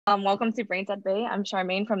Welcome to Brains at Bay. I'm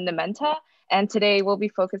Charmaine from Numenta, and today we'll be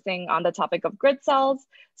focusing on the topic of grid cells.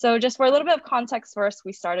 So just for a little bit of context first,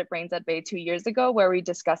 we started Brains at Bay 2 years ago, where we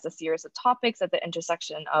discussed a series of topics at the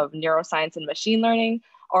intersection of neuroscience and machine learning.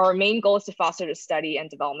 Our main goal is to foster the study and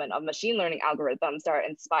development of machine learning algorithms that are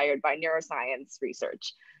inspired by neuroscience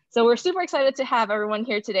research. So we're super excited to have everyone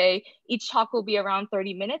here today. Each talk will be around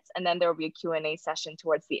 30 minutes, and then there will be a Q&A session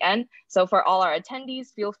towards the end. So for all our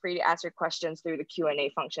attendees, feel free to ask your questions through the Q&A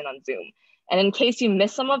function on Zoom. And in case you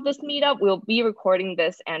missed some of this meetup, we'll be recording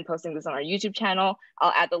this and posting this on our YouTube channel.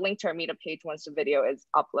 I'll add the link to our meetup page once the video is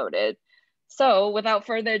uploaded. So without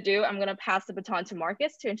further ado, I'm gonna pass the baton to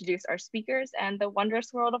Marcus to introduce our speakers and the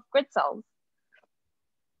wondrous world of grid cells.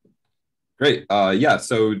 Great. Yeah,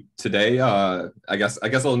 so today, I guess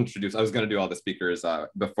I'll introduce, I was going to do all the speakers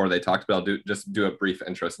before they talked, but I'll just do a brief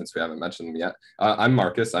intro since we haven't mentioned them yet. I'm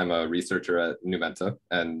Marcus. I'm a researcher at Numenta,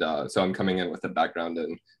 and so I'm coming in with a background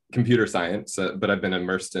in computer science, but I've been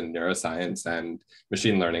immersed in neuroscience and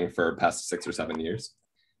machine learning for past 6 or 7 years.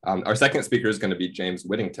 Our second speaker is going to be James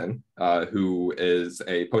Whittington, who is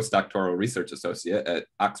a postdoctoral research associate at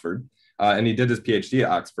Oxford, and he did his PhD at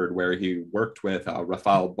Oxford, where he worked with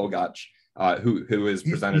Rafał Bogacz, who is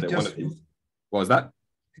presented at one of these. What was that?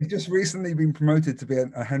 He's just recently been promoted to be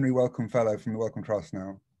a Henry Wellcome Fellow from the Wellcome Trust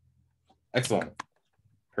now. Excellent.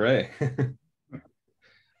 Hooray.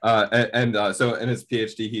 So in his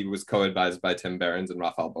PhD, he was co-advised by Tim Behrens and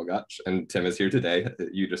Rafał Bogacz, and Tim is here today.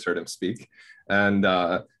 You just heard him speak. And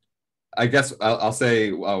I guess I'll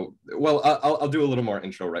say, I'll do a little more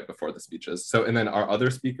intro right before the speeches. So, and then our other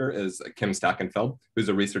speaker is Kim Stachenfeld, who's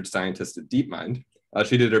a research scientist at DeepMind.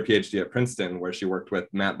 She did her PhD at Princeton, where she worked with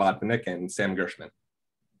Matt Botnick and Sam Gershman.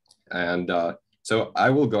 And so I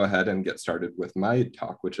will go ahead and get started with my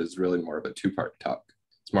talk, which is really more of a two-part talk.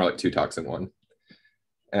 It's more like 2 talks in one.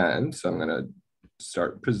 And so I'm going to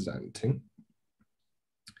start presenting.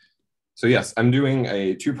 So yes, I'm doing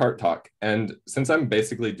a 2-part talk. And since I'm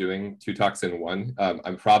basically doing 2 talks in one,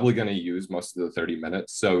 I'm probably going to use most of the 30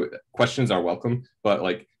 minutes. So questions are welcome, but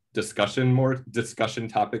like more discussion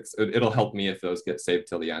topics, it'll help me if those get saved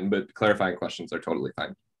till the end, but clarifying questions are totally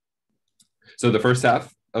fine. So the first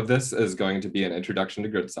half of this is going to be an introduction to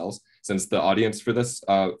grid cells, since the audience for this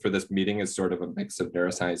meeting is sort of a mix of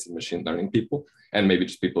neuroscience and machine learning people, and maybe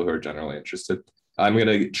just people who are generally interested. I'm going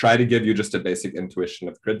to try to give you just a basic intuition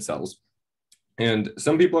of grid cells. And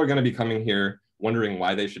some people are going to be coming here wondering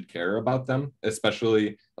why they should care about them,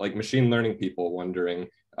 especially like machine learning people wondering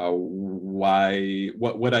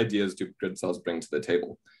what ideas do grid cells bring to the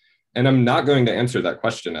table? And I'm not going to answer that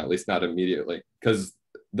question, at least not immediately, because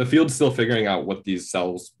the field's still figuring out what these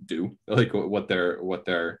cells do, like what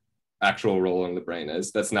their actual role in the brain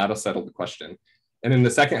is. That's not a settled question. And in the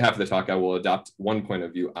second half of the talk, I will adopt one point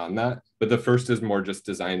of view on that, but the first is more just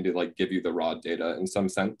designed to like give you the raw data in some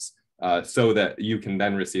sense, so that you can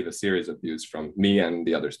then receive a series of views from me and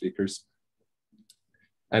the other speakers.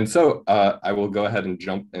 And so I will go ahead and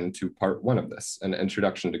jump into part 1 of this, an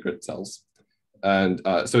introduction to grid cells. And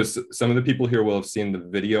so some of the people here will have seen the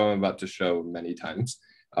video I'm about to show many times.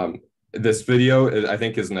 This video, I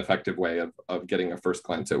think, is an effective way of getting a first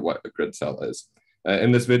glance at what a grid cell is.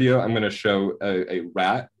 In this video, I'm going to show a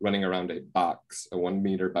rat running around a box, a 1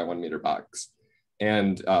 meter by 1 meter box.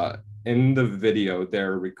 And in the video,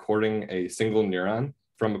 they're recording a single neuron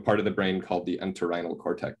from a part of the brain called the entorhinal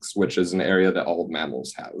cortex, which is an area that all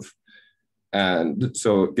mammals have. And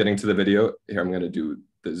so getting to the video, here I'm going to do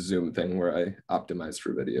the Zoom thing where I optimize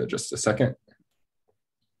for video. Just a second.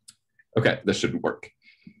 Okay, this should work.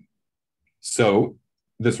 So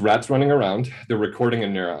this rat's running around, they're recording a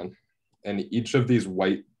neuron, and each of these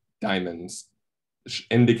white diamonds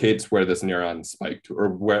indicates where this neuron spiked, or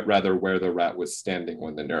where the rat was standing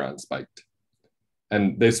when the neuron spiked.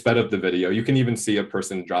 And they sped up the video. You can even see a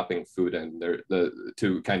person dropping food in there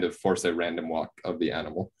to kind of force a random walk of the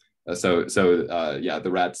animal. Yeah, the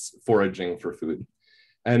rat's foraging for food.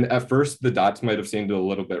 And at first, the dots might have seemed a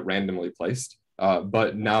little bit randomly placed,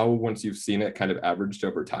 but now once you've seen it kind of averaged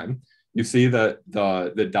over time, you see that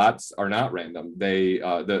the dots are not random.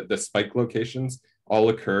 The spike locations all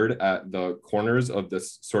occurred at the corners of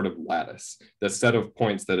this sort of lattice, the set of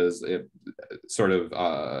points that is sort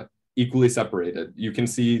of equally separated. You can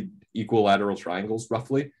see equilateral triangles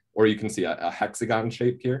roughly, or you can see a hexagon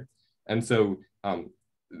shape here. And so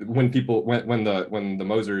when the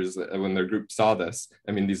Mosers, when their group saw this,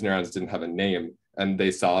 I mean, these neurons didn't have a name, and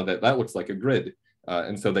they saw that looks like a grid.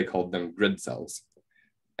 And so they called them grid cells.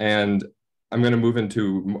 And I'm going to move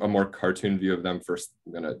into a more cartoon view of them first.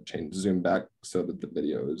 I'm going to change zoom back so that the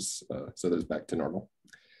video is, so that it's back to normal.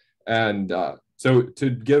 And So to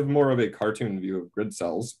give more of a cartoon view of grid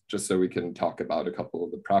cells, just so we can talk about a couple of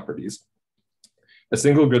the properties, a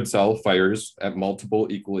single grid cell fires at multiple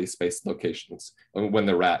equally spaced locations when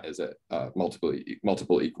the rat is at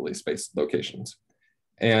multiple equally spaced locations.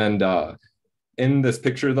 And in this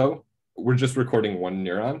picture though, we're just recording one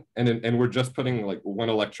neuron and we're just putting like one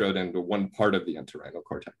electrode into one part of the entorhinal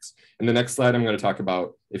cortex. In the next slide, I'm going to talk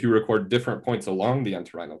about if you record different points along the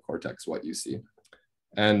entorhinal cortex, what you see.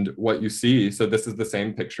 And what you see, so this is the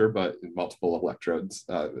same picture, but multiple electrodes,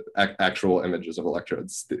 actual images of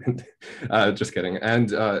electrodes. Just kidding.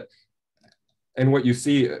 And what you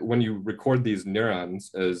see when you record these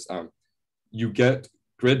neurons is you get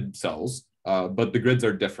grid cells, but the grids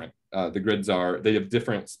are different. The grids they have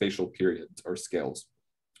different spatial periods or scales.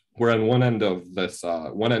 Where on one end of the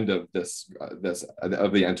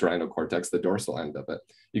entorhinal cortex, the dorsal end of it,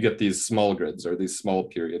 you get these small grids or these small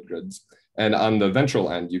period grids. And on the ventral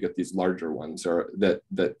end, you get these larger ones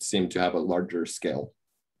that seem to have a larger scale.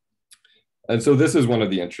 And so this is one of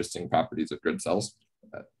the interesting properties of grid cells.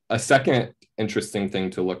 A second interesting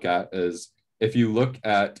thing to look at is if you look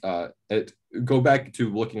at go back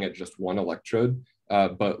to looking at just one electrode,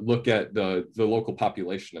 but look at the local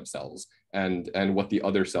population of cells and what the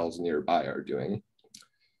other cells nearby are doing.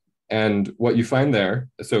 And what you find there,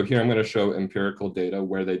 so here I'm going to show empirical data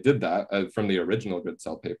where they did that from the original grid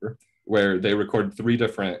cell paper, where they record 3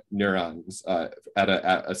 different neurons at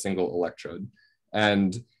a single electrode.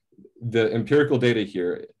 And the empirical data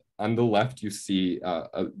here, on the left, you see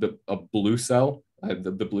a blue cell.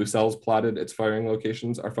 The blue cells plotted, its firing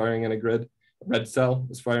locations are firing in a grid. Red cell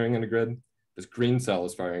is firing in a grid. This green cell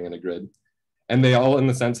is firing in a grid. And they all, in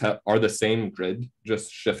the sense, are the same grid, just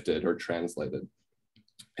shifted or translated.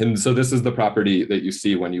 And so this is the property that you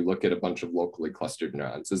see when you look at a bunch of locally clustered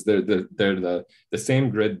neurons, is they're the same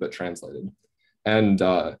grid but translated. And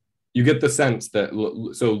you get the sense that,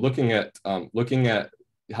 so looking at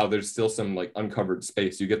how there's still some like uncovered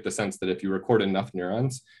space, you get the sense that if you record enough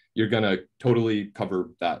neurons, you're going to totally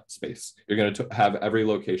cover that space. You're going to have every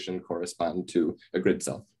location correspond to a grid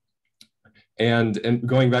cell. And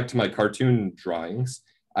going back to my cartoon drawings,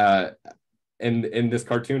 in this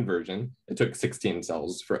cartoon version, it took 16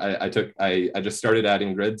 cells. I just started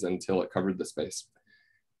adding grids until it covered the space.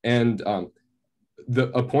 And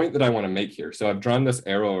a point that I want to make here, so I've drawn this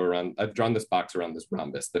arrow around, I've drawn this box around this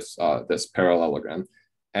rhombus, this parallelogram.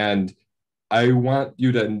 And I want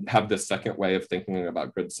you to have this second way of thinking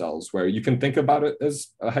about grid cells, where you can think about it as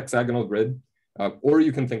a hexagonal grid, or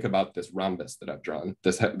you can think about this rhombus that I've drawn,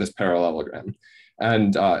 this parallelogram.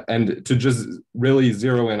 And to just really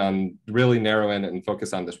narrow in and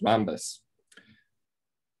focus on this rhombus,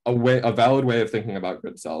 a valid way of thinking about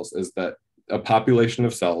grid cells is that a population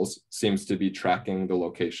of cells seems to be tracking the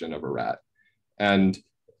location of a rat. And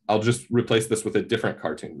I'll just replace this with a different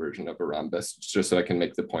cartoon version of a rhombus, just so I can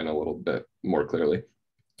make the point a little bit more clearly.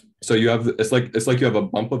 So you have, it's like you have a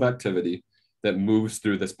bump of activity that moves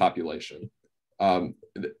through this population.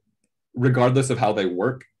 Regardless of how they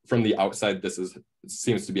work, from the outside,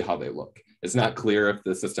 seems to be how they look. It's not clear if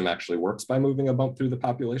the system actually works by moving a bump through the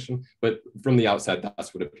population, but from the outside,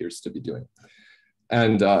 that's what it appears to be doing.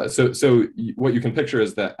 And so what you can picture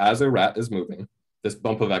is that as a rat is moving, this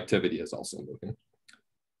bump of activity is also moving.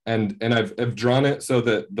 And I've drawn it so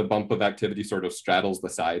that the bump of activity sort of straddles the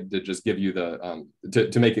side to just give you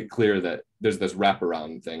to make it clear that there's this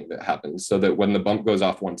wraparound thing that happens, so that when the bump goes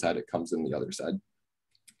off one side, it comes in the other side.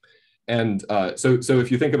 And so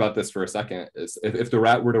if you think about this for a second, if the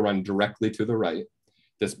rat were to run directly to the right,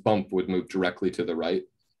 this bump would move directly to the right,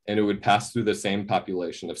 and it would pass through the same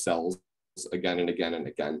population of cells again and again and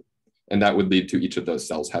again. And that would lead to each of those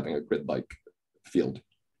cells having a grid-like field.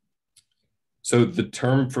 So the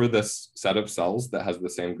term for this set of cells that has the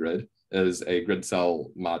same grid is a grid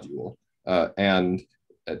cell module. And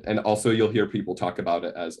also you'll hear people talk about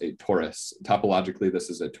it as a torus. Topologically, this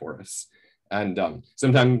is a torus. And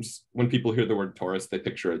sometimes when people hear the word torus, they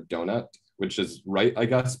picture a donut, which is right, I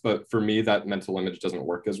guess. But for me, that mental image doesn't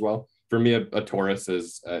work as well. For me, a torus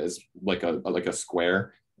is like a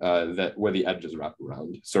square where the edges wrap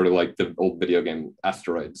around, sort of like the old video game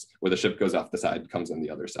Asteroids, where the ship goes off the side, comes in the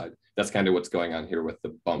other side. That's kind of what's going on here with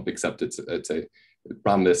the bump, except it's a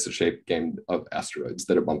rhombus-shaped game of asteroids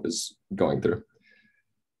that a bump is going through.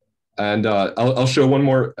 And I'll show one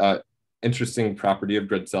more interesting property of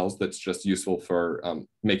grid cells that's just useful for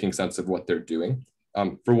making sense of what they're doing.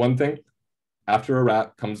 For one thing, after a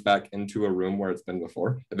rat comes back into a room where it's been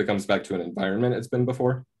before, if it comes back to an environment it's been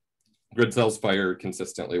before, grid cells fire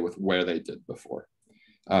consistently with where they did before.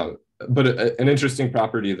 But an interesting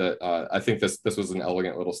property that I think this was an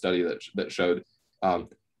elegant little study that showed,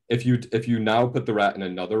 if you now put the rat in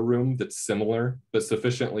another room that's similar but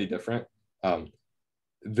sufficiently different,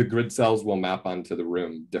 the grid cells will map onto the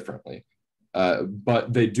room differently.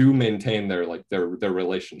 But they do maintain their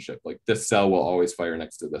relationship. Like this cell will always fire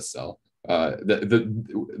next to this cell.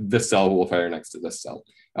 This cell will fire next to this cell.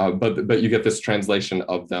 But you get this translation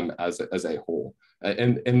of them as a whole.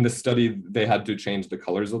 And in the study, they had to change the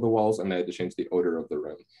colors of the walls and they had to change the odor of the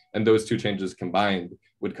room. And those two changes combined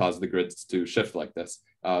would cause the grids to shift like this.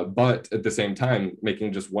 But at the same time,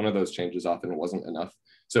 making just one of those changes often wasn't enough.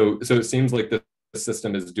 So it seems like the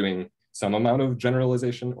system is doing some amount of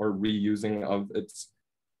generalization or reusing of its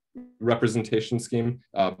representation scheme,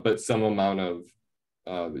 but some amount of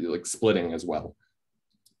like splitting as well.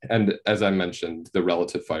 And as I mentioned, the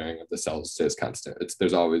relative firing of the cells stays constant.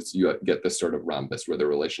 There's always, you get this sort of rhombus where the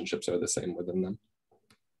relationships are the same within them.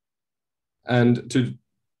 And to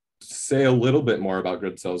say a little bit more about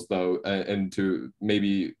grid cells though, and to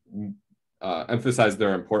maybe emphasize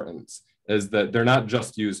their importance, is that they're not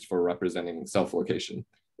just used for representing self-location.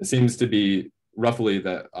 It seems to be roughly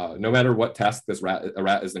that no matter what task a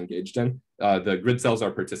rat is engaged in, the grid cells are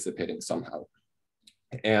participating somehow.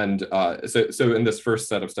 And so in this first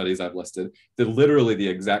set of studies I've listed, that literally the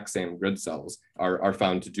exact same grid cells are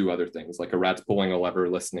found to do other things, like a rat's pulling a lever,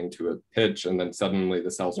 listening to a pitch, and then suddenly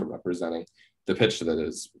the cells are representing the pitch that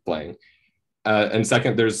is playing. And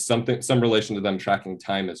second, there's some relation to them tracking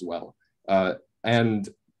time as well. And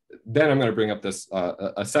then I'm going to bring up this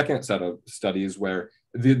a second set of studies where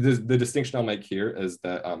the distinction I'll make here is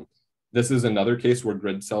that this is another case where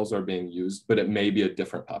grid cells are being used, but it may be a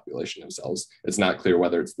different population of cells. It's not clear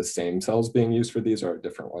whether it's the same cells being used for these or a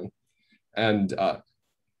different one. And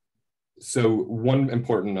so one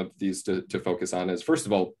important of these to focus on is, first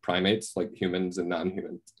of all, primates like humans and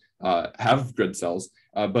non-humans have grid cells,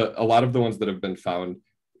 but a lot of the ones that have been found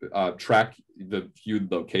track the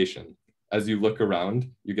viewed location. As you look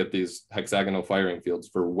around, you get these hexagonal firing fields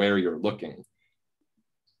for where you're looking.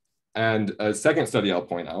 And a second study I'll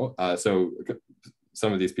point out, so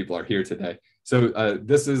some of these people are here today. So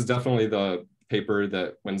this is definitely the paper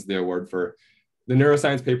that wins the award for the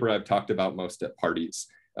neuroscience paper I've talked about most at parties.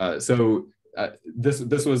 This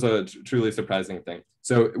was a truly surprising thing.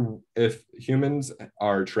 So if humans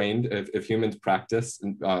are trained, if humans practice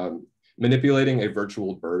manipulating a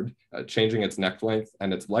virtual bird, changing its neck length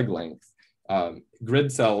and its leg length,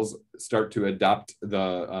 grid cells start to adopt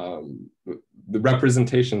the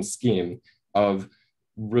representation scheme of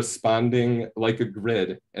responding like a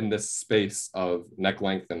grid in this space of neck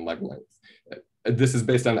length and leg length. This is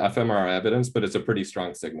based on fMRI evidence, but it's a pretty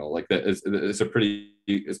strong signal. Like that it's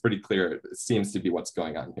pretty clear. It seems to be what's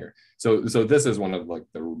going on here. So this is one of like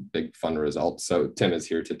the big fun results. So Tim is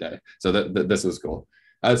here today. So this is cool.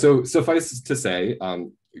 So suffice to say,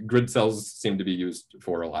 grid cells seem to be used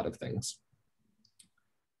for a lot of things.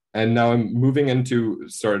 And now I'm moving into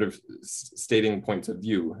sort of stating points of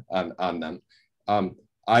view on them.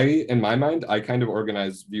 In my mind, I kind of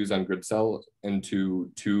organize views on grid cell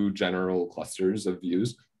into two general clusters of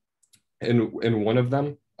views. In one of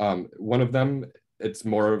them, it's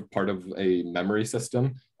more part of a memory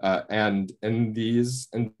system. And in these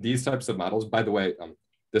types of models, by the way,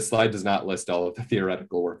 this slide does not list all of the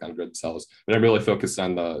theoretical work on grid cells, but I'm really focused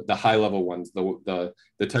on the high level ones, the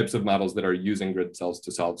types of models that are using grid cells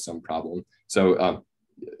to solve some problem. So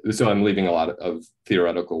I'm leaving a lot of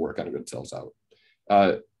theoretical work on grid cells out.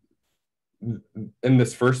 In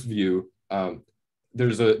this first view,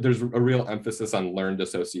 there's a real emphasis on learned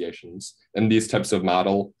associations. In these types of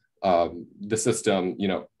model, the system,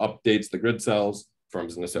 updates the grid cells,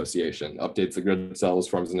 forms an association, updates the grid cells,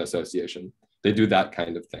 forms an association. They do that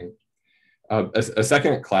kind of thing. A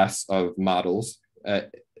second class of models,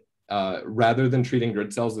 rather than treating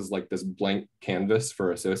grid cells as like this blank canvas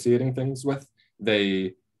for associating things with,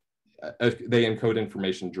 they encode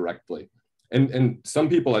information directly. And some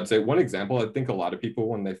people, I'd say one example, I think a lot of people,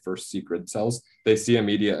 when they first see grid cells, they see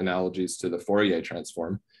immediate analogies to the Fourier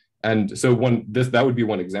transform. And so that would be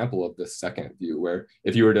one example of this second view, where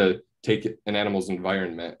if you were to take an animal's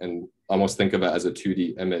environment and almost think of it as a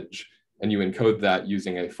 2D image, and you encode that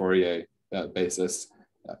using a Fourier basis,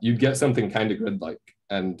 you'd get something kind of grid-like.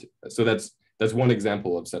 And so that's one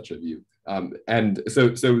example of such a view. And so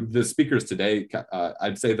the speakers today,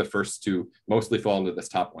 I'd say the first two mostly fall into this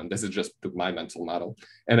top one. This is just my mental model.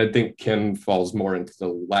 And I think Kim falls more into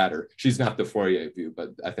the latter. She's not the Fourier view,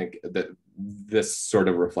 but I think that this sort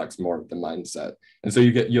of reflects more of the mindset. And so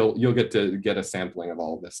you'll get to get a sampling of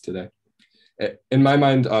all of this today. In my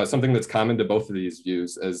mind, something that's common to both of these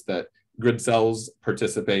views is that grid cells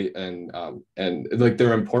participate in, and like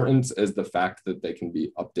their importance is the fact that they can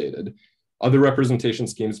be updated. Other representation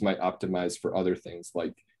schemes might optimize for other things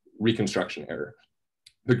like reconstruction error.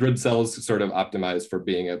 The grid cells sort of optimize for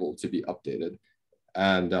being able to be updated.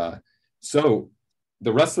 And so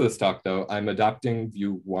the rest of this talk, though, I'm adopting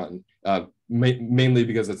view one, mainly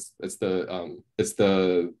because it's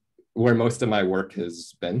the where most of my work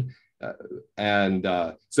has been. But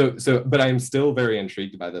I'm still very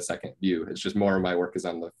intrigued by the second view. It's just more of my work is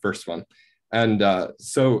on the first one. And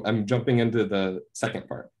so I'm jumping into the second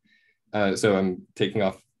part. So I'm taking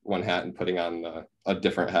off one hat and putting on a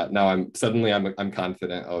different hat. Now I'm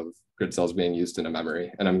confident of grid cells being used in a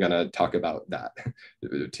memory, and I'm gonna talk about that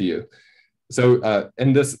to you. So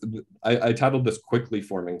in this, I titled this quickly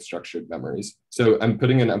forming structured memories. So I'm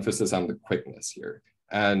putting an emphasis on the quickness here,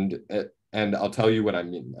 and I'll tell you what I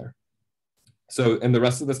mean there. So in the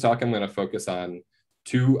rest of this talk, I'm gonna focus on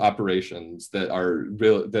two operations that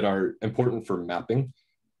are important for mapping.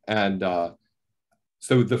 And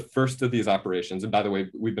so the first of these operations, and by the way,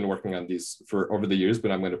 we've been working on these for over the years, but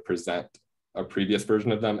I'm going to present a previous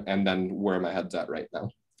version of them and then where my head's at right now.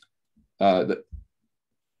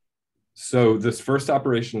 So this first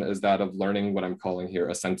operation is that of learning what I'm calling here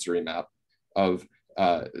a sensory map of,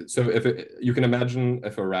 so you can imagine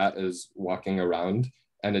if a rat is walking around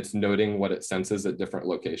and it's noting what it senses at different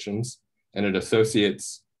locations, and it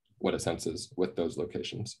associates what it senses with those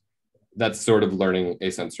locations. That's sort of learning a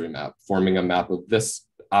sensory map, forming a map of this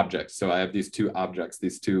object. So I have these two objects,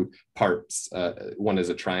 these two parts. One is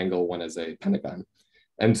a triangle, one is a pentagon.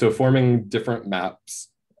 And so forming different maps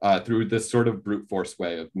through this sort of brute force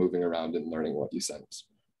way of moving around and learning what you sense.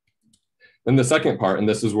 Then the second part, and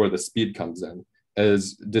this is where the speed comes in,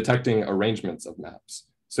 is detecting arrangements of maps.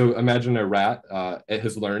 So imagine a rat, it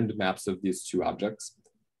has learned maps of these two objects.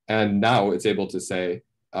 And now it's able to say,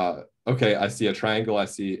 okay, I see a triangle, I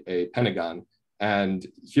see a pentagon, and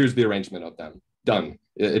here's the arrangement of them, done.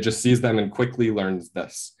 It just sees them and quickly learns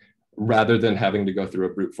this, rather than having to go through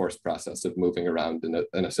a brute force process of moving around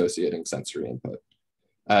and associating sensory input.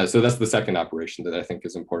 So that's the second operation that I think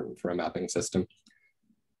is important for a mapping system.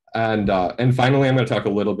 And finally, I'm going to talk a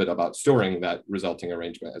little bit about storing that resulting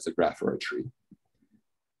arrangement as a graph or a tree.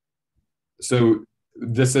 So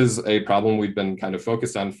this is a problem we've been kind of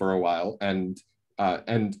focused on for a while, and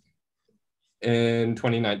in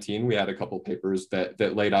 2019, we had a couple papers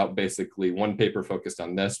that laid out basically one paper focused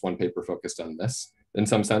on this, one paper focused on this in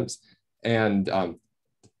some sense. And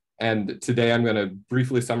today I'm going to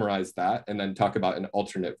briefly summarize that and then talk about an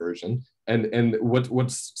alternate version. And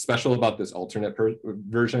what's special about this alternate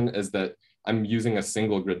version is that I'm using a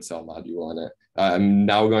single grid cell module in it. I'm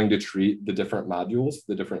now going to treat the different modules,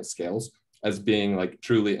 the different scales, as being like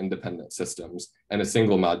truly independent systems, and a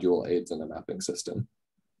single module aids in a mapping system.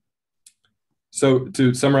 So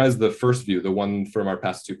to summarize the first view, the one from our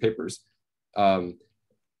past two papers, in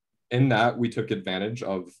that we took advantage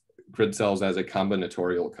of grid cells as a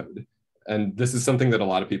combinatorial code. And this is something that a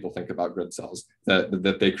lot of people think about grid cells,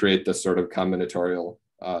 that they create this sort of combinatorial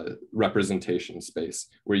representation space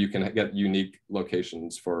where you can get unique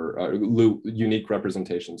locations for, unique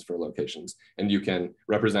representations for locations, and you can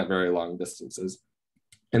represent very long distances.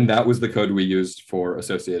 And that was the code we used for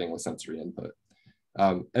associating with sensory input.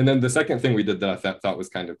 And then the second thing we did that I thought was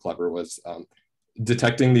kind of clever was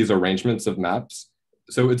detecting these arrangements of maps.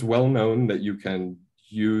 So it's well known that you can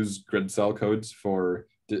use grid cell codes for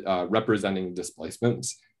representing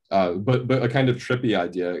displacements, but a kind of trippy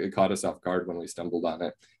idea, it caught us off guard when we stumbled on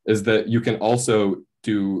it, is that you can also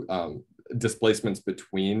do displacements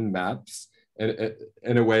between maps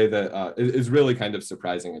in a way that is really kind of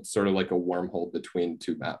surprising. It's sort of like a wormhole between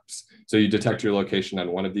two maps. So you detect your location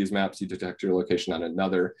on one of these maps, you detect your location on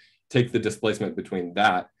another, take the displacement between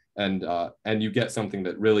that, and you get something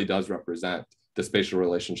that really does represent the spatial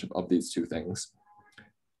relationship of these two things.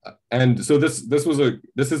 And so this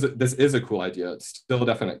is a cool idea. It's still a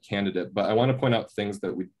definite candidate, but I want to point out things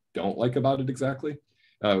that we don't like about it exactly.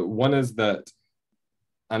 One is that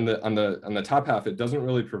on the top half, it doesn't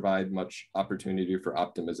really provide much opportunity for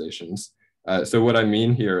optimizations. So what I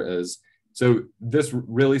mean here is, so this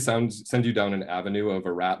really sends you down an avenue of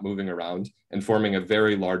a rat moving around and forming a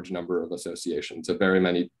very large number of associations of very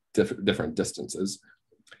many different distances.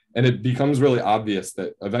 And it becomes really obvious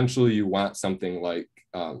that eventually you want something like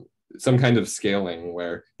some kind of scaling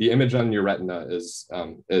where the image on your retina is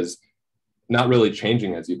not really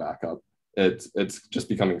changing as you back up. It's just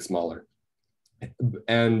becoming smaller.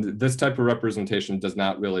 And this type of representation does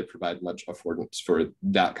not really provide much affordance for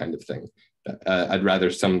that kind of thing. I'd rather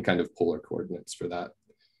some kind of polar coordinates for that.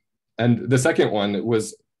 And the second one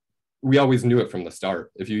was, we always knew it from the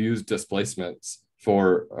start. If you use displacements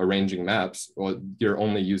for arranging maps, well, you're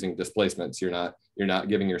only using displacements. You're not you're not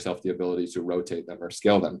giving yourself the ability to rotate them or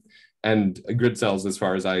scale them. And grid cells, as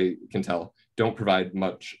far as I can tell, don't provide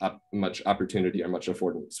much opportunity or much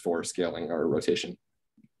affordance for scaling or rotation.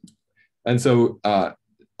 And so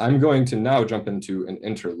I'm going to now jump into an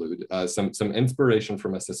interlude, some inspiration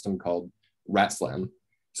from a system called RatSlam.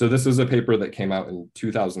 So this is a paper that came out in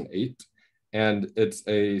 2008, and it's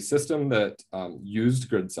a system that used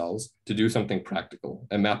grid cells to do something practical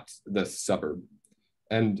and mapped this suburb.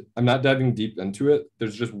 And I'm not diving deep into it.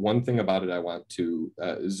 There's just one thing about it I want to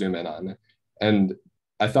zoom in on. And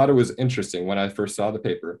I thought it was interesting when I first saw the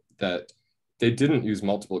paper that they didn't use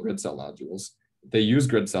multiple grid cell modules. They use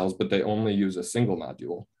grid cells, but they only use a single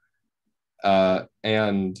module.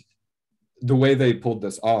 And the way they pulled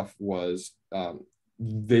this off was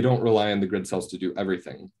they don't rely on the grid cells to do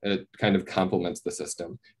everything. It kind of complements the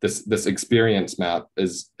system. This experience map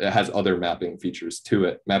has other mapping features to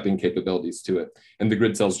it, mapping capabilities to it, and the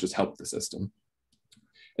grid cells just help the system.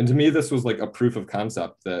 And to me, this was like a proof of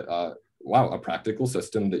concept that, wow, a practical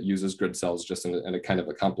system that uses grid cells just in a kind of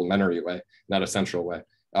a complementary way, not a central way.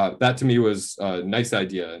 That to me was a nice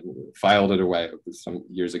idea, and filed it away some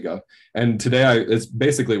years ago. And today it's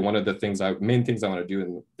basically one of the main things I want to do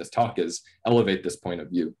in this talk is elevate this point of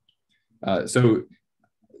view. So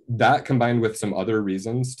that combined with some other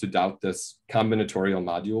reasons to doubt this combinatorial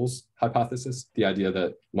modules hypothesis, the idea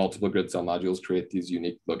that multiple grid cell modules create these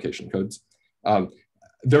unique location codes.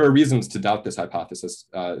 There are reasons to doubt this hypothesis.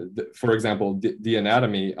 For example, the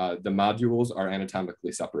anatomy, the modules are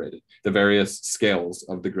anatomically separated. The various scales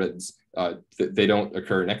of the grids, they don't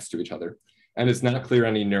occur next to each other. And it's not clear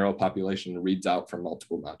any neural population reads out from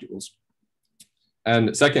multiple modules.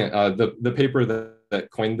 And second, the paper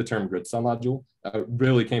that coined the term grid cell module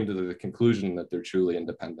really came to the conclusion that they're truly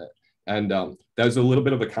independent. And that was a little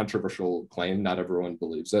bit of a controversial claim. Not everyone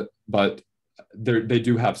believes it, but they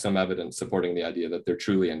do have some evidence supporting the idea that they're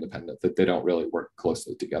truly independent, that they don't really work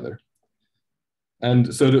closely together.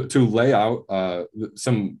 And so to lay out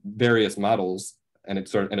some various models, and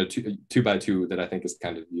it's sort of in a two by two that I think is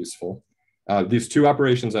kind of useful. These two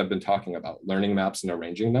operations I've been talking about, learning maps and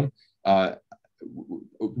arranging them,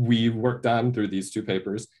 we worked on through these two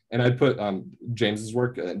papers, and I put James's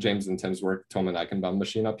work, James and Tim's work, Tolman Eichenbaum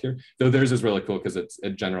machine up here. Though theirs is really cool because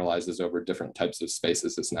it generalizes over different types of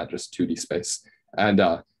spaces. It's not just 2D space. And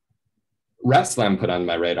RatSlam put on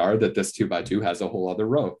my radar that this 2x2 has a whole other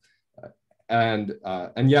row. And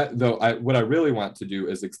yet, though, what I really want to do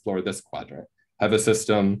is explore this quadrant, have a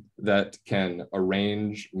system that can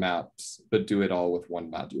arrange maps, but do it all with one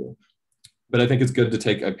module. But I think it's good to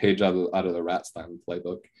take a page out of the RatSlam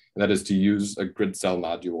playbook, and that is to use a grid cell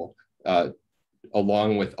module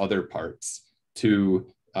along with other parts to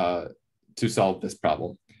solve this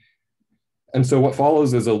problem. And so what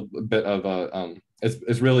follows is a bit of a,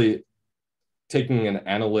 it's really taking an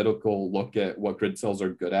analytical look at what grid cells are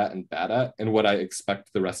good at and bad at, and what I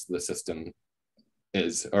expect the rest of the system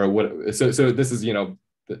is, or what, so this is,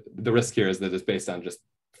 the risk here is that it's based on just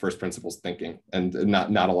first principles thinking and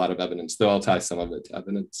not a lot of evidence, though I'll tie some of it to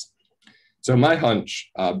evidence. So my hunch,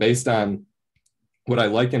 based on what I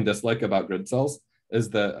like and dislike about grid cells, is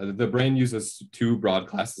that the brain uses two broad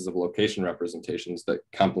classes of location representations that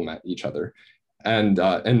complement each other. And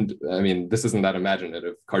I mean, this isn't that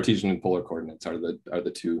imaginative. Cartesian and polar coordinates are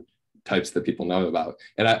the two types that people know about.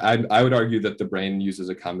 And I would argue that the brain uses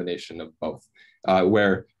a combination of both,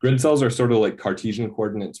 where grid cells are sort of like Cartesian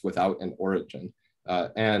coordinates without an origin.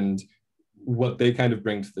 And what they kind of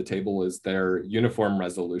bring to the table is their uniform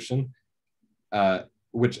resolution,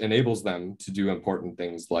 which enables them to do important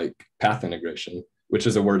things like path integration, which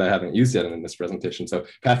is a word I haven't used yet in this presentation. So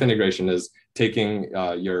path integration is taking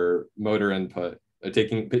your motor input,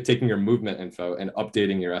 taking your movement info and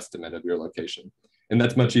updating your estimate of your location. And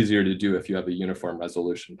that's much easier to do if you have a uniform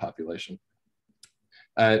resolution population.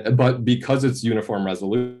 But because it's uniform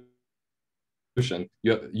resolution,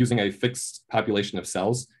 using a fixed population of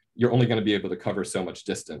cells, you're only going to be able to cover so much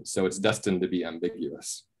distance. So it's destined to be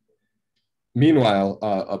ambiguous. Meanwhile,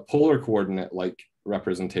 a polar coordinate-like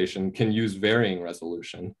representation can use varying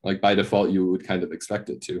resolution. Like by default, you would kind of expect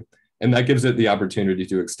it to. And that gives it the opportunity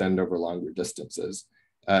to extend over longer distances.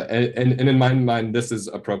 And in my mind, this is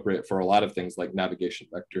appropriate for a lot of things like navigation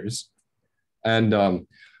vectors. And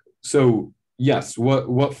so yes,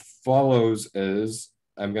 what follows is,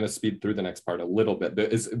 I'm going to speed through the next part a little bit,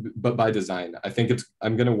 but by design, I think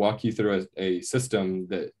I'm going to walk you through a system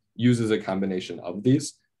that uses a combination of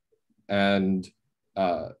these. And,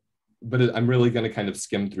 but I'm really going to kind of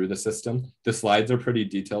skim through the system. The slides are pretty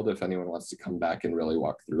detailed if anyone wants to come back and really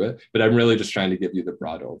walk through it, but I'm really just trying to give you the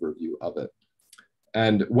broad overview of it.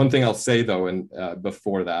 And one thing I'll say though, and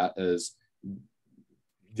before that is,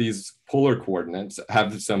 these polar coordinates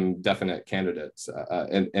have some definite candidates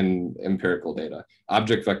in empirical data.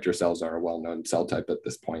 Object vector cells are a well-known cell type at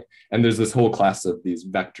this point. And there's this whole class of these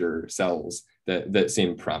vector cells that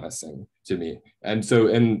seem promising to me. And so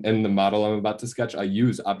in the model I'm about to sketch, I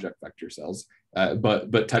use object vector cells,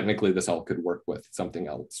 but technically this all could work with something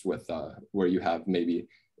else, with where you have maybe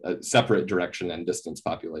separate direction and distance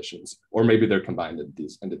populations, or maybe they're combined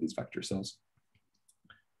into these vector cells.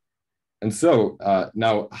 And so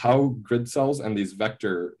now how grid cells and these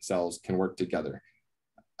vector cells can work together.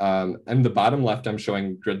 And the bottom left, I'm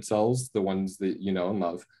showing grid cells, the ones that you know and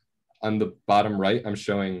love. On the bottom right, I'm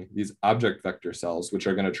showing these object vector cells, which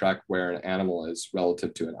are going to track where an animal is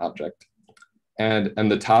relative to an object. And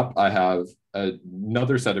the top, I have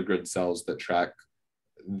another set of grid cells that track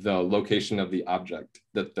the location of the object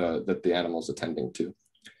that the animal is attending to.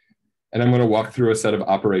 And I'm going to walk through a set of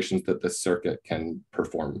operations that this circuit can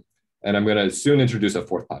perform. And I'm going to soon introduce a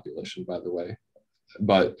fourth population, by the way.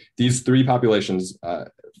 But these three populations,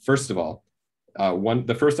 first of all,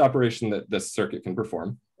 the first operation that this circuit can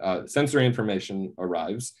perform, sensory information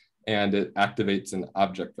arrives and it activates an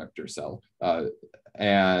object vector cell.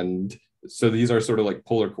 And so these are sort of like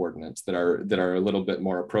polar coordinates that are a little bit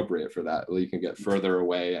more appropriate for that. You can get further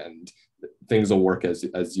away and things will work as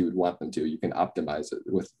you would want them to. You can optimize it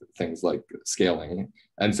with things like scaling.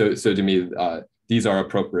 And so to me, these are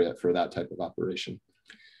appropriate for that type of operation.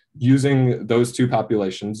 Using those two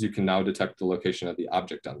populations, you can now detect the location of the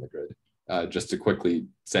object on the grid. Just to quickly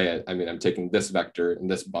say it, I mean, I'm taking this vector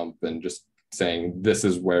and this bump and just saying this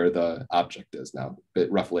is where the object is now,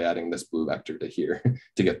 but roughly adding this blue vector to here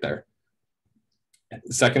to get there.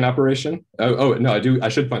 Second operation, I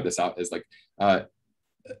should point this out, is like,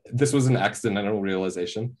 this was an accidental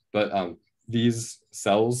realization, but these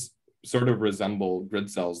cells sort of resemble grid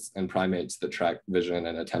cells in primates that track vision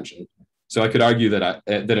and attention. So I could argue that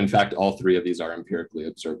in fact, all three of these are empirically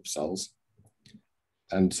observed cells.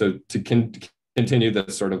 And so to continue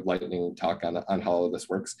this sort of lightning talk on how all of this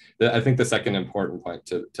works, I think the second important point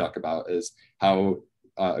to talk about is how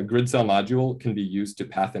a grid cell module can be used to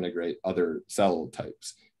path integrate other cell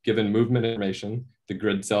types. Given movement information, the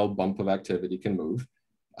grid cell bump of activity can move.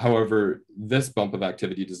 However, this bump of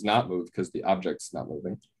activity does not move because the object's not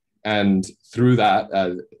moving. And through that,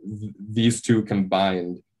 these two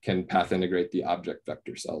combined can path integrate the object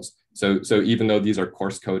vector cells. So even though these are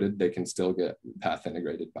coarse coded, they can still get path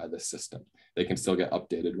integrated by this system. They can still get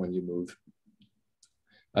updated when you move.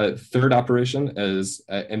 Third operation is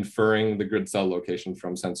inferring the grid cell location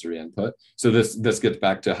from sensory input. So this gets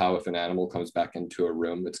back to how if an animal comes back into a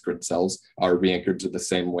room, its grid cells are re-anchored to the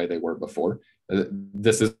same way they were before.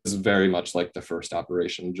 This is very much like the first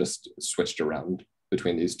operation, just switched around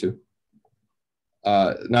between these two.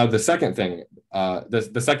 Now the second thing,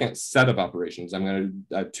 the second set of operations, I'm going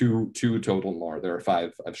to two total more. There are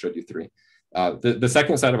five. I've showed you three. The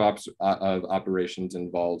second set of operations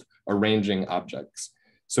involve arranging objects.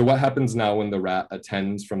 So what happens now when the rat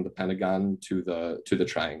attends from the pentagon to the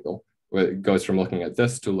triangle? It goes from looking at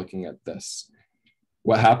this to looking at this.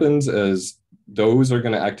 What happens is those are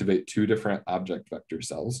going to activate two different object vector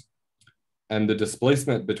cells, and the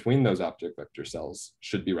displacement between those object vector cells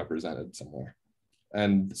should be represented somewhere.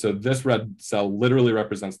 And so this red cell literally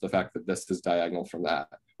represents the fact that this is diagonal from that,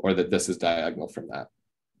 or that this is diagonal from that.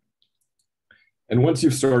 And once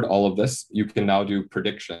you've stored all of this, you can now do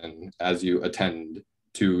prediction as you attend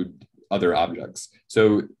to other objects.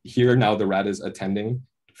 So here now the rat is attending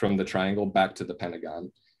from the triangle back to the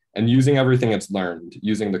pentagon, and using everything it's learned,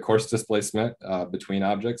 using the coarse displacement between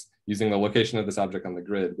objects, using the location of this object on the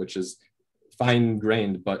grid, which is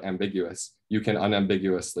fine-grained but ambiguous, you can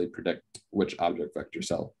unambiguously predict which object vector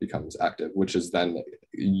cell becomes active, which is then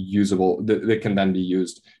usable, that can then be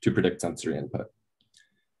used to predict sensory input.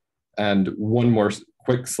 And one more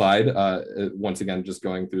quick slide, once again, just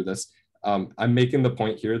going through this. I'm making the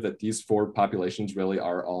point here that these four populations really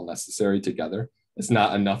are all necessary together. It's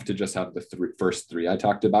not enough to just have the first three I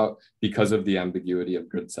talked about because of the ambiguity of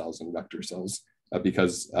grid cells and vector cells,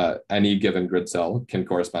 because any given grid cell can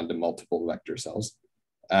correspond to multiple vector cells.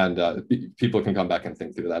 And people can come back and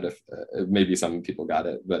think through that if maybe some people got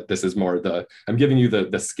it, but this is more I'm giving you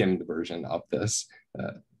the skimmed version of this.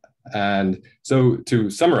 And so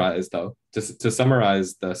to summarize though, to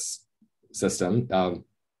summarize this system,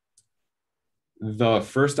 the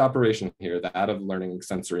first operation here, that of learning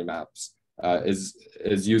sensory maps,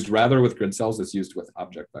 is used rather with grid cells, it's used with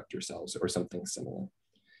object vector cells or something similar.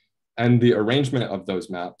 And the arrangement of those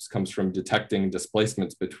maps comes from detecting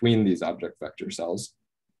displacements between these object vector cells.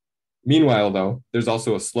 Meanwhile, though, there's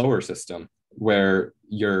also a slower system where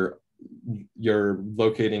you're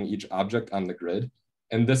locating each object on the grid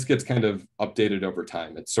And this gets kind of updated over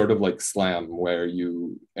time. It's sort of like SLAM, where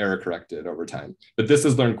you error correct it over time. But this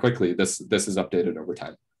is learned quickly. This is updated over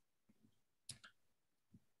time.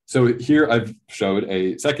 So here I've showed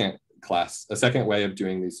a second way of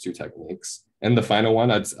doing these two techniques. And the final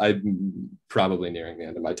one, I'm probably nearing the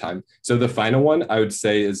end of my time. So the final one, I would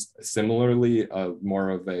say, is similarly more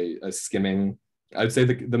of a skimming. I would say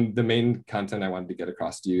the main content I wanted to get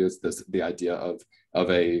across to you is the idea of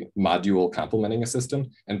a module complementing a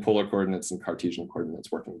system, and polar coordinates and Cartesian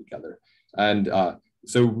coordinates working together. And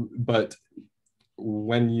but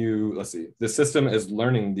when let's see, the system is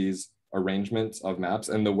learning these arrangements of maps,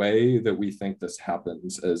 and the way that we think this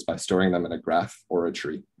happens is by storing them in a graph or a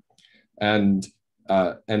tree. And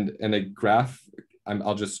a graph,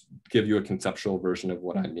 I'll just give you a conceptual version of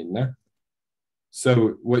what I mean there.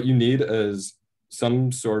 So what you need is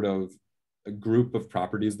some sort of a group of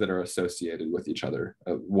properties that are associated with each other,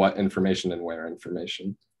 what information and where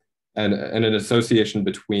information, and an association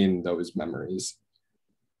between those memories.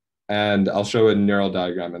 And I'll show a neural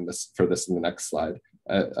diagram for this in the next slide.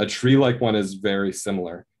 A tree-like one is very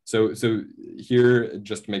similar. So here,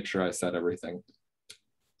 just make sure I said everything.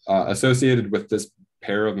 Associated with this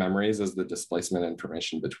pair of memories is the displacement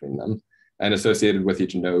information between them. And associated with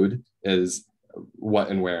each node is what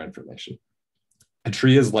and where information. A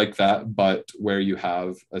tree is like that, but where you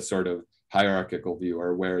have a sort of hierarchical view,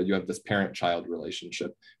 or where you have this parent-child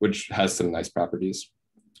relationship, which has some nice properties.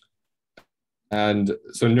 And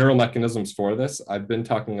so neural mechanisms for this, I've been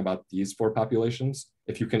talking about these 4 populations.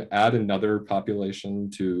 If you can add another population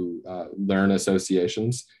to learn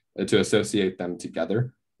associations, to associate them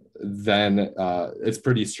together, then it's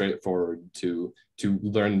pretty straightforward to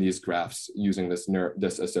learn these graphs using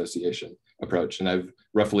this association approach. And I've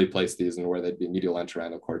roughly placed these in where they'd be medial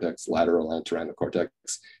entorhinal cortex, lateral entorhinal cortex,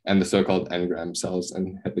 and the so-called engram cells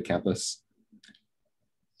and hippocampus.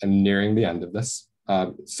 And nearing the end of this.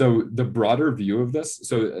 So the broader view of this,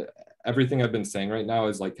 so everything I've been saying right now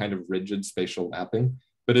is like kind of rigid spatial mapping,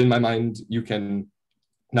 but in my mind, you can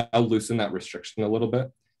now loosen that restriction a little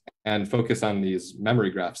bit and focus on these memory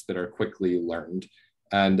graphs that are quickly learned.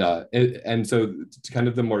 And so kind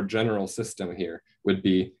of the more general system here would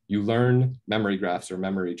be you learn memory graphs or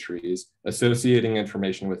memory trees, associating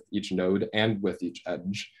information with each node and with each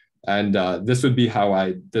edge. And this would be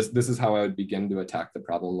how this is how I would begin to attack the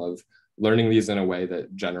problem of learning these in a way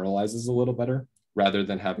that generalizes a little better, rather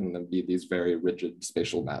than having them be these very rigid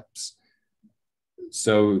spatial maps.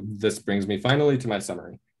 So this brings me finally to my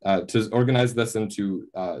summary. To organize this into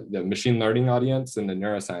the machine learning audience and the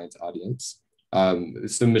neuroscience audience,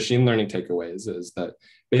 some machine learning takeaways is that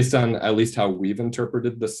based on at least how we've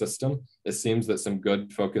interpreted the system, it seems that some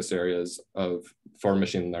good focus areas for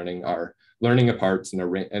machine learning are learning parts and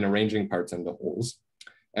arranging parts into wholes,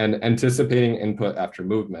 and anticipating input after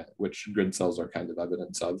movement, which grid cells are kind of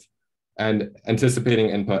evidence of, and anticipating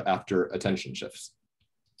input after attention shifts.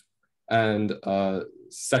 And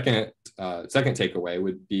second takeaway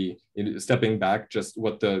would be stepping back, just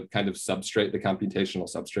what the kind of substrate, the computational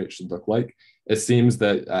substrate should look like. It seems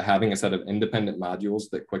that having a set of independent modules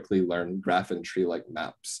that quickly learn graph and tree-like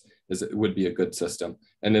maps would be a good system.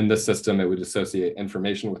 And in this system, it would associate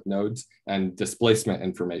information with nodes and displacement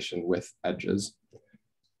information with edges.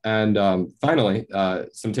 And finally,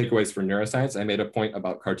 some takeaways for neuroscience. I made a point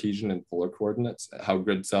about Cartesian and polar coordinates, how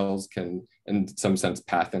grid cells can, in some sense,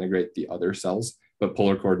 path integrate the other cells, but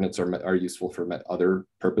polar coordinates are useful for other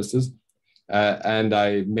purposes. And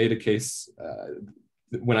I made a case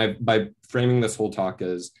by framing this whole talk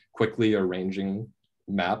as quickly arranging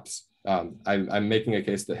maps. I'm making a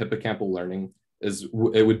case that hippocampal learning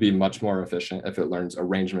it would be much more efficient if it learns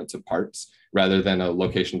arrangements of parts rather than a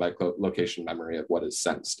location by location memory of what is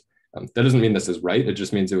sensed. That doesn't mean this is right. It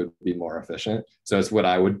just means it would be more efficient. So it's what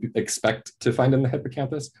I would expect to find in the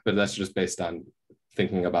hippocampus, but that's just based on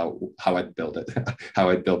thinking about how I'd build it, how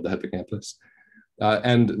I'd build the hippocampus.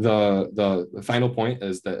 And the final point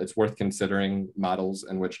is that it's worth considering models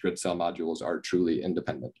in which grid cell modules are truly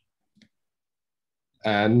independent.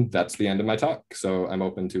 And that's the end of my talk. So I'm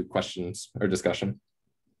open to questions or discussion.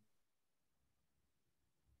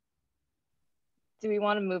 Do we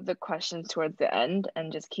want to move the questions towards the end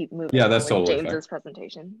and just keep moving? Yeah, that's with totally James's fair.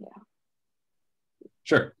 presentation. Yeah.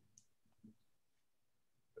 Sure.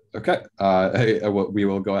 Okay. We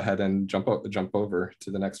will go ahead and jump over to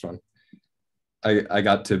the next one. I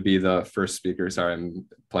got to be the first speaker. Sorry, I'm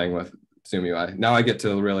playing with Zoom UI. Now I get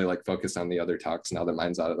to really focus on the other talks now that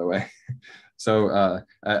mine's out of the way. So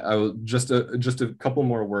I will just a couple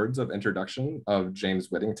more words of introduction of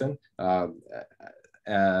James Whittington.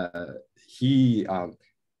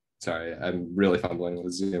 Sorry, I'm really fumbling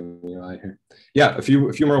with Zoom UI here. Yeah, a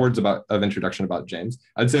few more words of introduction about James.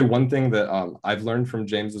 I'd say one thing that I've learned from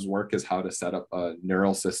James's work is how to set up a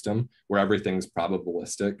neural system where everything's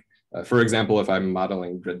probabilistic. For example, if I'm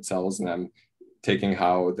modeling grid cells and I'm taking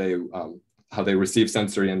how they receive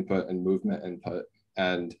sensory input and movement input,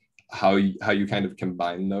 and how you kind of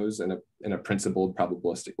combine those in a principled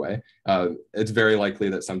probabilistic way. It's very likely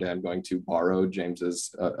that someday I'm going to borrow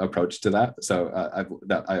James's approach to that. So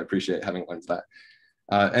I appreciate having learned that.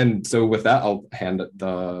 And so with that, I'll hand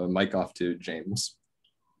the mic off to James.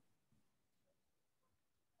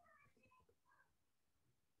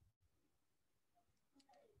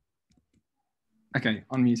 Okay,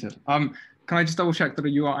 unmuted. Can I just double check that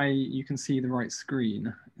you can see the right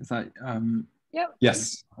screen? Is that? Yep.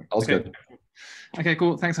 Yes, all's good. Okay,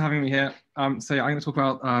 cool. Thanks for having me here. So I'm going to talk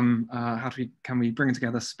about how can we bring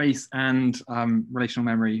together space and relational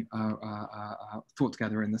memory thought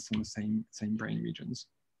together in the same brain regions.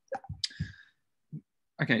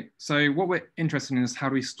 Okay, so what we're interested in is how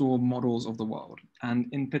do we store models of the world, and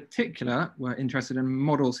in particular, we're interested in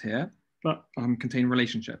models here that contain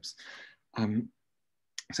relationships.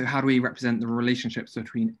 So how do we represent the relationships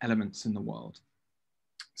between elements in the world?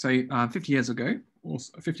 So 50 years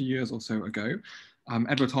or so ago,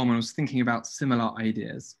 Edward Tolman was thinking about similar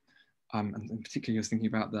ideas. And in particular, he was thinking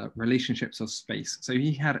about the relationships of space. So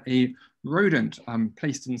he had a rodent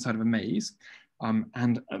placed inside of a maze.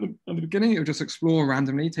 And at the beginning, it would just explore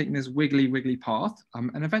randomly, taking this wiggly path.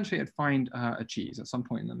 And eventually it'd find a cheese at some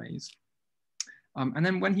point in the maze. And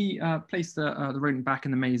then when he placed the rodent back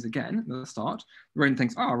in the maze again at the start, the rodent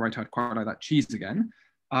thinks, oh, right, I'd quite like that cheese again.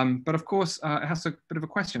 But of course, it has a bit of a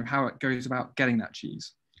question of how it goes about getting that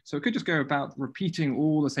cheese. So it could just go about repeating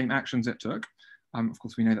all the same actions it took. Of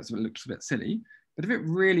course, we know that looks a bit silly. But if it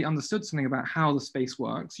really understood something about how the space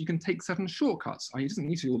works, you can take certain shortcuts. It doesn't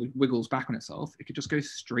need to do all the wiggles back on itself. It could just go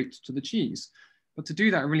straight to the cheese. But to do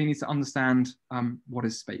that, it really needs to understand what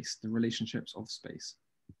is space, the relationships of space.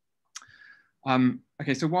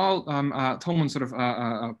 Okay, so while Tolman sort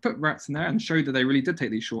of put rats in there and showed that they really did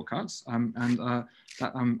take these shortcuts and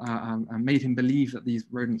made him believe that these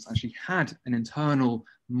rodents actually had an internal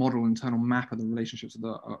model, internal map of the relationships of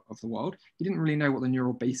the world, he didn't really know what the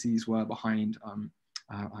neural bases were behind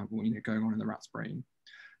going on in the rat's brain.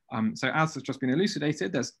 So as has just been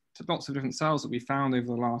elucidated, there's lots of different cells that we found over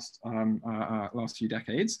the last few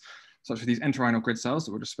decades, such as these entorhinal grid cells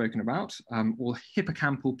that were just spoken about, or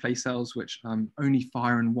hippocampal place cells, which only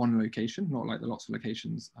fire in one location, not like the lots of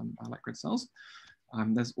locations like grid cells.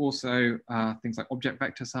 There's also things like object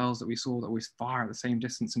vector cells that we saw that always fire at the same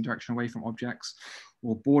distance and direction away from objects,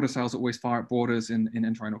 or border cells that always fire at borders in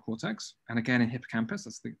entorhinal cortex. And again, in hippocampus,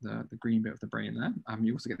 that's the green bit of the brain there.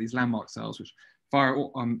 You also get these landmark cells, which fire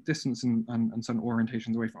distance and certain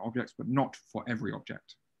orientations away from objects, but not for every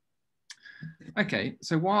object. Okay,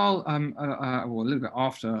 so while, a little bit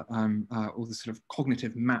after all the sort of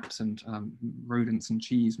cognitive maps and rodents and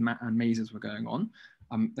cheese and mazes were going on,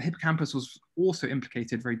 the hippocampus was also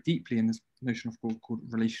implicated very deeply in this notion of called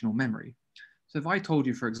relational memory. So if I told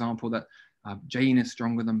you, for example, that Jane is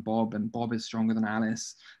stronger than Bob, and Bob is stronger than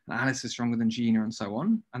Alice, and Alice is stronger than Gina, and so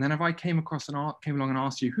on, and then if I came along and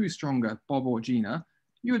asked you who's stronger, Bob or Gina,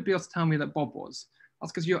 you would be able to tell me that Bob was.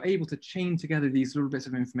 That's because you're able to chain together these little bits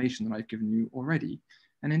of information that I've given you already.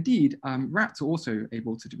 And indeed, rats are also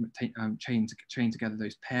able to chain together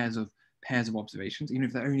those pairs of observations, even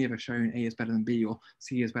if they're only ever shown A is better than B or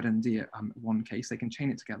C is better than D at one case, they can chain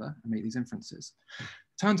it together and make these inferences.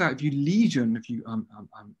 Turns out if you lesion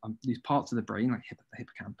these parts of the brain, like the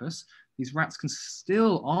hippocampus, these rats can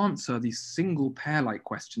still answer these single pair-like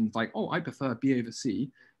questions like, oh, I prefer B over C,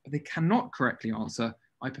 but they cannot correctly answer,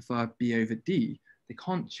 I prefer B over D. They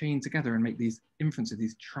can't chain together and make these inferences,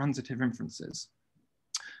 these transitive inferences.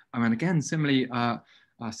 And again, similarly,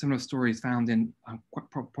 similar stories found in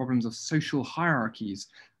problems of social hierarchies.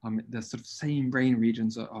 The sort of same brain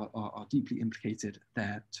regions are deeply implicated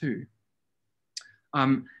there too.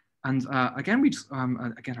 Again,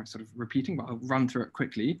 again, I'm sort of repeating, but I'll run through it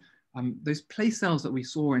quickly. Those place cells that we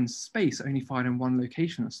saw in space only fired in one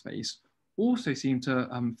location of space also seem to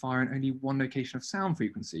fire in only one location of sound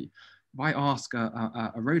frequency. If I ask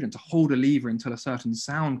a rodent to hold a lever until a certain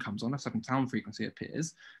sound comes on, a certain sound frequency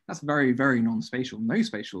appears, that's very, very non-spatial, no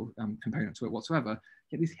spatial component to it whatsoever.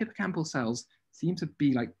 Yet these hippocampal cells seem to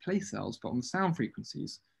be like place cells, but on the sound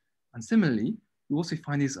frequencies. And similarly, you also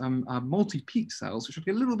find these multi-peak cells, which would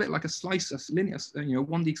be a little bit like a slice, a linear,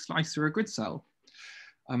 1D slice through a grid cell.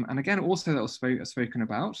 And again, also that was spoken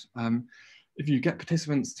about. if you get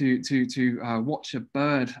participants to watch a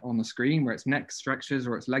bird on the screen where its neck stretches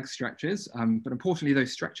or its leg stretches, but importantly,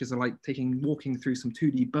 those stretches are like walking through some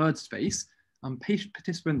 2D bird space.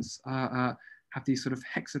 Participants have these sort of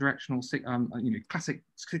hexadirectional, classic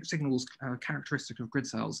signals characteristic of grid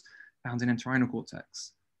cells found in entorhinal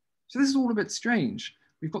cortex. So this is all a bit strange.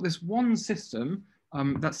 We've got this one system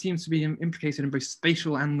that seems to be implicated in both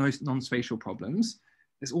spatial and non-spatial problems.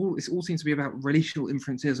 It all seems to be about relational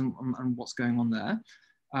inferences and what's going on there.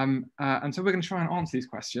 And so we're going to try and answer these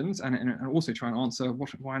questions and also try and answer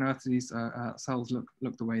why on earth these cells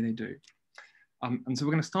look the way they do. And so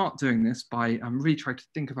we're going to start doing this by really trying to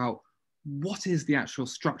think about what is the actual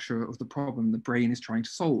structure of the problem the brain is trying to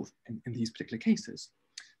solve in these particular cases.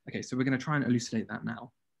 Okay, so we're going to try and elucidate that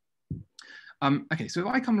now. Okay, so if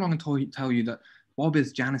I come along and tell you that Bob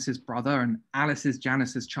is Janice's brother and Alice is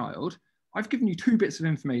Janice's child, I've given you 2 bits of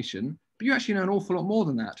information, but you actually know an awful lot more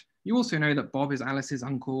than that. You also know that Bob is Alice's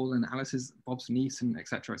uncle and Alice is Bob's niece, and et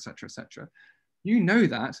cetera, et cetera, et cetera. You know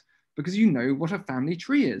that because you know what a family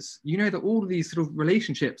tree is. You know that all of these sort of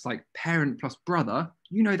relationships like parent plus brother,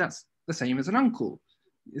 you know that's the same as an uncle.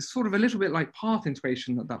 It's sort of a little bit like path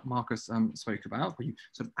integration that Marcus spoke about, where you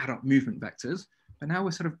sort of add up movement vectors, but now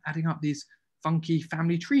we're sort of adding up these funky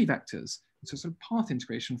family tree vectors. So sort of path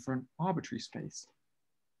integration for an arbitrary space.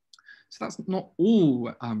 So that's not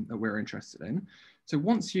all that we're interested in. So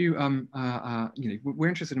once you know, we're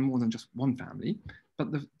interested in more than just one family,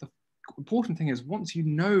 but the important thing is once you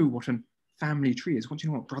know what a family tree is, once you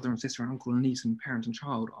know what brother and sister and uncle and niece and parent and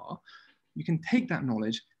child are, you can take that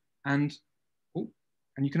knowledge and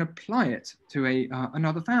you can apply it to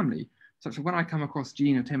another family. Such that when I come across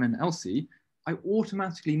Gina, Tim, and Elsie, I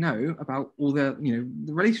automatically know about all the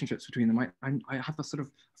the relationships between them. I have a sort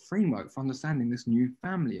of framework for understanding this new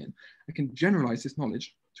family, and I can generalize this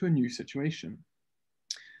knowledge to a new situation.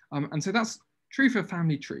 And so that's true for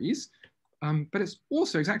family trees, but it's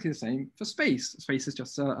also exactly the same for space. Space is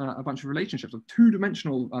just a bunch of relationships, of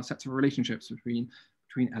 2-dimensional sets of relationships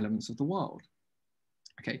between elements of the world.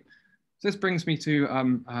 Okay, so this brings me to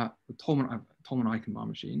the Tolman-Eichenbaum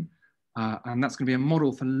machine. And that's going to be a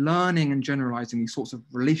model for learning and generalizing these sorts of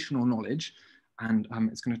relational knowledge. And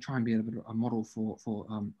it's going to try and be a bit of a model for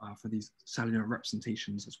these cellular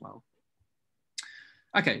representations as well.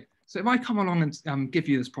 Okay, so if I come along and give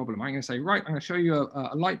you this problem, I'm going to say, right, I'm going to show you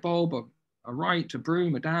a light bulb, a right, a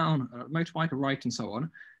broom, a down, a motorbike, a right, and so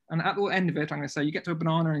on. And at the end of it, I'm going to say, you get to a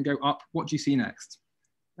banana and go up, what do you see next?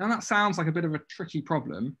 Now that sounds like a bit of a tricky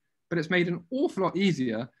problem, but it's made an awful lot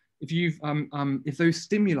easier if those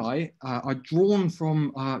stimuli are drawn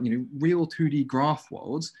from real 2D graph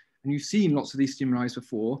worlds, and you've seen lots of these stimuli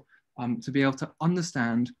before, to be able to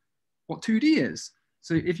understand what 2D is.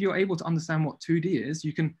 So if you're able to understand what 2D is,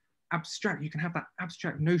 you can have that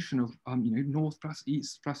abstract notion of north plus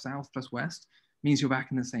east plus south plus west means you're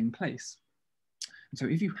back in the same place. And so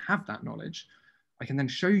if you have that knowledge, I can then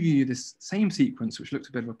show you this same sequence, which looks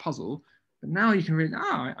a bit of a puzzle. But now you can really,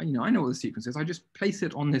 I know what the sequence is. I just place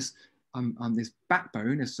it on this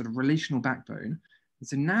backbone, this sort of relational backbone. And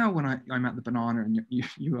so now when I'm at the banana and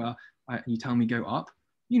you tell me go up,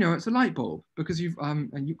 you know it's a light bulb because you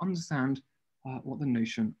understand what the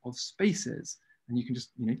notion of space is, and you can just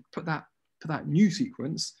put that new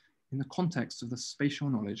sequence in the context of the spatial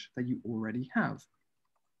knowledge that you already have.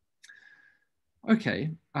 Okay,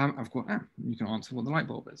 I've got you can answer what the light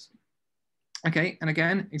bulb is. Okay, and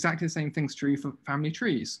again, exactly the same thing's true for family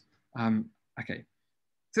trees. Okay,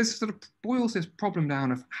 so this sort of boils this problem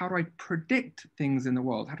down of how do I predict things in the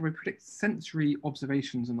world? How do I predict sensory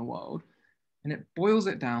observations in the world? And it boils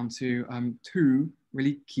it down to 2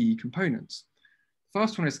 really key components.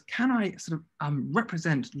 First one is, can I sort of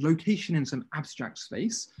represent location in some abstract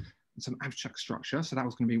space, some abstract structure? So that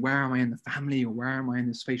was going to be, where am I in the family, or where am I in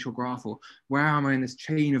the spatial graph, or where am I in this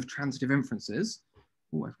chain of transitive inferences?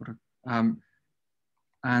 Oh, I've got a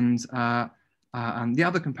and the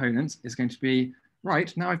other component is going to be,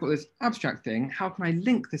 right, now I've got this abstract thing, how can I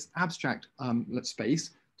link this abstract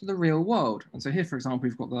space to the real world? And so here, for example,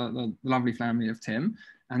 we've got the lovely family of Tim,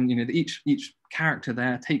 and each character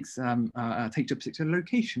there takes a particular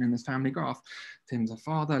location in this family graph. Tim's a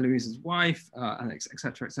father, Louise's wife, and et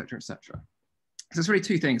cetera, et cetera, et cetera. So it's really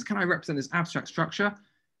 2 things. Can I represent this abstract structure?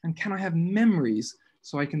 And can I have memories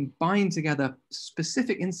so I can bind together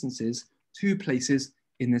specific instances to places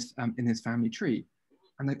in this family tree?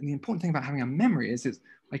 And the important thing about having a memory is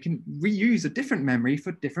I can reuse a different memory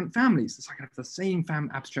for different families. So I can have the same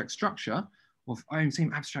abstract structure, or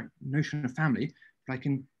same abstract notion of family, but I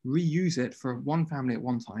can reuse it for one family at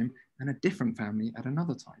one time and a different family at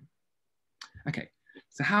another time. Okay,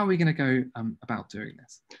 so how are we going to go about doing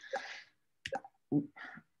this?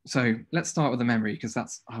 So let's start with the memory, because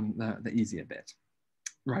that's the easier bit.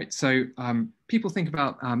 Right, so people think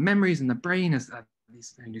about memories in the brain as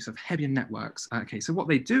these sort of Hebbian networks. Okay, so what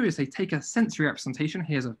they do is they take a sensory representation.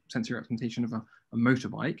 Here's a sensory representation of a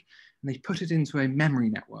motorbike, and they put it into a memory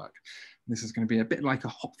network. This is going to be a bit like a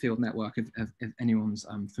Hopfield network, if anyone's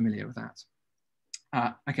familiar with that.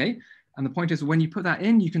 Okay, and the point is, when you put that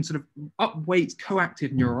in, you can sort of upweight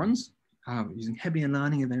coactive neurons using Hebbian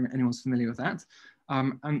learning, if anyone's familiar with that.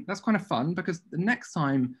 And that's kind of fun, because the next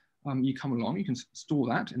time you come along, you can store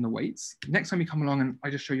that in the weights. Next time you come along and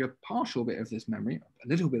I just show you a partial bit of this memory, a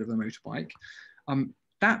little bit of the motorbike,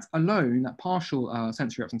 that alone, that partial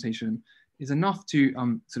sensory representation, is enough to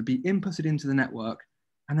sort of be inputted into the network,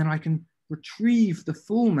 and then I can retrieve the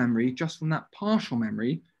full memory just from that partial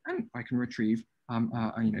memory, and I can retrieve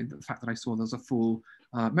the fact that I saw there's a full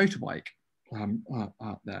motorbike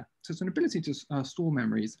there. So it's an ability to store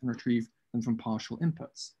memories and retrieve them from partial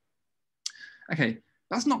inputs. Okay,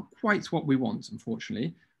 that's not quite what we want,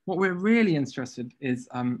 unfortunately. What we're really interested is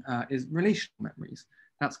relational memories.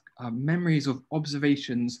 That's memories of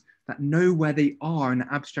observations that know where they are in an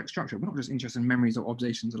abstract structure. We're not just interested in memories or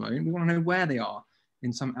observations alone. We want to know where they are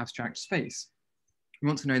in some abstract space. We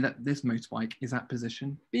want to know that this motorbike is at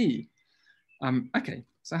position B. Okay,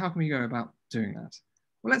 so how can we go about doing that?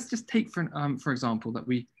 Well, let's just take for example that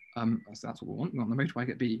we, so that's what we want the motorbike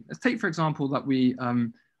at B. Let's take for example that we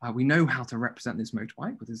know how to represent this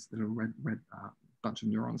motorbike with this little red bunch of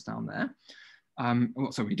neurons down there.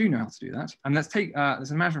 So we do know how to do that. And let's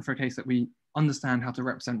imagine for a case that we understand how to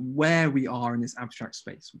represent where we are in this abstract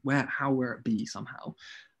space, how we're at B somehow.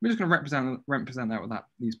 We're just going to represent that with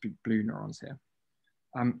these blue neurons here.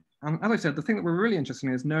 And as I said, the thing that we're really interested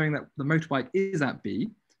in is knowing that the motorbike is at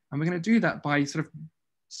B, and we're going to do that by sort of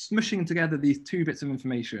smushing together these two bits of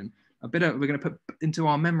information. We're going to put into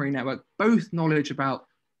our memory network both knowledge about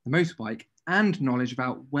the motorbike and knowledge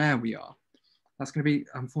about where we are. That's going to be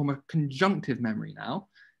form a conjunctive memory now.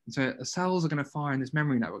 And so cells are going to fire in this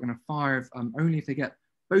memory network, going to fire only if they get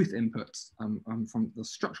both inputs from the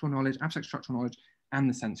structural knowledge, abstract structural knowledge, and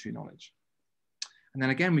the sensory knowledge. And then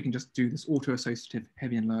again, we can just do this auto-associative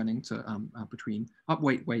Hebbian learning to between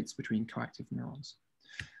upweight weights between coactive neurons.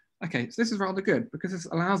 Okay, so this is rather good because this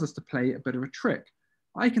allows us to play a bit of a trick.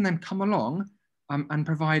 I can then come along and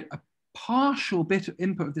provide a partial bit of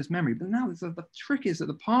input of this memory, but now the trick is that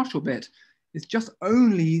the partial bit is just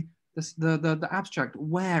only the abstract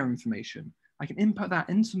where information. I can input that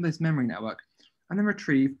into this memory network and then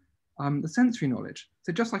retrieve the sensory knowledge.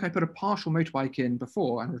 So just like I put a partial motorbike in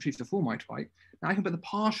before and retrieved the full motorbike, now I can put the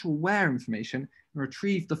partial where information and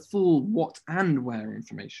retrieve the full what and where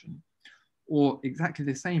information. Or exactly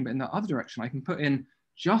the same, but in the other direction, I can put in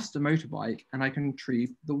just a motorbike and I can retrieve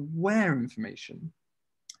the where information.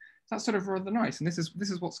 That's sort of rather nice. And this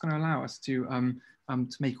is what's going to allow us to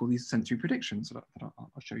make all these sensory predictions that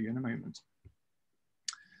I'll show you in a moment.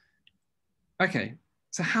 Okay,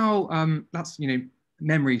 so how that's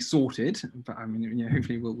memory sorted, but I mean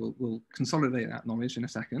hopefully we'll consolidate that knowledge in a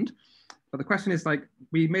second. But the question is, like,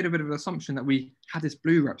 we made a bit of an assumption that we had this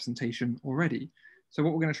blue representation already. So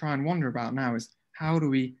what we're going to try and wonder about now is how do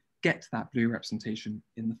we get that blue representation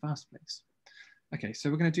in the first place? Okay, so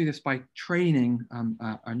we're going to do this by training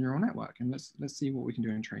a neural network, and let's see what we can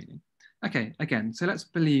do in training. Okay, again, so let's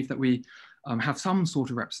believe that we have some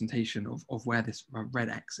sort of representation of where this red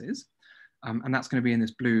X is, and that's going to be in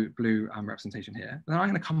this blue representation here. And then I'm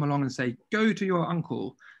going to come along and say, go to your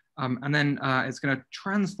uncle, and then it's going to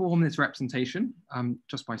transform this representation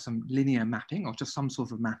just by some linear mapping or just some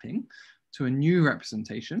sort of mapping to a new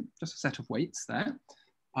representation, just a set of weights there.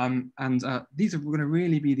 These are going to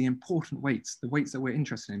really be the important weights, the weights that we're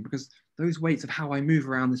interested in, because those weights of how I move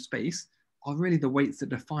around the space are really the weights that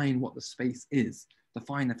define what the space is,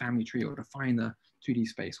 define the family tree or define the 2D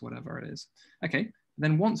space, whatever it is. Okay,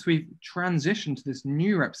 then once we've transitioned to this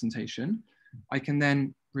new representation, I can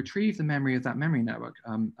then retrieve the memory of that memory network.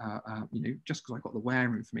 Just because I've got the where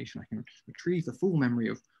information, I can retrieve the full memory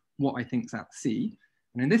of what I think is at C.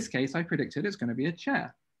 And in this case, I predicted it's going to be a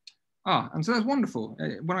chair. And so that's wonderful.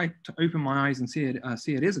 When I open my eyes and see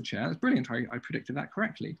it is a chair, that's brilliant. I predicted that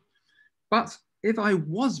correctly. But if I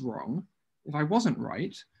was wrong, if I wasn't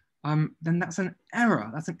right, then that's an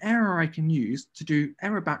error. That's an error I can use to do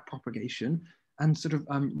error back propagation and sort of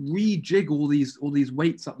rejig all these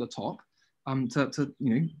weights up the top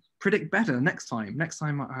to predict better next time. Next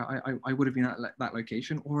time I would have been at that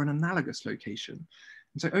location or an analogous location.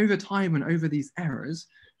 And so over time and over these errors,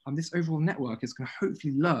 this overall network is going to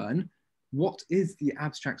hopefully learn what is the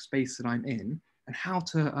abstract space that I'm in and how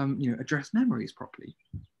to address memories properly.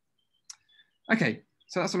 Okay,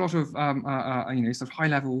 So that's a lot of sort of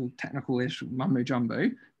high-level technical-ish mumbo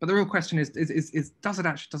jumbo. But the real question is does it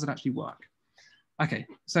actually work? Okay,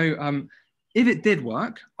 so if it did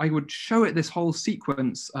work, I would show it this whole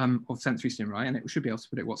sequence of sensory stimuli, and it should be able to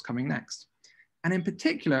predict what's coming next. And in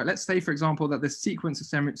particular, let's say, for example, that this sequence of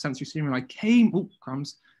sensory stimuli came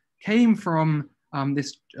from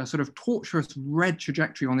this sort of tortuous red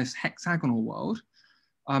trajectory on this hexagonal world.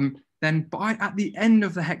 Then at the end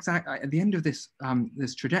of this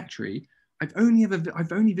this trajectory, I've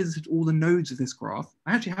only visited all the nodes of this graph.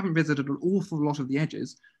 I actually haven't visited an awful lot of the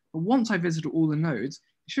edges, but once I visited all the nodes,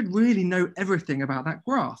 it should really know everything about that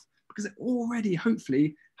graph, because it already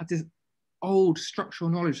hopefully had this old structural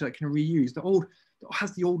knowledge that it can reuse. It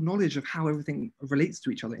has the old knowledge of how everything relates to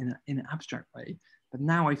each other in an abstract way. But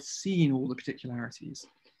now I've seen all the particularities,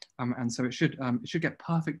 and so it should get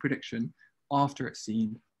perfect prediction after it's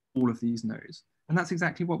seen all of these nodes, and that's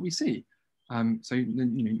exactly what we see. So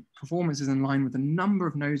performance is in line with the number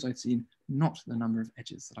of nodes I've seen, not the number of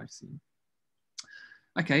edges that I've seen.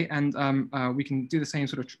 Okay, and we can do the same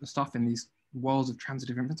sort of stuff in these worlds of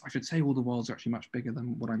transitive inference. I should say all the worlds are actually much bigger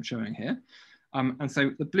than what I'm showing here. And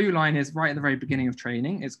so the blue line is right at the very beginning of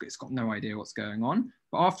training. It's got no idea what's going on.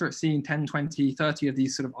 But after it's seen 10, 20, 30 of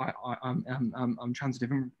these sort of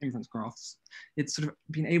transitive inference graphs, it's sort of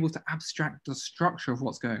been able to abstract the structure of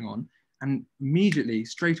what's going on. And immediately,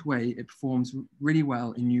 straight away, it performs really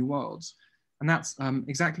well in new worlds. And that's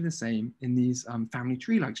exactly the same in these family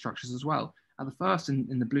tree-like structures as well. At the first,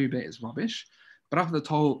 in the blue bit, is rubbish. But up at the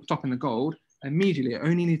top in the gold, immediately it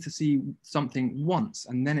only needs to see something once,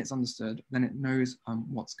 and then it's understood, then it knows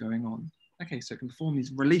what's going on. Okay, so it can perform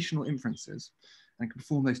these relational inferences, and it can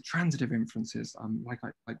perform those transitive inferences, like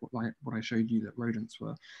what I showed you that rodents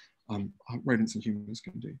and humans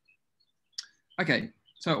can do. Okay,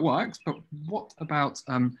 so it works, but what about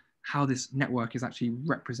how this network is actually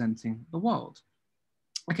representing the world?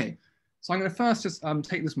 Okay, so I'm going to first just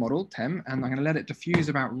take this model, TEM, and I'm going to let it diffuse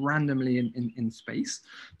about randomly in space.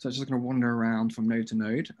 So it's just going to wander around from node to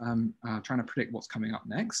node, trying to predict what's coming up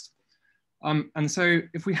next. And so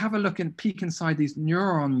if we have a look and peek inside these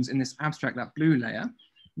neurons in this abstract, that blue layer,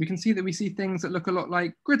 we can see that we see things that look a lot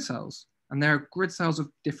like grid cells. And they're grid cells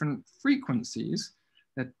of different frequencies.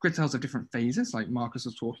 They're grid cells of different phases, like Marcus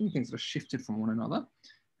was talking, things that are shifted from one another.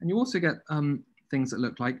 And you also get things that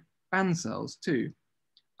look like band cells too.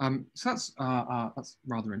 So that's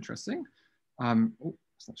rather interesting. Oh,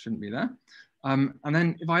 that shouldn't be there. And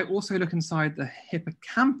then if I also look inside the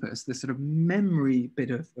hippocampus, this sort of memory bit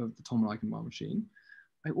of the Tom-Eichenbaum machine,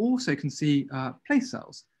 I also can see place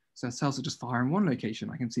cells. So cells that just fire in one location.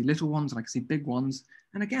 I can see little ones and I can see big ones.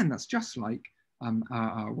 And again, that's just like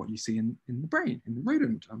what you see in the brain, in the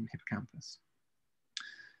rodent hippocampus.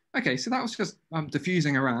 Okay, so that was just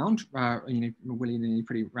diffusing around, willy-nilly,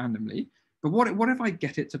 pretty randomly. But what if I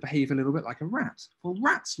get it to behave a little bit like a rat? Well,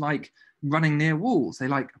 rats like running near walls. They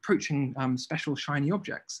like approaching special shiny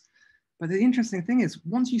objects. But the interesting thing is,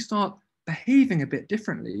 once you start behaving a bit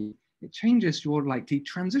differently, it changes your likely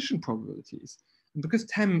transition probabilities. And because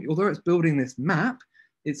TEM, although it's building this map,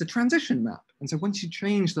 it's a transition map. And so once you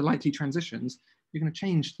change the likely transitions, you're going to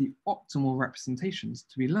change the optimal representations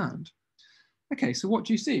to be learned. Okay, so what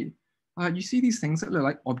do you see? You see these things that look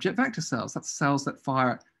like object vector cells. That's cells that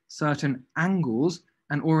fire certain angles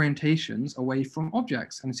and orientations away from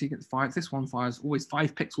objects. And so you get this one fires always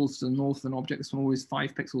 5 pixels to the north of an object. This one always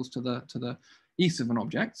 5 pixels to the east of an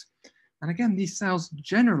object. And again, these cells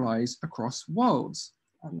generalize across worlds.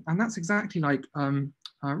 And that's exactly like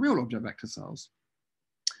real object vector cells.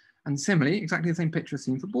 And similarly, exactly the same picture is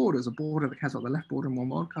seen for borders. A border that cares about the left border in one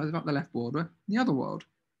world cares about the left border in the other world.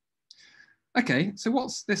 Okay, so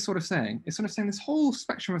what's this sort of saying? It's sort of saying this whole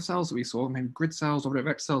spectrum of cells that we saw, maybe grid cells, object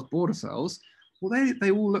vector cells, border cells, well,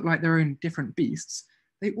 they all look like their own different beasts.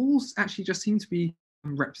 They all actually just seem to be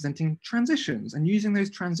representing transitions and using those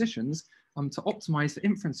transitions to optimize for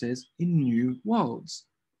inferences in new worlds,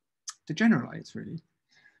 to generalize, really.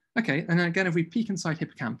 Okay, and then again, if we peek inside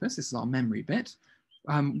hippocampus, this is our memory bit,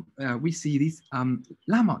 we see these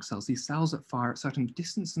landmark cells, these cells that fire at certain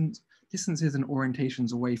distances and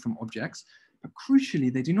orientations away from objects, but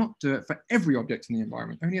crucially, they do not do it for every object in the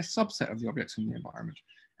environment, only a subset of the objects in the environment.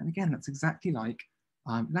 And again, that's exactly like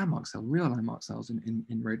landmark cells, real landmark cells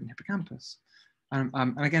in rodent hippocampus. And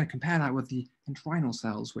again, compare that with the entrinal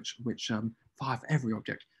cells, which fire for every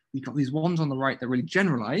object. We've got these ones on the right that really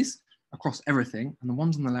generalize across everything, and the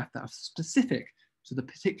ones on the left that are specific to the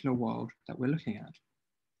particular world that we're looking at.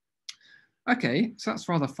 Okay, so that's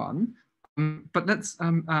rather fun. But let's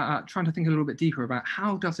try to think a little bit deeper about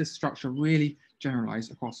how does this structure really generalize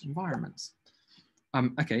across environments.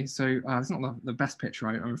 Okay, so it's not the best picture,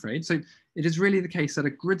 I'm afraid. So it is really the case that a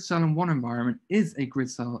grid cell in one environment is a grid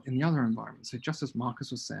cell in the other environment. So just as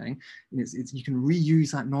Marcus was saying, you can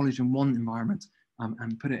reuse that knowledge in one environment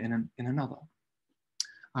and put it in another.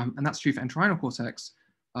 And that's true for entorhinal cortex,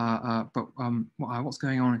 but what's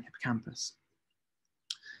going on in hippocampus?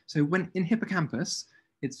 So when in hippocampus,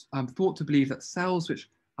 it's thought to believe that cells which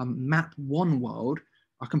map one world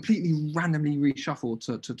are completely randomly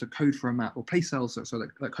reshuffled to code for a map, or place cells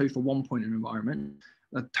that code for one point in an environment,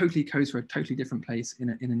 that totally codes for a totally different place in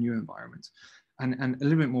a new environment. And a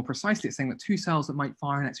little bit more precisely, it's saying that two cells that might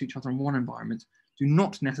fire next to each other in one environment do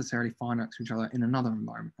not necessarily fire next to each other in another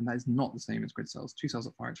environment. And that is not the same as grid cells. Two cells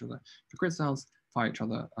that fire each other for grid cells fire each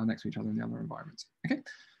other next to each other in the other environment. Okay.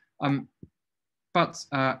 But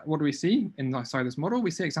what do we see inside this model?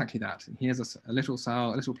 We see exactly that. And here's a little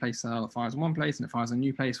cell, a little place cell that fires in one place and it fires in a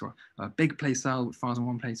new place, or a big place cell which fires in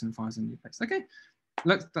one place and fires in a new place. Okay,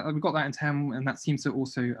 look, we've got that in TEM, and that seems to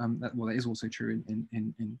also, that is also true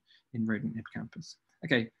in rodent hippocampus.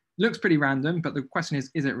 Okay, looks pretty random, but the question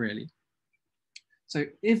is it really? So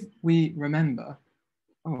if we remember,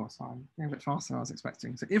 oh, sorry, I'm going a bit faster than I was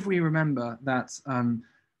expecting. So if we remember that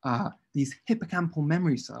these hippocampal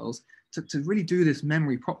memory cells, to really do this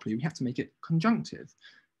memory properly, we have to make it conjunctive.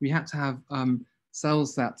 We have to have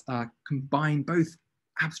cells that combine both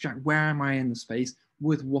abstract, where am I in the space,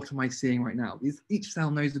 with what am I seeing right now. Each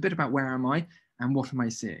cell knows a bit about where am I and what am I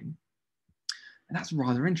seeing. And that's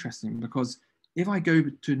rather interesting, because if I go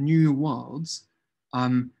to new worlds,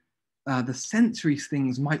 the sensory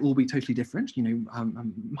things might all be totally different. You know,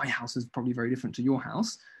 my house is probably very different to your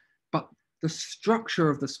house, but the structure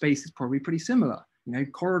of the space is probably pretty similar. You know,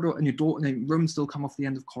 corridor and your door, and rooms still come off the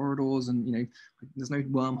end of corridors, and you know, there's no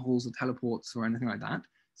wormholes or teleports or anything like that.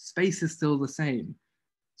 Space is still the same.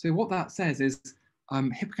 So what that says is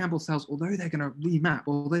hippocampal cells, although they're going to remap,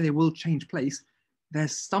 although they will change place,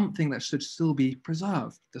 there's something that should still be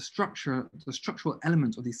preserved. The structural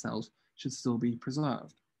element of these cells should still be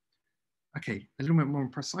preserved. Okay, a little bit more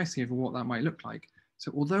precisely over what that might look like.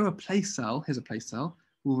 So although a place cell, here's a place cell,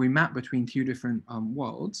 will remap between two different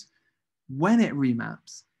worlds, when it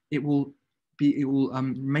remaps, it will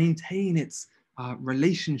maintain its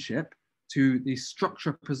relationship to the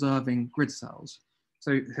structure preserving grid cells.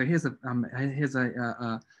 So here's a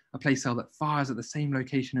place cell that fires at the same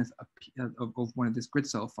location as of one of these grid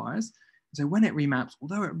cell fires. So when it remaps,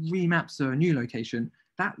 although it remaps to a new location,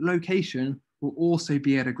 that location will also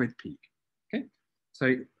be at a grid peak. Okay,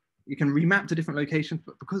 so you can remap to different locations,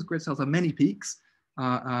 but because grid cells have many peaks, you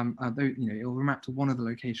know, it'll remap to one of the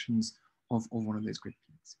locations of one of those grid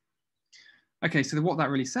peaks. Okay, so what that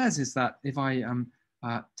really says is that if I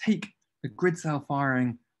take a grid cell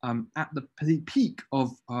firing at the peak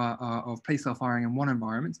of place cell firing in one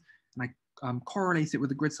environment, and I correlate it with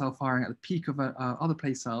the grid cell firing at the peak of other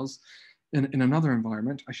place cells in another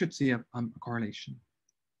environment, I should see a correlation.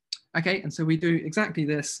 Okay, and so we do exactly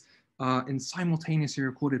this in simultaneously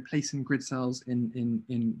recorded place and grid cells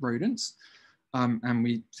in rodents. And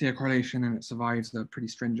we see a correlation, and it survives a pretty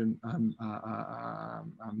stringent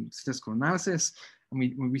statistical analysis.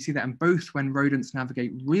 And we see that in both when rodents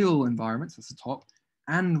navigate real environments, that's the top,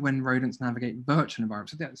 and when rodents navigate virtual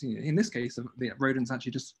environments. So that's, you know, in this case, the rodent's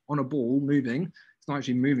actually just on a ball moving. It's not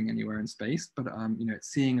actually moving anywhere in space, but you know, it's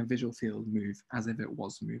seeing a visual field move as if it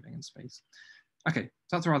was moving in space. Okay,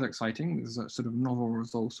 so that's rather exciting. There's a sort of novel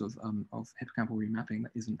result of hippocampal remapping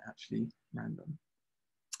that isn't actually random.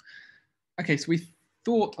 Okay, so we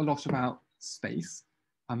thought a lot about space.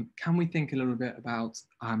 Can we think a little bit about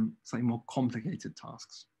slightly more complicated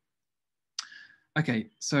tasks? Okay,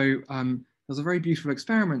 so there's a very beautiful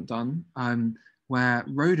experiment done where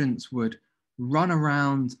rodents would run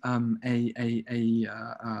around run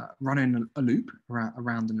in a loop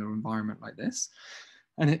around a little environment like this.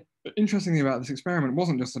 And interestingly about this experiment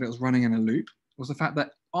wasn't just that it was running in a loop, it was the fact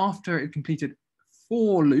that after it completed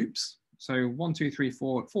 4 loops, so 1, 2, 3,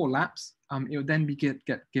 4 laps, it would then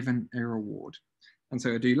get given a reward. And so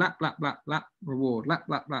it would do lap, lap, lap, lap, reward, lap,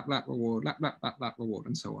 lap, lap, lap, reward, lap, lap, lap, lap, reward,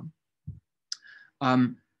 and so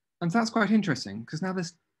on. And so that's quite interesting, because now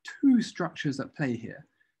there's 2 structures at play here.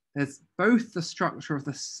 There's both the structure of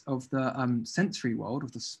the sensory world,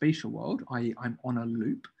 of the spatial world, i.e. I'm on a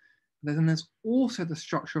loop. But then there's also the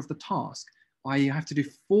structure of the task, i.e. I have to do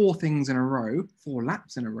 4 things in a row, 4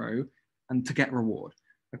 laps in a row, and to get reward.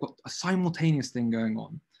 I've got a simultaneous thing going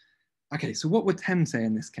on. Okay, so what would TEM say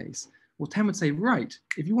in this case? Well, TEM would say, right,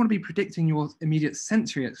 if you want to be predicting your immediate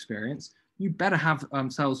sensory experience, you better have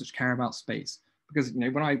cells which care about space. Because, you know,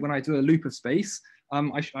 when I do a loop of space,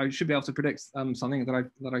 I should be able to predict something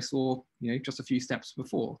that I saw, you know, just a few steps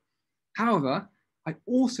before. However, I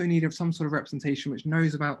also need some sort of representation which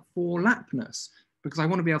knows about 4-lapness, because I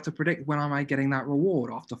want to be able to predict when am I getting that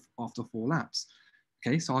reward after 4 laps.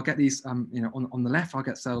 Okay, so I'll get these, you know, on the left, I'll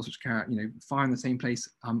get cells which fire in the same place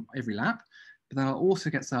every lap, but then I'll also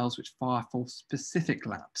get cells which fire for specific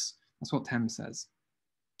laps. That's what TEM says.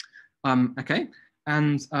 Okay,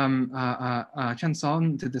 and Chen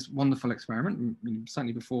San did this wonderful experiment,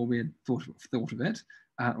 certainly before we had thought of it.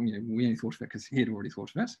 You know, we only thought of it because he had already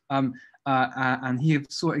thought of it. And he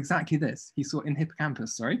saw exactly this. He saw in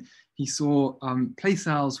hippocampus, he saw place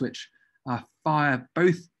cells which fire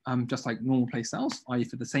both just like normal place cells, i.e.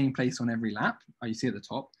 for the same place on every lap, you see at the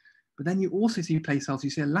top. But then you also see place cells, you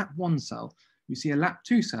see a lap 1 cell, you see a lap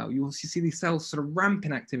 2 cell, you also see these cells sort of ramp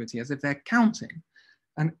in activity as if they're counting.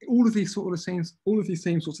 And all of these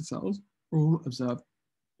same sorts of cells are all observed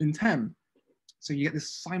in TEM. So you get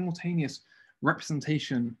this simultaneous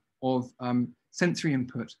representation of sensory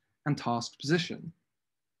input and tasked position.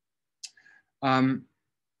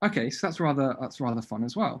 Okay, so that's rather fun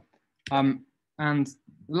as well. And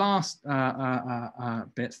last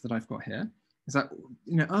bit that I've got here is that,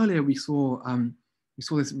 you know, earlier we saw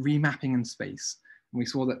this remapping in space, and we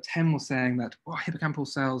saw that TEM was saying that hippocampal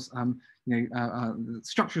cells, the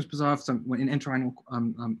structure is preserved in entorhinal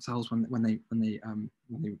cells when they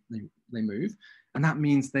move, and that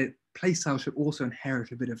means that place cells should also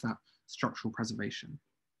inherit a bit of that structural preservation.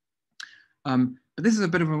 But this is a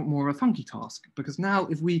bit of more of a funky task, because now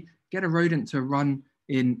if we get a rodent to run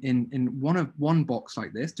in one box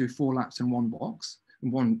like this, do 4 laps in one box,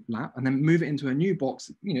 in 1 lap, and then move it into a new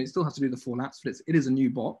box, you know, it still has to do the 4 laps, but it is a new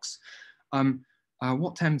box.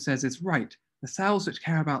 What TEM says is, right, the cells which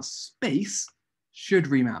care about space should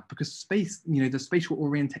remap, because space, you know, the spatial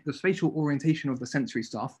orientation of the sensory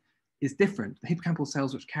stuff is different. The hippocampal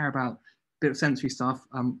cells which care about a bit of sensory stuff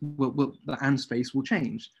and space will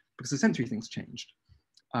change because the sensory things changed.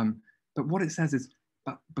 But what it says is,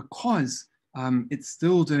 because it's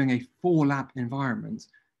still doing a 4-lap environment,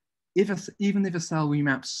 even if a cell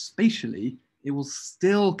remaps spatially, it will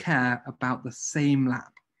still care about the same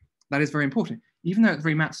lap. That is very important. Even though it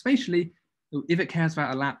remaps spatially, if it cares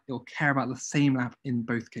about a lap, it will care about the same lap in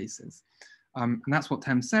both cases. And that's what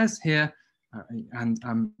TEM says here. And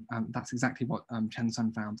that's exactly what Chen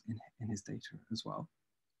Sun found in his data as well.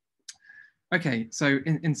 Okay, so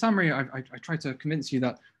in summary, I tried to convince you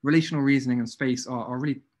that relational reasoning and space are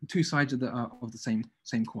really 2 sides of the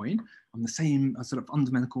same coin, the same sort of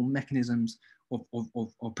fundamental mechanisms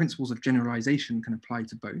or principles of generalization can apply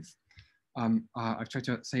to both. I've tried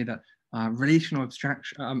to say that relational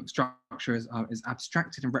structure is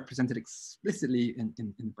abstracted and represented explicitly in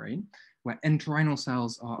the brain, where entorhinal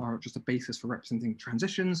cells are just a basis for representing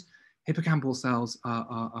transitions. Hippocampal cells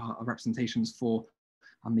are representations for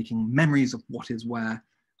making memories of what is where,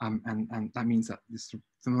 and that means that this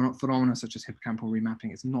phenomena such as hippocampal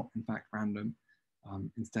remapping is not in fact random.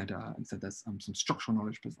 Instead there's some structural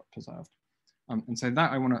knowledge preserved. And so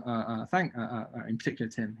that I want to thank in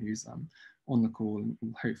particular Tim, who's on the call and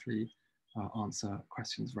will hopefully answer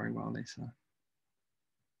questions very well later.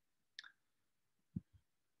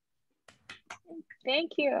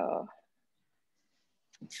 Thank you.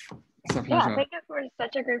 It's a pleasure. Yeah, thank you for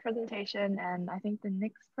such a great presentation. And I think the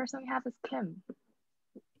next person we have is Kim.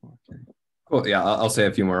 Okay. Cool. Yeah, I'll say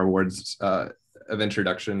a few more words of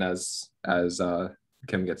introduction as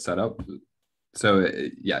Kim gets set up. So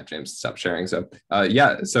yeah, James, stop sharing. So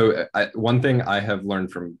one thing I have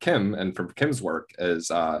learned from Kim and from Kim's work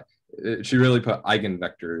is she really put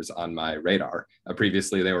eigenvectors on my radar.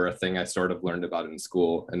 Previously, they were a thing I sort of learned about in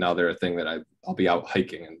school, and now they're a thing that I'll be out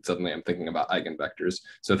hiking and suddenly I'm thinking about eigenvectors.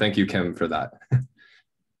 So thank you, Kim, for that.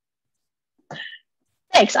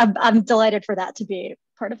 Thanks. I'm delighted for that to be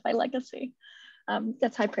part of my legacy.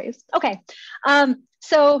 That's high praise. Okay.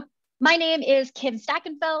 So my name is Kim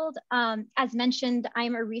Stachenfeld. As mentioned,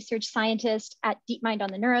 I'm a research scientist at DeepMind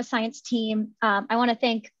on the neuroscience team. I want to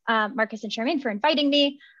thank Marcus and Charmaine for inviting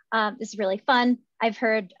me. This is really fun. I've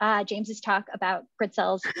heard James's talk about grid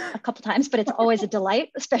cells a couple times, but it's always a delight,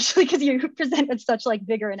 especially because you present with such like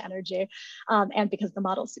vigor and energy, and because the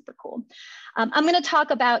model is super cool. I'm going to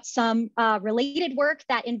talk about some related work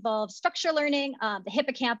that involves structure learning, the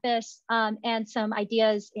hippocampus, and some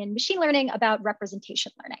ideas in machine learning about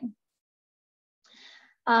representation learning.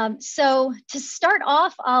 So to start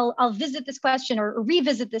off, I'll visit this question or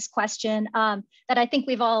revisit this question that I think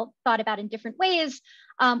we've all thought about in different ways,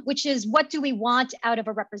 which is what do we want out of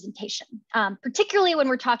a representation? Particularly when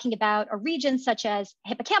we're talking about a region such as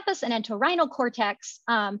hippocampus and entorhinal cortex,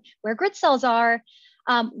 where grid cells are,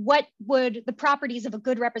 what would the properties of a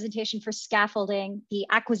good representation for scaffolding the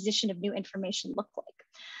acquisition of new information look like?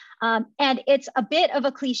 And it's a bit of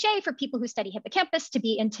a cliche for people who study hippocampus to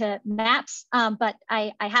be into maps, but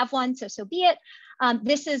I have one, so be it.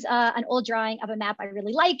 This is an old drawing of a map I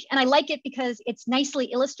really like, and I like it because it's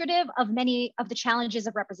nicely illustrative of many of the challenges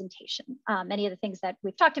of representation, many of the things that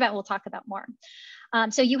we've talked about, we'll talk about more.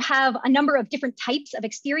 So you have a number of different types of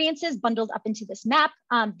experiences bundled up into this map.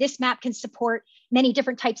 This map can support many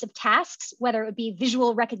different types of tasks, whether it would be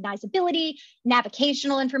visual recognizability,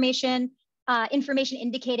 navigational information, information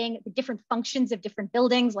indicating the different functions of different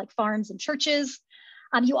buildings like farms and churches.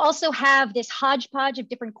 You also have this hodgepodge of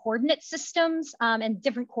different coordinate systems and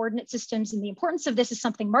different coordinate systems. And the importance of this is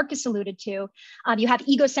something Marcus alluded to. You have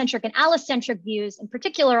egocentric and allocentric views in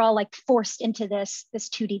particular, all like forced into this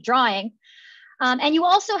 2D drawing. And you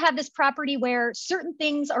also have this property where certain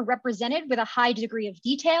things are represented with a high degree of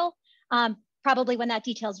detail, probably when that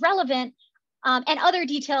detail is relevant, and other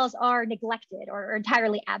details are neglected or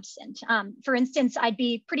entirely absent. For instance, I'd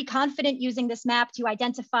be pretty confident using this map to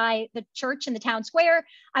identify the church in the town square.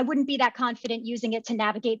 I wouldn't be that confident using it to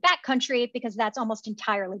navigate backcountry because that's almost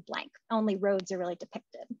entirely blank. Only roads are really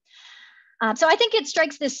depicted. So I think it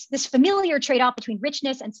strikes this familiar trade-off between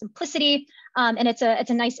richness and simplicity. And it's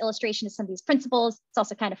a nice illustration of some of these principles. It's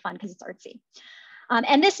also kind of fun because it's artsy.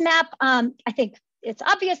 And this map, I think, it's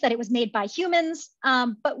obvious that it was made by humans,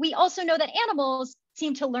 but we also know that animals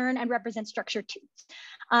seem to learn and represent structure too.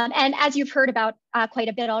 And as you've heard about quite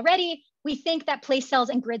a bit already, we think that place cells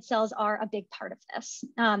and grid cells are a big part of this.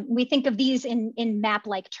 We think of these in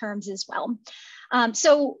map-like terms as well.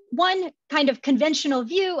 So one kind of conventional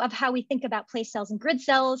view of how we think about place cells and grid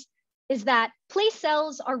cells is that place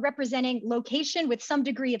cells are representing location with some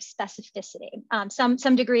degree of specificity,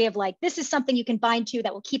 some degree of like, this is something you can bind to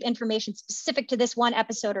that will keep information specific to this one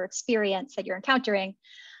episode or experience that you're encountering.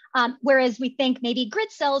 Whereas we think maybe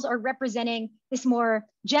grid cells are representing this more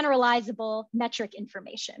generalizable metric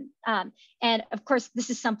information. And of course, this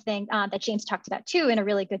is something that James talked about too in a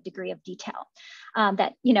really good degree of detail.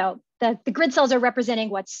 That, you know, the grid cells are representing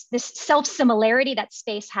what's this self-similarity that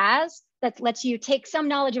space has that lets you take some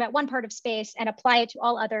knowledge about one part of space and apply it to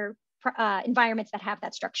all other environments that have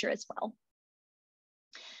that structure as well.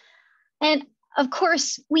 And of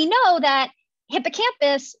course, we know that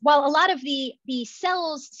hippocampus, while a lot of the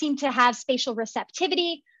cells seem to have spatial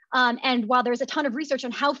receptivity, and while there's a ton of research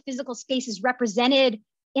on how physical space is represented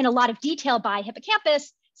in a lot of detail by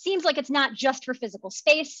hippocampus, seems like it's not just for physical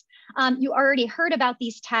space. You already heard about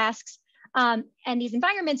these tasks and these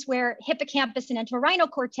environments where hippocampus and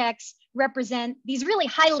entorhinal cortex represent these really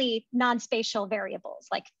highly non-spatial variables,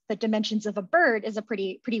 like the dimensions of a bird is a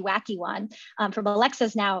pretty wacky one from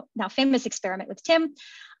Alexa's now famous experiment with Tim,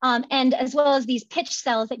 and as well as these pitch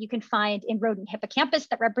cells that you can find in rodent hippocampus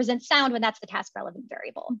that represent sound when that's the task relevant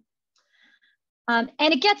variable. And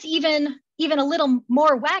it gets even a little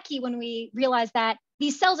more wacky when we realize that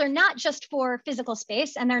these cells are not just for physical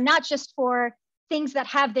space, and they're not just for things that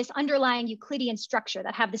have this underlying Euclidean structure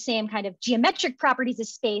that have the same kind of geometric properties as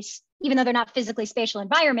space, even though they're not physically spatial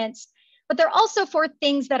environments, but they're also for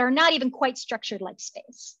things that are not even quite structured like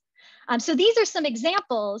space. So these are some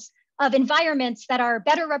examples of environments that are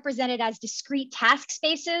better represented as discrete task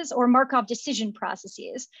spaces or Markov decision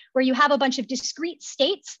processes, where you have a bunch of discrete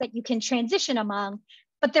states that you can transition among,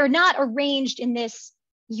 but they're not arranged in this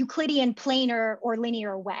Euclidean planar or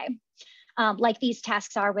linear way. Like these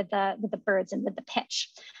tasks are with the birds and with the pitch.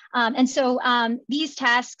 And so these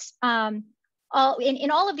tasks, in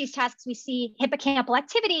all of these tasks, we see hippocampal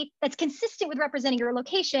activity that's consistent with representing your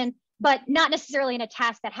location, but not necessarily in a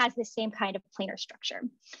task that has this same kind of planar structure.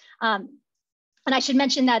 And I should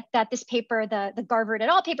mention that this paper, the Garvard et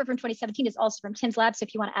al. Paper from 2017 is also from Tim's lab. So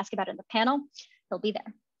if you want to ask about it in the panel, he'll be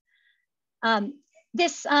there.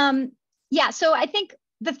 Yeah, so I think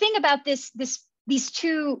the thing about these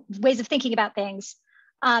two ways of thinking about things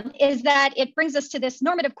is that it brings us to this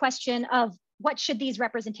normative question of what should these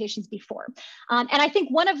representations be for? And I think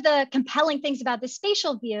one of the compelling things about this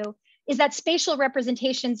spatial view is that spatial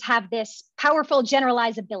representations have this powerful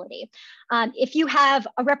generalizability. If you have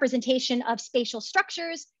a representation of spatial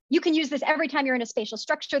structures, you can use this every time you're in a spatial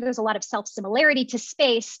structure. There's a lot of self-similarity to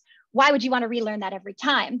space. Why would you want to relearn that every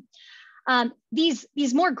time?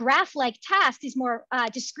 These more graph-like tasks, these more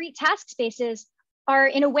discrete task spaces are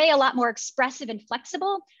in a way a lot more expressive and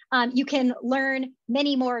flexible. You can learn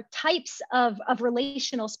many more types of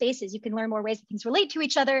relational spaces. You can learn more ways that things relate to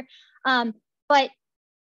each other, but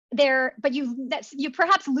you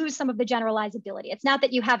perhaps lose some of the generalizability. It's not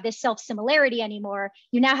that you have this self-similarity anymore.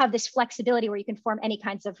 You now have this flexibility where you can form any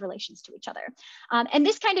kinds of relations to each other. And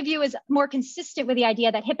this kind of view is more consistent with the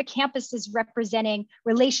idea that hippocampus is representing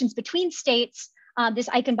relations between states this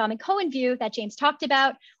Eichenbaum and Cohen view that James talked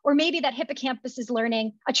about, or maybe that hippocampus is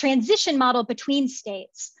learning a transition model between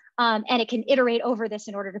states, and it can iterate over this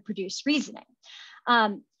in order to produce reasoning.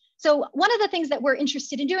 So one of the things that we're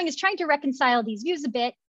interested in doing is trying to reconcile these views a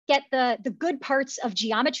bit, get the good parts of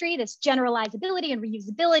geometry, this generalizability and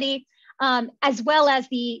reusability, as well as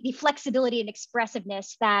the flexibility and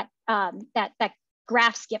expressiveness that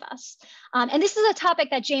graphs give us. And this is a topic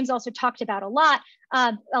that James also talked about a lot.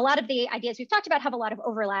 A lot of the ideas we've talked about have a lot of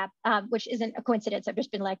overlap, which isn't a coincidence. I've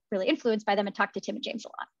just been like really influenced by them and talked to Tim and James a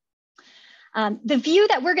lot. The view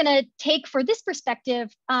that we're gonna take for this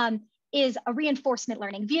perspective is a reinforcement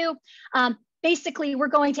learning view. Basically, we're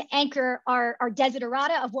going to anchor our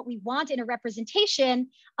desiderata of what we want in a representation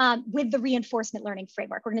with the reinforcement learning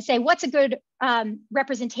framework. We're going to say, what's a good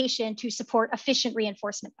representation to support efficient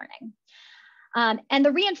reinforcement learning? And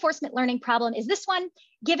the reinforcement learning problem is this one.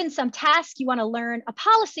 Given some task, you want to learn a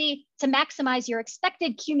policy to maximize your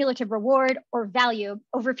expected cumulative reward or value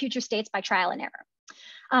over future states by trial and error.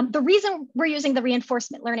 The reason we're using the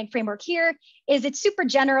reinforcement learning framework here is it's super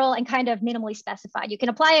general and kind of minimally specified. You can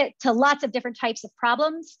apply it to lots of different types of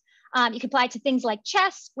problems. You can apply it to things like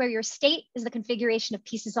chess, where your state is the configuration of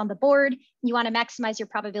pieces on the board. You want to maximize your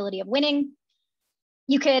probability of winning.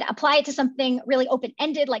 You could apply it to something really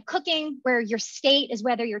open-ended like cooking, where your state is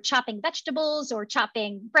whether you're chopping vegetables or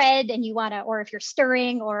chopping bread, and you want to, or if you're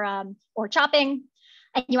stirring or chopping,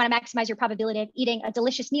 and you want to maximize your probability of eating a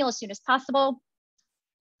delicious meal as soon as possible.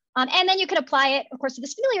 And then you could apply it, of course, to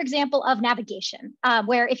this familiar example of navigation,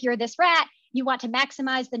 where if you're this rat, you want to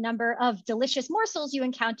maximize the number of delicious morsels you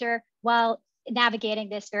encounter while navigating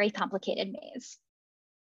this very complicated maze.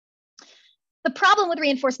 The problem with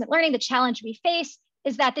reinforcement learning, the challenge we face,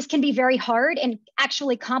 is that this can be very hard and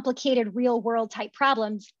actually complicated real world type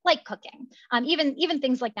problems like cooking, even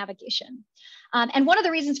things like navigation. And one of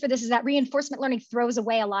the reasons for this is that reinforcement learning throws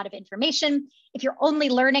away a lot of information. If you're only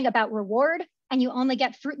learning about reward and you only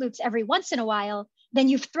get Fruit Loops every once in a while, then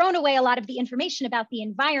you've thrown away a lot of the information about the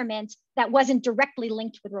environment that wasn't directly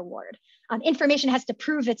linked with reward. Information has to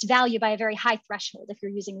prove its value by a very high threshold if you're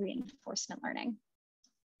using reinforcement learning.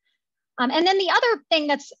 And then the other thing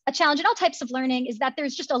that's a challenge in all types of learning is that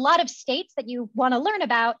there's just a lot of states that you want to learn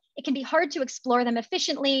about. It can be hard to explore them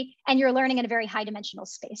efficiently, and you're learning in a very high dimensional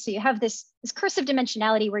space. So you have this cursive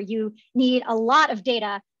dimensionality where you need a lot of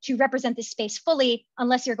data to represent this space fully,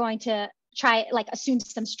 unless you're going to try like assume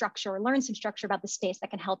some structure or learn some structure about the space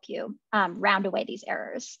that can help you round away these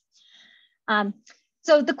errors.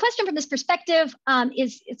 So the question from this perspective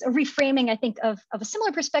is it's a reframing, I think, of a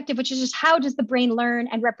similar perspective, which is just how does the brain learn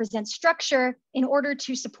and represent structure in order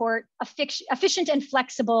to support efficient and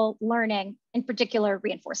flexible learning, in particular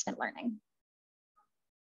reinforcement learning.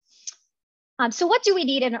 So what do we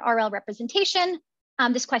need in an RL representation?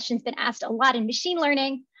 This question's been asked a lot in machine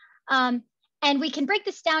learning. And we can break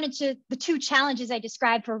this down into the two challenges I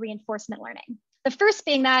described for reinforcement learning. The first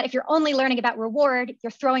being that if you're only learning about reward, you're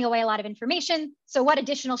throwing away a lot of information. So what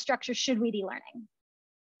additional structure should we be learning?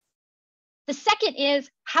 The second is,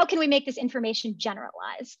 how can we make this information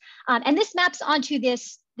generalize? And this maps onto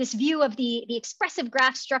this view of the expressive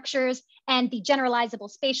graph structures and the generalizable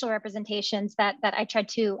spatial representations that I tried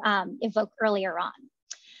to evoke earlier on.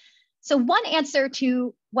 So one answer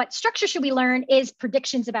to what structure should we learn is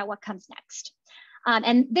predictions about what comes next.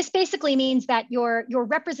 And this basically means that your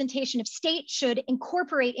representation of state should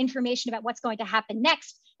incorporate information about what's going to happen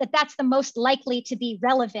next, that's the most likely to be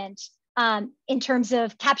relevant in terms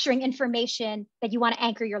of capturing information that you want to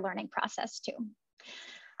anchor your learning process to.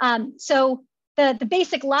 So the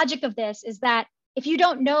basic logic of this is that if you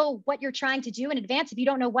don't know what you're trying to do in advance, if you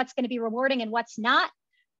don't know what's going to be rewarding and what's not,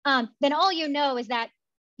 then all you know is that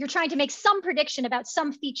you're trying to make some prediction about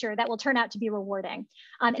some feature that will turn out to be rewarding.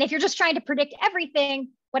 And if you're just trying to predict everything,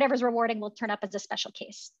 whatever's rewarding will turn up as a special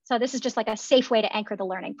case. So this is just like a safe way to anchor the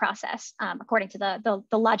learning process, according to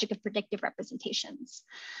the logic of predictive representations.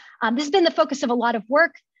 This has been the focus of a lot of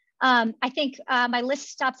work. I think my list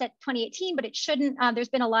stops at 2018, but it shouldn't. There's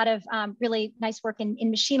been a lot of really nice work in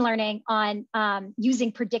machine learning on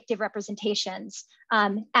using predictive representations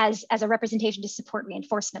as a representation to support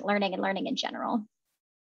reinforcement learning and learning in general.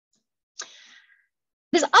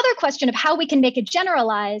 This other question of how we can make it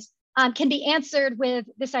generalized can be answered with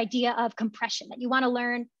this idea of compression, that you want to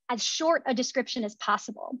learn as short a description as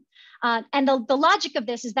possible. And the logic of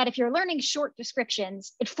this is that if you're learning short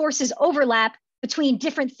descriptions, it forces overlap between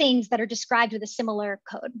different things that are described with a similar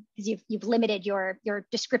code, because you've limited your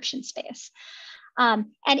description space. And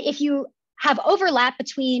if you have overlap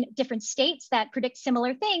between different states that predict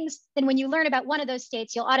similar things, then when you learn about one of those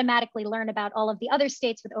states, you'll automatically learn about all of the other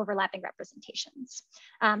states with overlapping representations.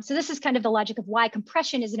 So this is kind of the logic of why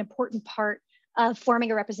compression is an important part of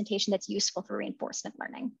forming a representation that's useful for reinforcement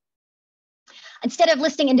learning. Instead of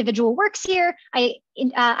listing individual works here, I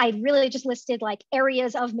really just listed like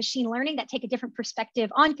areas of machine learning that take a different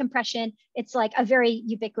perspective on compression. It's like a very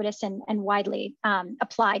ubiquitous and widely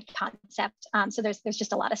applied concept. So there's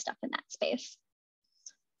just a lot of stuff in that space.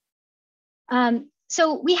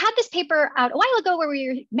 So we had this paper out a while ago where we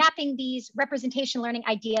were mapping these representation learning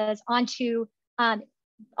ideas onto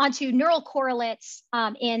neural correlates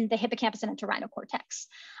in the hippocampus and entorhinal cortex.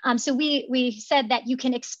 So we said that you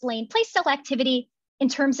can explain place cell activity in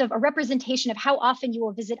terms of a representation of how often you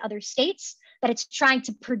will visit other states, that it's trying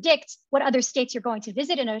to predict what other states you're going to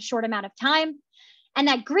visit in a short amount of time, and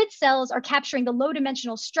that grid cells are capturing the low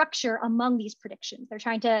dimensional structure among these predictions. They're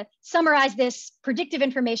trying to summarize this predictive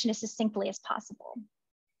information as succinctly as possible.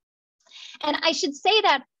 And I should say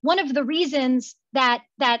that one of the reasons that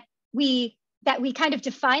we kind of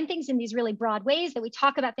define things in these really broad ways, that we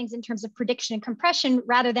talk about things in terms of prediction and compression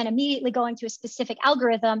rather than immediately going to a specific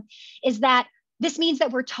algorithm, is that this means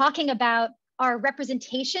that we're talking about our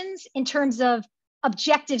representations in terms of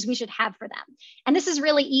objectives we should have for them. And this is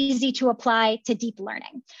really easy to apply to deep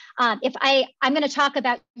learning. I'm going to talk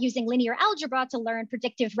about using linear algebra to learn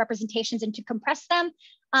predictive representations and to compress them.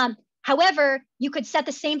 However, you could set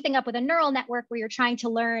the same thing up with a neural network where you're trying to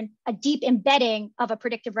learn a deep embedding of a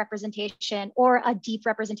predictive representation or a deep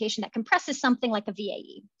representation that compresses something like a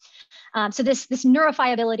VAE. So this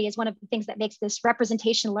neurofiability is one of the things that makes this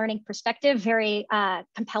representation learning perspective very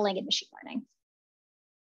compelling in machine learning.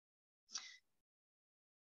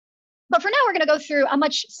 But for now, we're going to go through a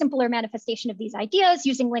much simpler manifestation of these ideas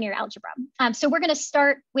using linear algebra. So we're going to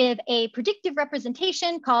start with a predictive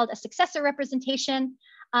representation called a successor representation.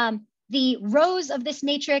 The rows of this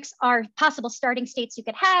matrix are possible starting states you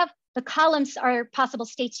could have. The columns are possible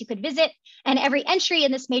states you could visit. And every entry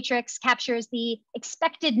in this matrix captures the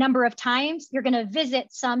expected number of times you're going to visit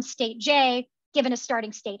some state J given a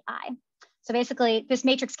starting state I. So basically, this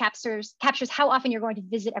matrix captures how often you're going to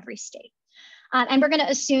visit every state. And we're going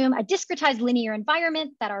to assume a discretized linear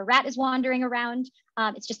environment that our rat is wandering around.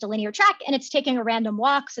 It's just a linear track, and it's taking a random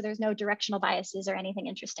walk, so there's no directional biases or anything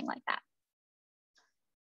interesting like that.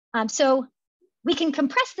 So we can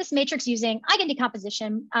compress this matrix using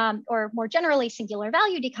eigendecomposition, or more generally, singular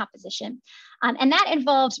value decomposition. And that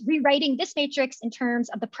involves rewriting this matrix in terms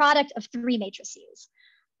of the product of three matrices.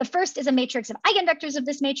 The first is a matrix of eigenvectors of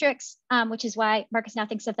this matrix, which is why Marcus now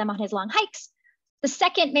thinks of them on his long hikes. The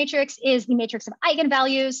second matrix is the matrix of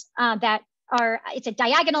eigenvalues it's a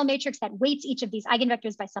diagonal matrix that weights each of these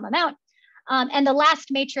eigenvectors by some amount. And the last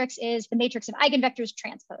matrix is the matrix of eigenvectors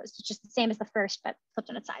transposed. It's just the same as the first, but flipped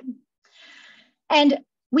on its side. And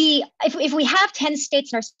if we have 10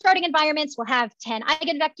 states in our starting environments, we'll have 10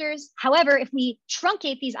 eigenvectors. However, if we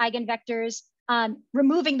truncate these eigenvectors,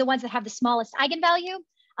 removing the ones that have the smallest eigenvalue,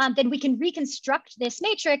 then we can reconstruct this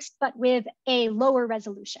matrix, but with a lower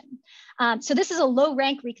resolution. So this is a low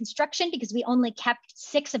rank reconstruction because we only kept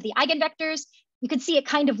 6 of the eigenvectors. You can see it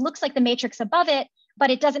kind of looks like the matrix above it, but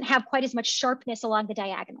it doesn't have quite as much sharpness along the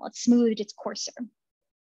diagonal. It's smoothed, it's coarser.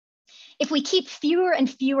 If we keep fewer and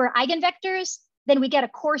fewer eigenvectors, then we get a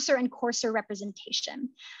coarser and coarser representation.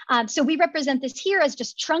 So we represent this here as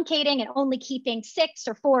just truncating and only keeping 6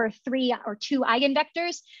 or 4 or 3 or 2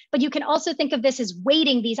 eigenvectors. But you can also think of this as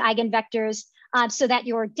weighting these eigenvectors so that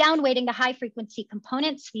you're downweighting the high frequency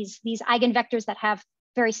components, these eigenvectors that have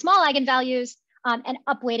very small eigenvalues, and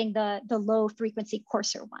upweighting the low frequency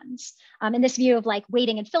coarser ones. And this view of like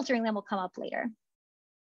weighting and filtering them will come up later.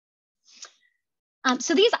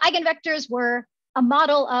 So these eigenvectors were a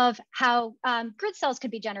model of how grid cells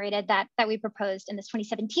could be generated that we proposed in this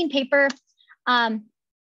 2017 paper.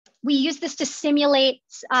 We used this to simulate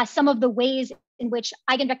some of the ways in which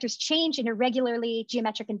eigenvectors change in irregularly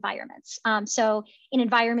geometric environments. So in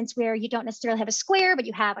environments where you don't necessarily have a square, but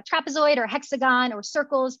you have a trapezoid or a hexagon or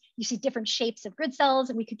circles, you see different shapes of grid cells,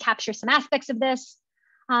 and we could capture some aspects of this.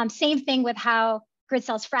 Same thing with how grid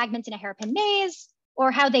cells fragment in a hairpin maze,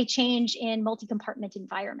 or how they change in multi-compartment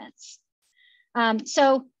environments.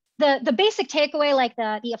 So the basic takeaway, like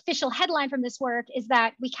the official headline from this work, is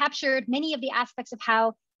that we captured many of the aspects of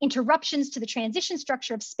how interruptions to the transition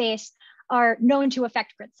structure of space are known to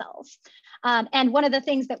affect grid cells. And one of the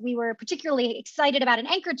things that we were particularly excited about and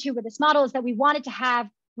anchored to with this model is that we wanted to have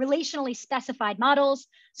relationally specified models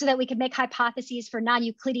so that we could make hypotheses for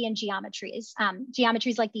non-Euclidean geometries,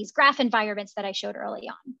 geometries like these graph environments that I showed early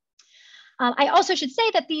on. I also should say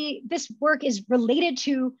that this work is related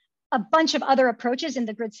to a bunch of other approaches in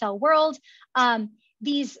the grid cell world.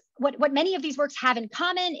 What many of these works have in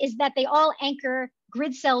common is that they all anchor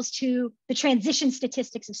grid cells to the transition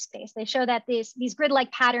statistics of space. They show that these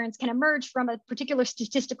grid-like patterns can emerge from a particular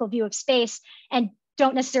statistical view of space and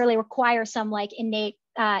don't necessarily require some like innate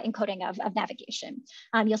encoding of navigation.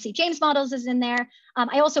 You'll see James models is in there.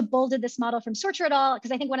 I also bolded this model from Sorcher et al.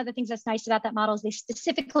 Because I think one of the things that's nice about that model is they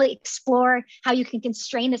specifically explore how you can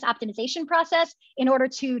constrain this optimization process in order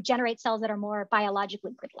to generate cells that are more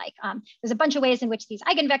biologically grid-like. There's a bunch of ways in which these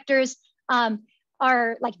eigenvectors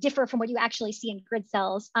are like differ from what you actually see in grid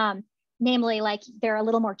cells. Namely, like they're a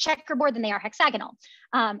little more checkerboard than they are hexagonal.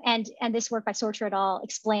 And this work by Sorcher et al.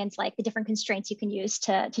 Explains like the different constraints you can use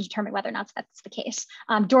to determine whether or not that's the case.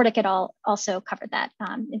 Dordick et al. Also covered that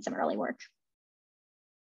in some early work.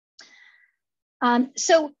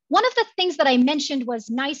 So one of the things that I mentioned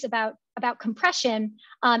was nice about compression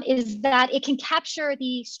is that it can capture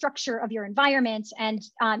the structure of your environment and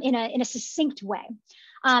in a succinct way.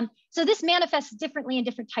 So this manifests differently in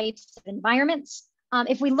different types of environments.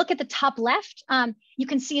 If we look at the top left, you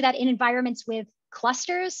can see that in environments with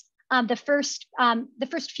clusters, the first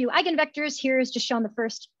few eigenvectors, here is just shown the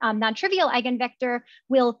first non-trivial eigenvector,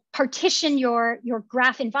 will partition your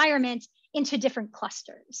graph environment into different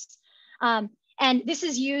clusters. And this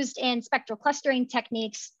is used in spectral clustering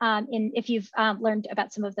techniques if you've learned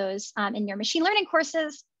about some of those in your machine learning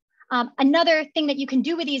courses. Another thing that you can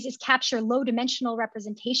do with these is capture low dimensional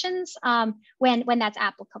representations when that's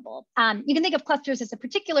applicable. You can think of clusters as a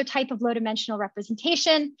particular type of low dimensional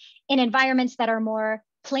representation in environments that are more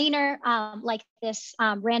planar, like this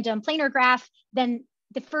random planar graph. Then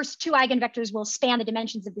the first two eigenvectors will span the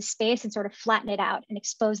dimensions of the space and sort of flatten it out and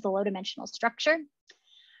expose the low dimensional structure.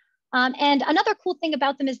 And another cool thing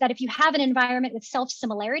about them is that if you have an environment with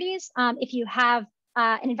self-similarities, if you have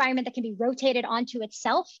an environment that can be rotated onto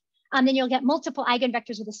itself, then you'll get multiple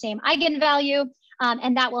eigenvectors with the same eigenvalue,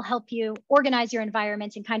 and that will help you organize your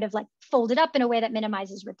environment and kind of like fold it up in a way that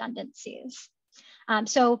minimizes redundancies.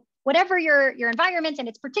 So whatever your environment and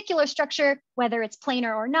its particular structure, whether it's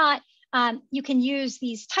planar or not, you can use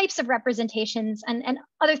these types of representations and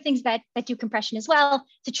other things that do compression as well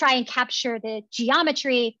to try and capture the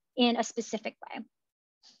geometry in a specific way.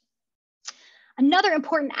 Another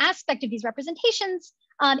important aspect of these representations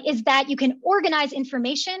is that you can organize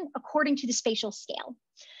information according to the spatial scale.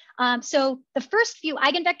 So the first few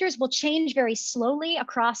eigenvectors will change very slowly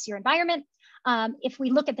across your environment. If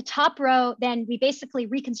we look at the top row, then we basically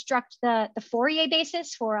reconstruct the Fourier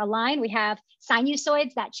basis for a line. We have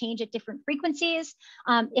sinusoids that change at different frequencies.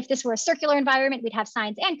 If this were a circular environment, we'd have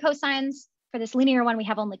sines and cosines. For this linear one, we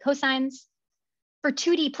have only cosines. For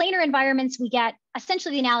 2D planar environments, we get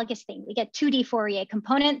essentially the analogous thing. We get 2D Fourier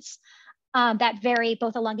components that vary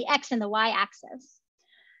both along the X and the Y axis.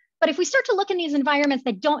 But if we start to look in these environments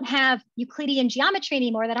that don't have Euclidean geometry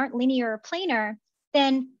anymore, that aren't linear or planar,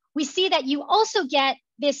 then we see that you also get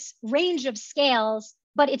this range of scales,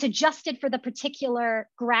 but it's adjusted for the particular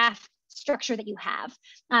graph structure that you have.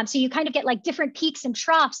 So you kind of get like different peaks and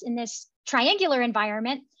troughs in this triangular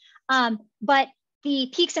environment, but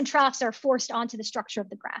the peaks and troughs are forced onto the structure of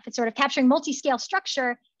the graph. It's sort of capturing multi-scale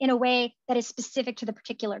structure in a way that is specific to the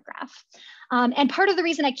particular graph. And part of the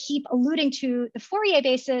reason I keep alluding to the Fourier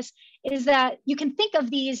basis is that you can think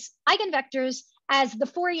of these eigenvectors as the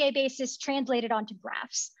Fourier basis translated onto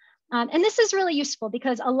graphs. And this is really useful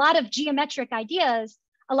because a lot of geometric ideas,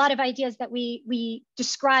 a lot of ideas that we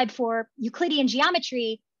describe for Euclidean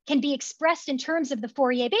geometry can be expressed in terms of the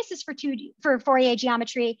Fourier basis for Fourier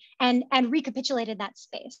geometry and recapitulated that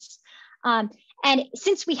space. And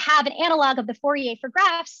since we have an analog of the Fourier for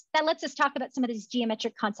graphs, that lets us talk about some of these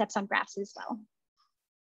geometric concepts on graphs as well.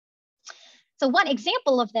 So one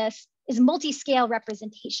example of this is multi-scale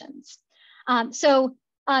representations.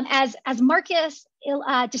 As Marcus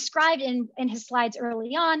described in his slides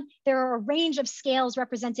early on, there are a range of scales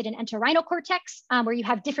represented in entorhinal cortex, where you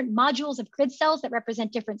have different modules of grid cells that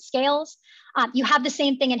represent different scales. You have the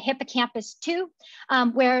same thing in hippocampus too,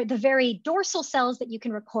 where the very dorsal cells that you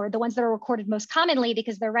can record, the ones that are recorded most commonly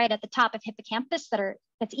because they're right at the top of hippocampus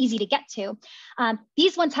that's easy to get to.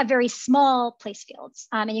 These ones have very small place fields,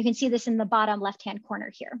 and you can see this in the bottom left-hand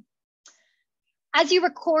corner here. As you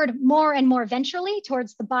record more and more ventrally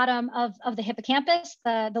towards the bottom of the hippocampus,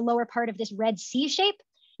 the lower part of this red C shape,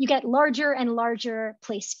 you get larger and larger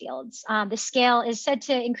place fields. The scale is said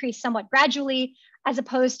to increase somewhat gradually, as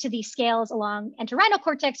opposed to the scales along entorhinal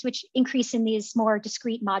cortex, which increase in these more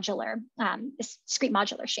discrete modular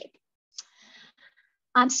shape.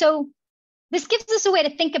 So This gives us a way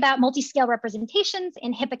to think about multi-scale representations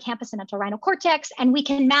in hippocampus and entorhinal cortex, and we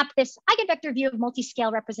can map this eigenvector view of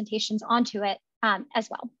multi-scale representations onto it as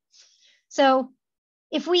well. So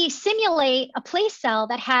if we simulate a place cell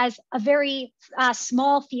that has a very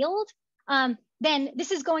small field, then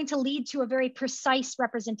this is going to lead to a very precise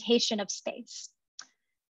representation of space.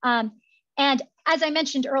 And as I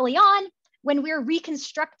mentioned early on, when we're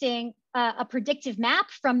reconstructing a predictive map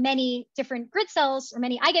from many different grid cells or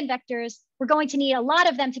many eigenvectors, we're going to need a lot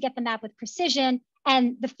of them to get the map with precision.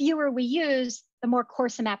 And the fewer we use, the more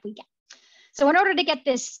coarse a map we get. So in order to get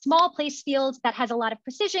this small place field that has a lot of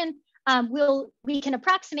precision, we can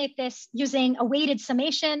approximate this using a weighted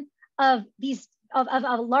summation of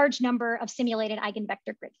a large number of simulated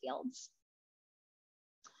eigenvector grid fields.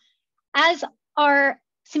 As our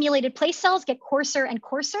simulated place cells get coarser and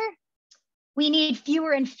coarser, we need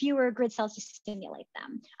fewer and fewer grid cells to simulate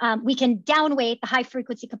them. We can downweight the high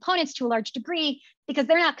frequency components to a large degree because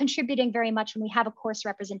they're not contributing very much when we have a coarse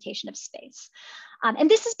representation of space. And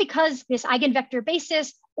this is because this eigenvector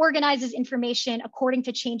basis organizes information according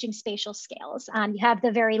to changing spatial scales. You have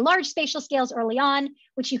the very large spatial scales early on,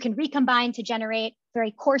 which you can recombine to generate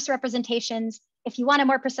very coarse representations. If you want a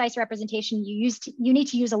more precise representation, you need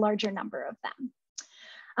to use a larger number of them.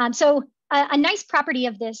 So a nice property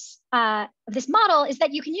of this model is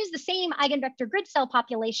that you can use the same eigenvector grid cell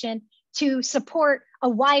population to support a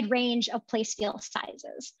wide range of place field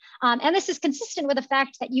sizes. And this is consistent with the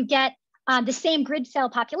fact that you get the same grid cell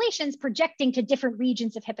populations projecting to different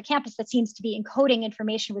regions of hippocampus that seems to be encoding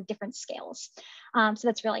information with different scales. So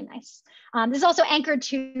that's really nice. This is also anchored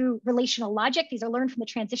to relational logic. These are learned from the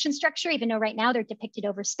transition structure, even though right now they're depicted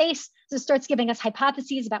over space. So it starts giving us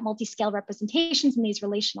hypotheses about multi-scale representations in these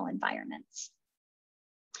relational environments.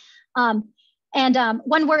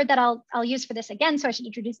 One word that I'll use for this again, so I should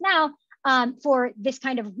introduce now, for this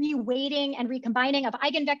kind of reweighting and recombining of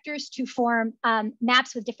eigenvectors to form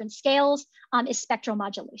maps with different scales is spectral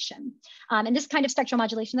modulation. And this kind of spectral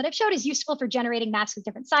modulation that I've showed is useful for generating maps with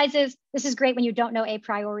different sizes. This is great when you don't know a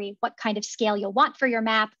priori what kind of scale you'll want for your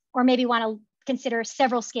map, or maybe want to consider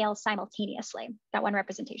several scales simultaneously. That one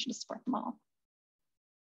representation to support them all.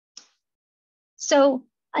 So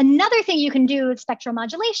another thing you can do with spectral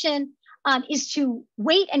modulation is to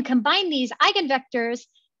weight and combine these eigenvectors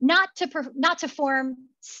not to form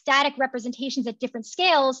static representations at different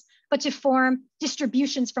scales, but to form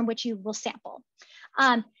distributions from which you will sample.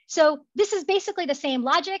 So this is basically the same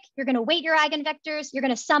logic. You're going to weight your eigenvectors, you're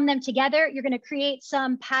going to sum them together, you're going to create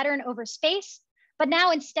some pattern over space. But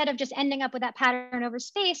now instead of just ending up with that pattern over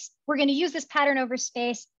space, we're going to use this pattern over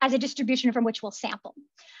space as a distribution from which we'll sample.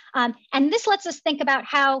 And this lets us think about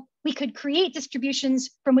how we could create distributions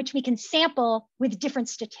from which we can sample with different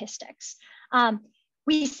statistics.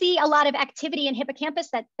 We see a lot of activity in hippocampus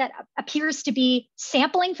that appears to be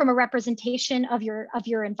sampling from a representation of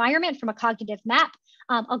your environment from a cognitive map.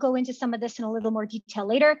 I'll go into some of this in a little more detail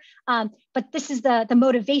later, but this is the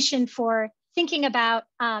motivation for thinking about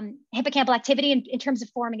hippocampal activity in terms of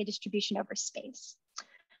forming a distribution over space.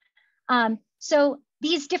 So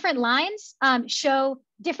these different lines show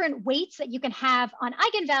different weights that you can have on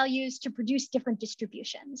eigenvalues to produce different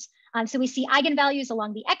distributions. So we see eigenvalues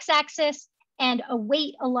along the x-axis, and a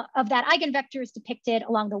weight of that eigenvector is depicted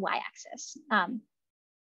along the y-axis.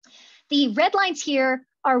 The red lines here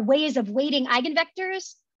are ways of weighting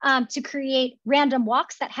eigenvectors to create random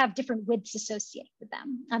walks that have different widths associated with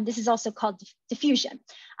them. This is also called diffusion.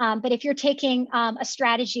 But if you're taking a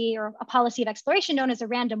strategy or a policy of exploration known as a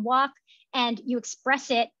random walk, and you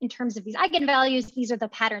express it in terms of these eigenvalues, these are the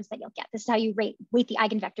patterns that you'll get. This is how you weight the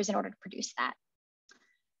eigenvectors in order to produce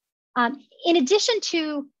that. In addition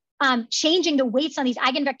to changing the weights on these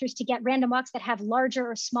eigenvectors to get random walks that have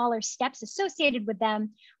larger or smaller steps associated with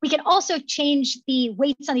them, we can also change the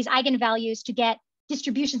weights on these eigenvalues to get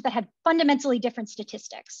distributions that have fundamentally different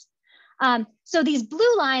statistics. So these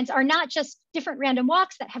blue lines are not just different random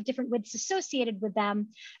walks that have different widths associated with them.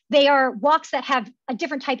 They are walks that have a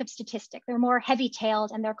different type of statistic. They're more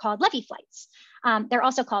heavy-tailed and they're called levy flights. They're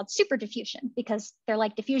also called super diffusion because they're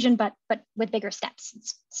like diffusion, but with bigger steps.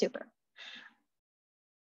 It's super.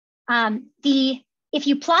 If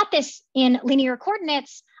you plot this in linear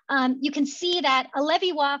coordinates, you can see that a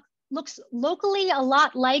levy walk looks locally a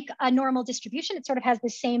lot like a normal distribution. It sort of has the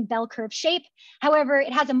same bell curve shape. However,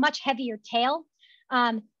 it has a much heavier tail.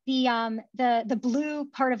 The blue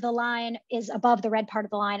part of the line is above the red part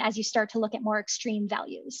of the line as you start to look at more extreme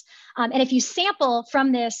values. And if you sample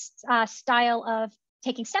from this style of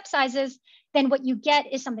taking step sizes, then what you get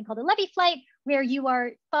is something called a levy flight, where you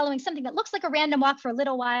are following something that looks like a random walk for a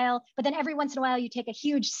little while, but then every once in a while you take a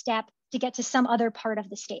huge step to get to some other part of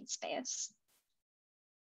the state space.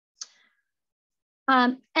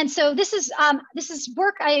 And so this is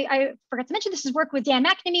work, I forgot to mention, this is work with Dan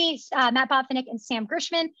McNamee, Matt Botvinnik, and Sam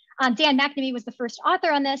Gershman. Dan McNamee was the first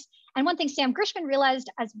author on this. And one thing Sam Gershman realized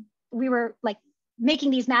as we were like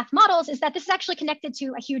making these math models is that this is actually connected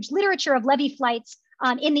to a huge literature of levee flights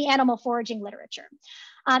in the animal foraging literature.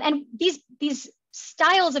 And these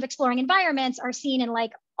styles of exploring environments are seen in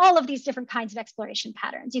like all of these different kinds of exploration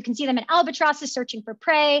patterns. You can see them in albatrosses searching for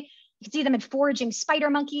prey. You can see them in foraging spider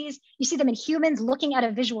monkeys. You see them in humans looking at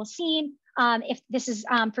a visual scene. If this is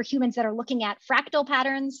for humans that are looking at fractal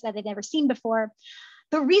patterns that they've never seen before.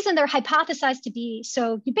 The reason they're hypothesized to be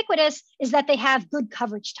so ubiquitous is that they have good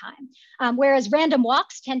coverage time. Whereas random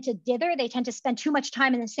walks tend to dither, they tend to spend too much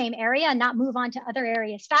time in the same area and not move on to other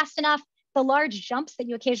areas fast enough. The large jumps that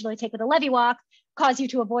you occasionally take with a levee walk cause you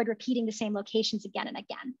to avoid repeating the same locations again and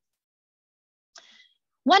again.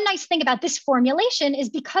 One nice thing about this formulation is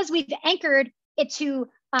because we've anchored it to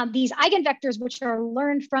these eigenvectors, which are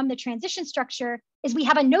learned from the transition structure, is we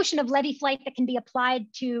have a notion of levee flight that can be applied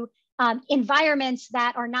to environments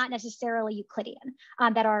that are not necessarily Euclidean,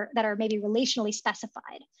 that are maybe relationally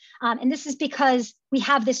specified. And this is because we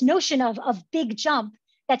have this notion of big jump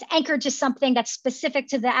that's anchored to something that's specific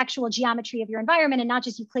to the actual geometry of your environment and not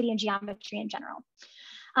just Euclidean geometry in general.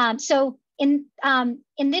 So in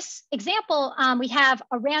this example, we have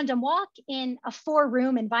a random walk in a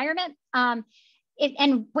 4-room environment.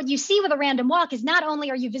 And what you see with a random walk is not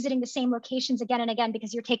only are you visiting the same locations again and again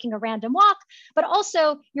because you're taking a random walk, but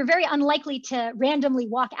also you're very unlikely to randomly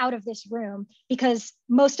walk out of this room because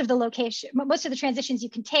most of the transitions you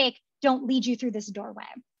can take don't lead you through this doorway.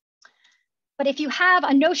 But if you have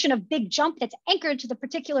a notion of big jump that's anchored to the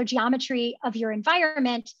particular geometry of your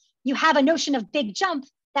environment, you have a notion of big jump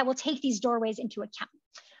that will take these doorways into account.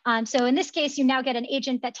 So in this case, you now get an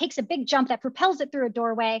agent that takes a big jump that propels it through a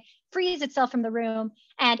doorway, frees itself from the room,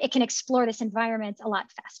 and it can explore this environment a lot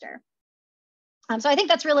faster. So I think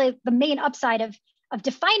that's really the main upside of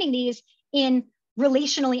defining these in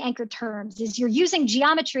relationally anchored terms, is you're using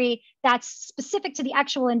geometry that's specific to the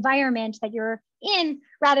actual environment that you're in,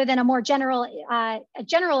 rather than a more general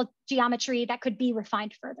geometry that could be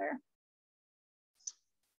refined further.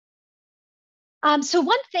 So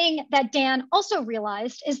one thing that Dan also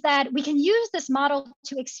realized is that we can use this model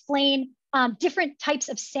to explain different types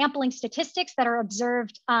of sampling statistics that are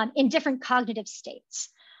observed in different cognitive states.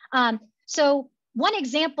 So one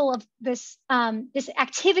example of this, this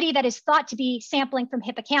activity that is thought to be sampling from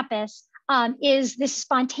hippocampus is this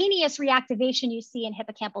spontaneous reactivation you see in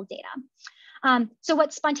hippocampal data. So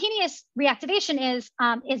what spontaneous reactivation is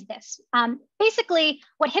this. Basically,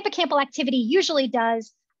 what hippocampal activity usually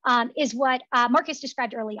does is what Marcus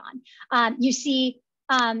described early on. You see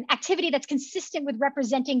activity that's consistent with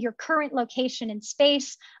representing your current location in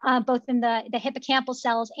space, both in the hippocampal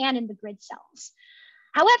cells and in the grid cells.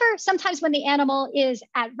 However, sometimes when the animal is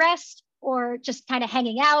at rest or just kind of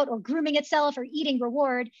hanging out or grooming itself or eating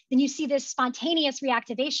reward, then you see this spontaneous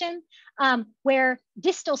reactivation where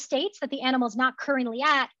distal states that the animal is not currently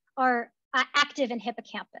at are active in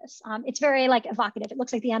hippocampus. It's very like evocative. It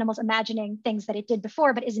looks like the animal's imagining things that it did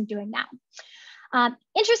before but isn't doing now.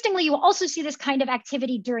 Interestingly, you will also see this kind of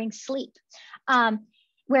activity during sleep,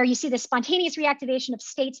 where you see the spontaneous reactivation of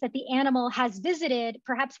states that the animal has visited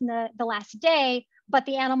perhaps in the last day, but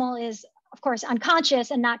the animal is, of course,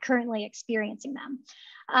 unconscious and not currently experiencing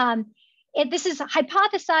them. This is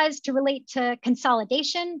hypothesized to relate to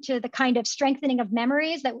consolidation, to the kind of strengthening of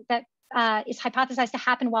memories that is hypothesized to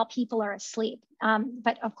happen while people are asleep.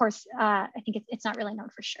 But of course, I think it's not really known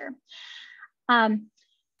for sure.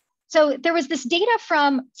 So there was this data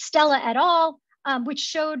from Stella et al., which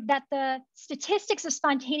showed that the statistics of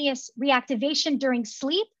spontaneous reactivation during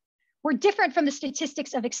sleep were different from the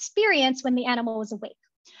statistics of experience when the animal was awake.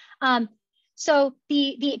 So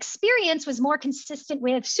the experience was more consistent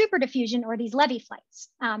with superdiffusion or these levee flights.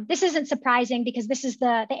 This isn't surprising because this is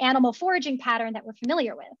the animal foraging pattern that we're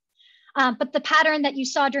familiar with. But the pattern that you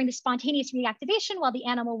saw during the spontaneous reactivation while the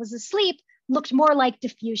animal was asleep looked more like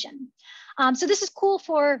diffusion. So this is cool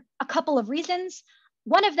for a couple of reasons.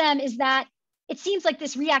 One of them is that it seems like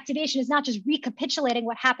this reactivation is not just recapitulating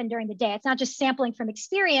what happened during the day. It's not just sampling from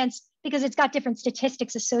experience because it's got different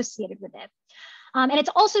statistics associated with it. And it's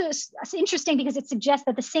also interesting because it suggests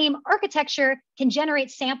that the same architecture can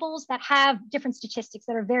generate samples that have different statistics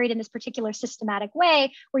that are varied in this particular systematic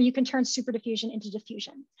way where you can turn superdiffusion into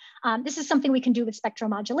diffusion. This is something we can do with spectral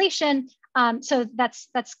modulation. So that's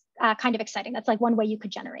kind of exciting. That's like one way you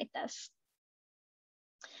could generate this.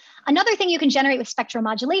 Another thing you can generate with spectral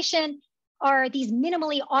modulation are these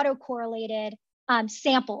minimally autocorrelated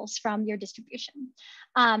samples from your distribution.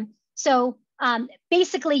 So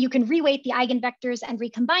basically you can reweight the eigenvectors and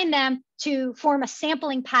recombine them to form a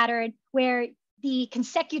sampling pattern where the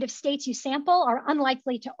consecutive states you sample are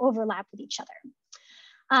unlikely to overlap with each other.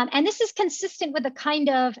 And this is consistent with the kind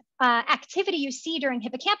of activity you see during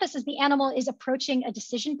hippocampus as the animal is approaching a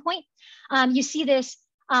decision point. You see this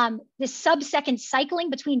sub-second cycling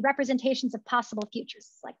between representations of possible futures,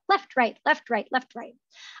 like left, right, left, right, left, right.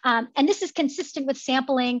 And this is consistent with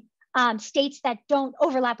sampling states that don't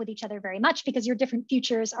overlap with each other very much because your different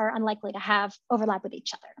futures are unlikely to have overlap with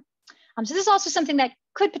each other. So this is also something that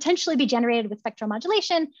could potentially be generated with spectral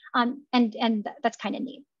modulation, and that's kind of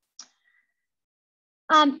neat.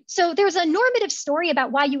 So there's a normative story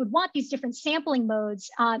about why you would want these different sampling modes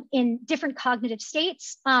in different cognitive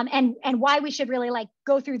states, and why we should really like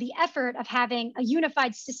go through the effort of having a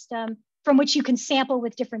unified system from which you can sample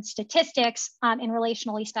with different statistics in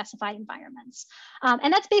relationally specified environments.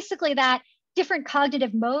 And that's basically that different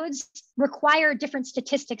cognitive modes require different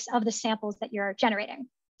statistics of the samples that you're generating.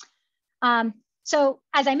 So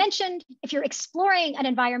as I mentioned, if you're exploring an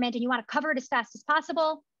environment and you want to cover it as fast as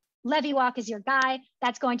possible, levee walk is your guy.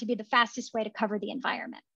 That's going to be the fastest way to cover the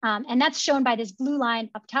environment. And that's shown by this blue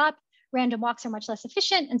line up top. Random walks are much less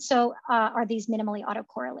efficient, and so are these minimally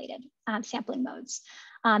autocorrelated sampling modes.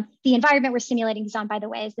 The environment we're simulating is on, by the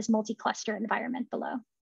way, is this multi-cluster environment below.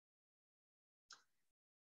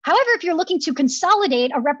 However, if you're looking to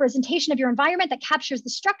consolidate a representation of your environment that captures the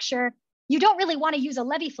structure, you don't really want to use a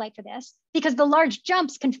levee flight for this because the large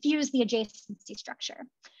jumps confuse the adjacency structure.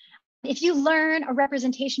 If you learn a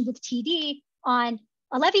representation with TD on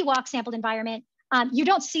a levee walk sampled environment, you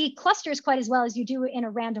don't see clusters quite as well as you do in a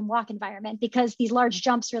random walk environment because these large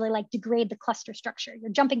jumps really like degrade the cluster structure.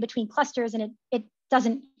 You're jumping between clusters and it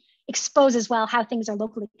doesn't expose as well how things are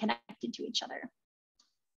locally connected to each other.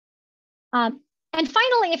 And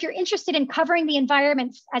finally, if you're interested in covering the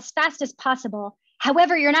environment as fast as possible,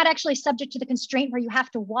 however, you're not actually subject to the constraint where you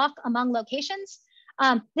have to walk among locations,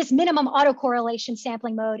 this minimum autocorrelation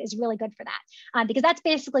sampling mode is really good for that, because that's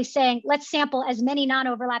basically saying, let's sample as many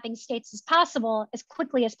non-overlapping states as possible, as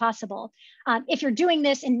quickly as possible. If you're doing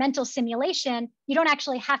this in mental simulation, you don't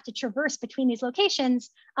actually have to traverse between these locations,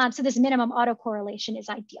 so this minimum autocorrelation is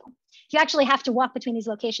ideal. If you actually have to walk between these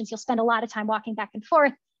locations, you'll spend a lot of time walking back and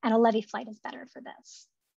forth, and a levee flight is better for this.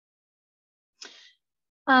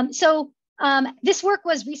 This work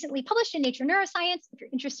was recently published in Nature Neuroscience. If you're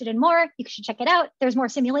interested in more, you should check it out. There's more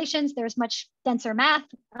simulations. There's much denser math,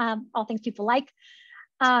 all things people like.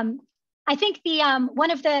 I think one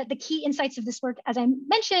of the key insights of this work, as I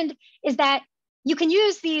mentioned, is that you can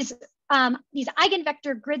use these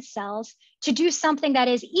eigenvector grid cells to do something that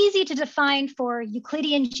is easy to define for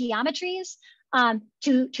Euclidean geometries,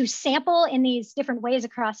 to sample in these different ways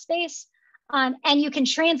across space. And you can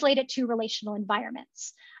translate it to relational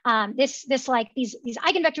environments. These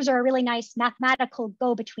eigenvectors are a really nice mathematical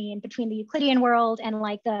go-between between the Euclidean world and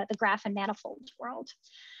like the graph and manifold world.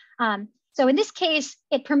 So in this case,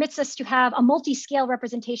 it permits us to have a multi-scale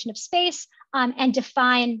representation of space and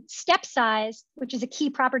define step size, which is a key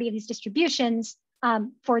property of these distributions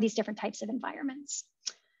for these different types of environments.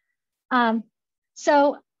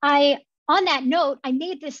 On that note, I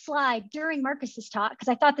made this slide during Marcus's talk because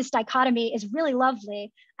I thought this dichotomy is really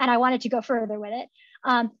lovely and I wanted to go further with it.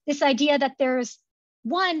 This idea that there's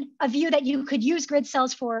a view that you could use grid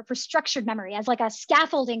cells for structured memory as like a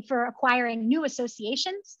scaffolding for acquiring new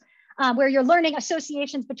associations, where you're learning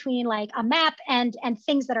associations between like a map and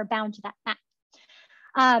things that are bound to that map.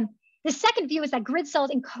 The second view is that grid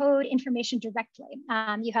cells encode information directly.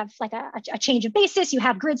 You have like a change of basis, you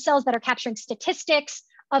have grid cells that are capturing statistics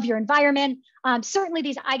of your environment. Certainly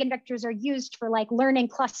these eigenvectors are used for like learning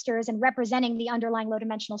clusters and representing the underlying low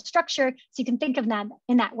dimensional structure. So you can think of them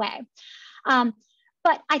in that way.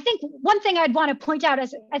 But I think one thing I'd want to point out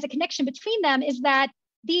as a connection between them is that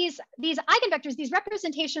these eigenvectors, these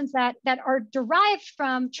representations that are derived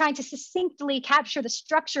from trying to succinctly capture the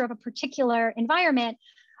structure of a particular environment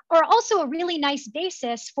are also a really nice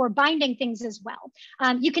basis for binding things as well.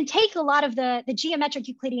 You can take a lot of the geometric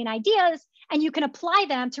Euclidean ideas and you can apply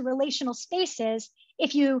them to relational spaces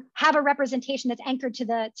if you have a representation that's anchored to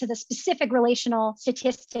the specific relational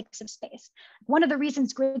statistics of space. One of the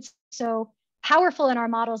reasons grids are so powerful in our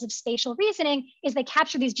models of spatial reasoning is they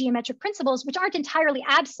capture these geometric principles, which aren't entirely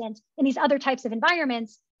absent in these other types of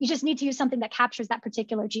environments. You just need to use something that captures that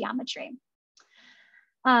particular geometry.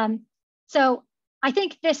 So I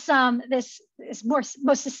think this is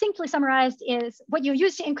most succinctly summarized is what you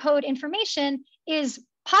use to encode information is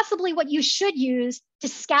possibly what you should use to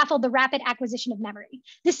scaffold the rapid acquisition of memory.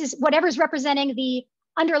 This is whatever's representing the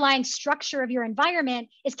underlying structure of your environment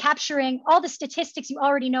is capturing all the statistics you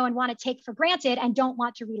already know and want to take for granted and don't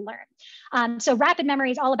want to relearn. So rapid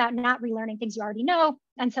memory is all about not relearning things you already know.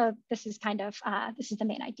 And so this is kind of, this is the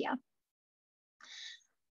main idea.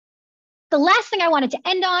 The last thing I wanted to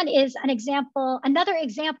end on is another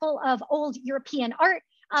example of old European art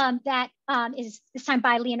that is this time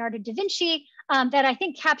by Leonardo da Vinci, that I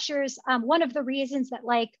think captures one of the reasons that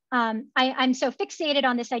I'm so fixated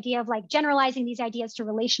on this idea of generalizing these ideas to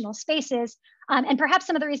relational spaces. And perhaps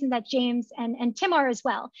some of the reasons that James and Tim are as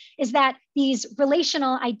well, is that these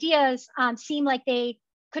relational ideas seem like they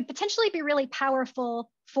could potentially be really powerful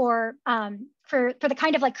for the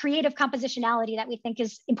kind of creative compositionality that we think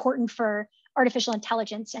is important for artificial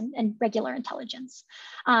intelligence and regular intelligence.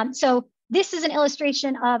 So this is an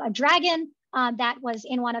illustration of a dragon that was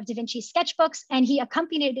in one of Da Vinci's sketchbooks, and he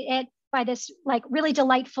accompanied it by this really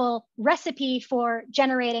delightful recipe for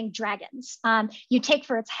generating dragons. You take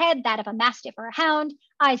for its head that of a mastiff or a hound,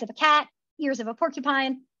 eyes of a cat, ears of a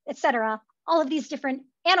porcupine, etc. All of these different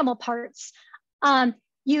animal parts.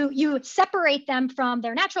 You separate them from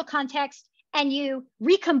their natural context and you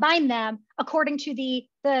recombine them according to the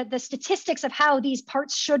statistics of how these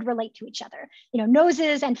parts should relate to each other.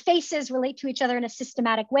 Noses and faces relate to each other in a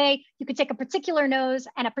systematic way. You could take a particular nose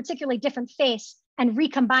and a particularly different face and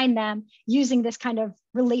recombine them using this kind of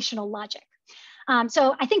relational logic.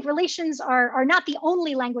 So I think relations are not the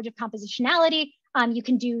only language of compositionality. You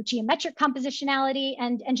can do geometric compositionality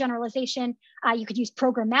and generalization. You could use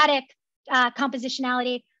programmatic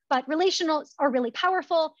compositionality, but relationals are really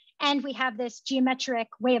powerful. And we have this geometric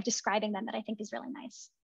way of describing them that I think is really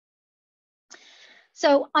nice.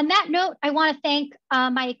 So on that note, I want to thank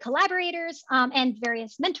my collaborators and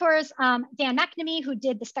various mentors, Dan McNamee, who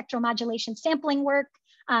did the spectral modulation sampling work,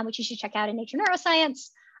 which you should check out in Nature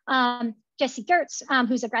Neuroscience, Jesse Gertz,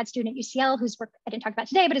 who's a grad student at UCL, whose work I didn't talk about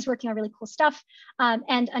today, but is working on really cool stuff,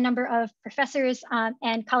 and a number of professors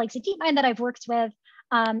and colleagues at DeepMind that I've worked with,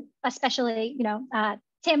 especially,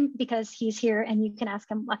 Tim, because he's here and you can ask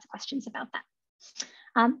him lots of questions about that.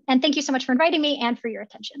 And thank you so much for inviting me and for your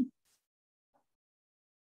attention.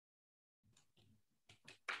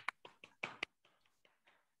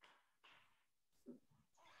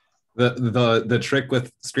 The trick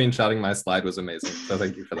with screenshotting my slide was amazing. So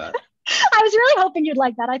thank you for that. I was really hoping you'd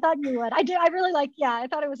like that. I thought you would. I did. I really like, yeah, I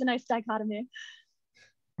thought it was a nice dichotomy.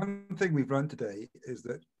 One thing we've learned today is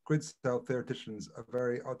that grid cell theoreticians are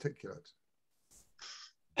very articulate.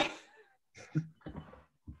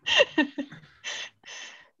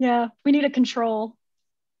 Yeah, we need a control.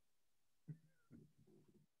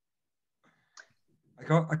 I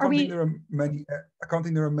can't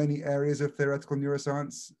think there are many areas of theoretical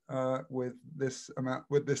neuroscience with this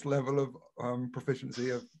level of proficiency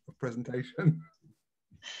of presentation.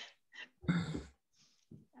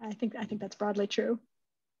 I think that's broadly true.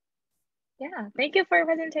 Yeah, thank you for your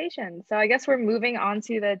presentation. So I guess we're moving on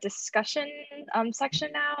to the discussion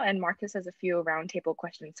section now, and Marcus has a few roundtable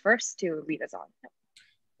questions first to lead us on.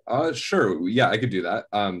 Sure, yeah, I could do that.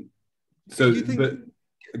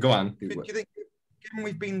 Go on. Do you think, given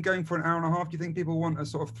we've been going for an hour and a half, do you think people want a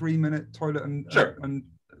sort of 3-minute toilet and sure? And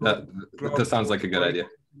that sounds like a good idea.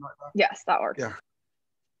 Like that? Yes, that works. Yeah,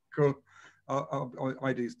 cool.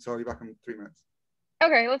 I do. So I'll be back in 3 minutes.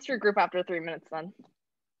 Okay, let's regroup after 3 minutes then.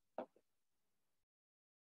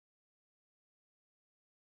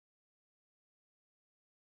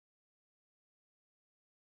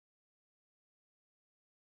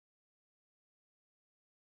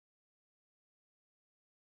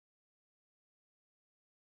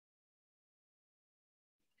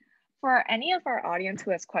 For any of our audience who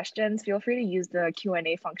has questions, feel free to use the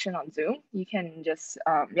Q&A function on Zoom. You can just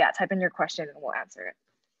type in your question and we'll answer it.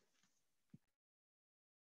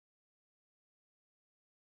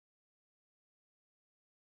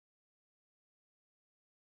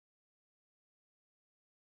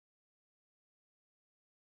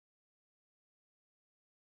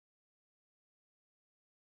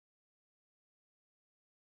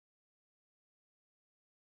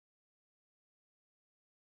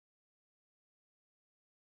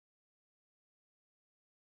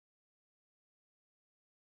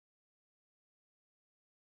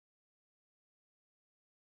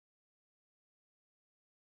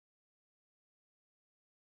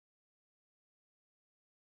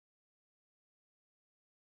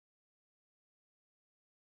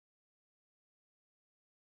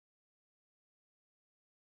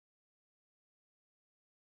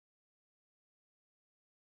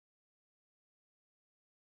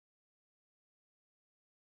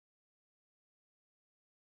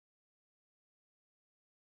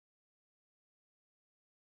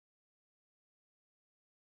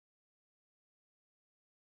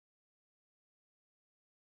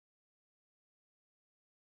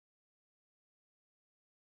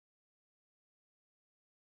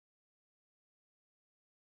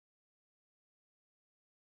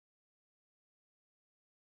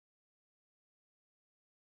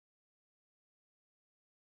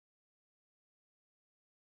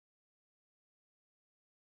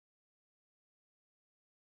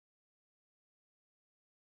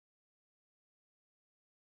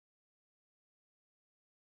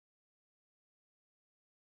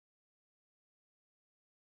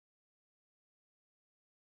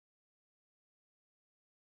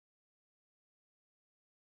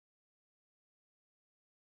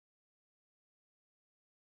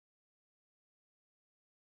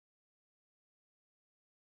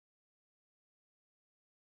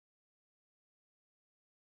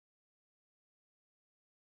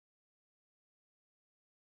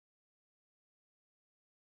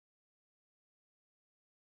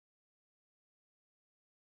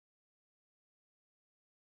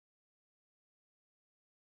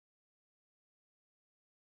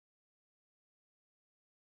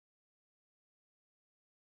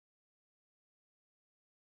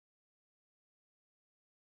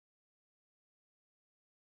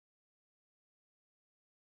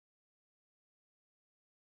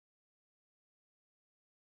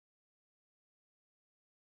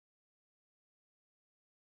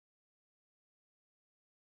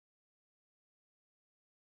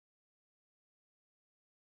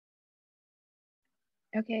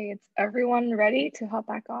 Okay, is everyone ready to hop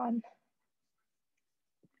back on?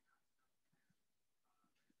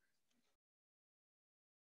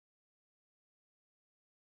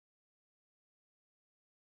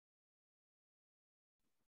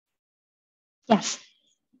 Yes.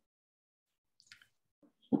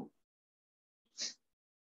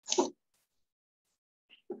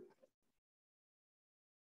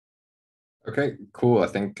 Okay, cool. I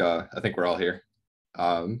think we're all here.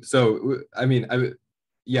 So I mean,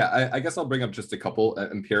 I guess I'll bring up just a couple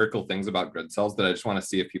empirical things about grid cells that I just want to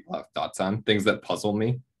see if people have thoughts on, things that puzzle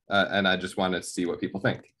me, and I just want to see what people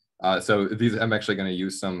think. So these, I'm actually going to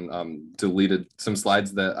use some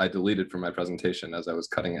slides that I deleted from my presentation as I was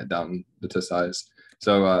cutting it down to size.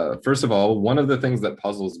 So first of all, one of the things that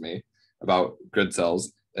puzzles me about grid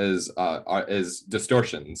cells is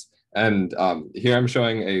distortions. And here I'm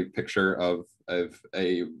showing a picture of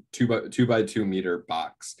a 2 by 2 meter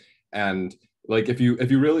box. And like if you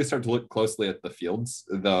really start to look closely at the fields,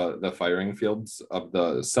 the firing fields of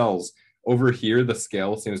the cells, over here the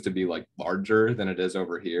scale seems to be like larger than it is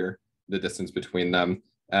over here, the distance between them.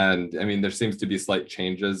 And I mean, there seems to be slight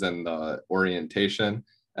changes in the orientation.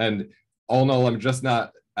 And all in all, I'm just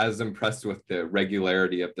not as impressed with the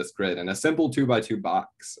regularity of this grid and a simple 2 by 2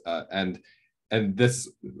 box. And this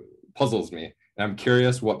puzzles me. And I'm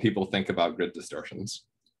curious what people think about grid distortions.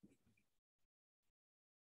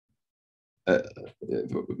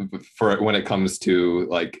 For when it comes to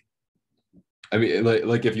like, I mean,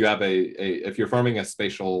 like if you have if you're forming a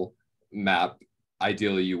spatial map,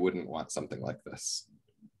 ideally you wouldn't want something like this.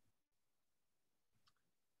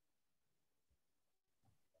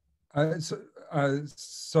 I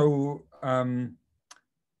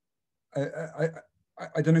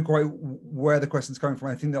don't know quite where the question's coming from.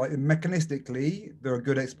 I think that like, mechanistically, there are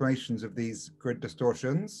good explanations of these grid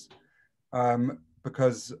distortions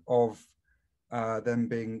because of them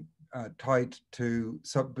being tied to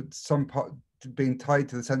being tied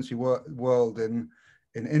to the sensory world in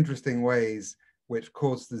interesting ways, which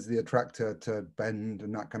causes the attractor to bend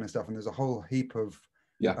and that kind of stuff. And there's a whole heap of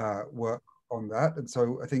work on that. And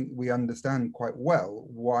so I think we understand quite well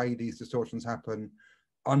why these distortions happen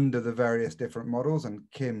under the various different models, and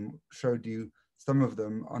Kim showed you some of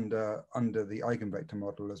them under the eigenvector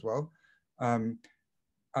model as well.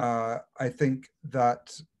 I think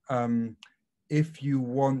that if you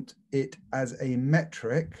want it as a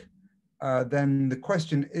metric, then the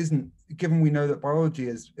question isn't, given we know that biology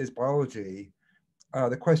is biology,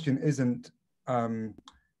 the question isn't,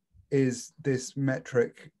 is this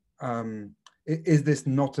metric, is this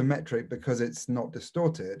not a metric because it's not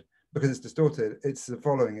distorted? Because it's distorted, it's the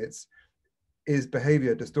following, is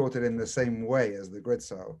behavior distorted in the same way as the grid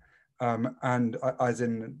cell? And as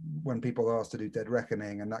in when people are asked to do dead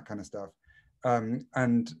reckoning and that kind of stuff. In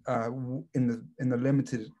the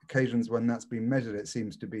limited occasions when that's been measured, it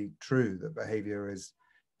seems to be true that behavior is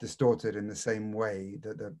distorted in the same way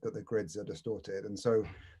that the grids are distorted. And so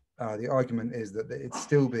the argument is that it's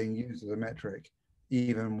still being used as a metric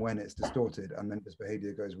even when it's distorted and then this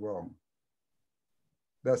behavior goes wrong.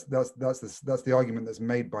 That's the argument that's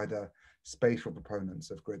made by the spatial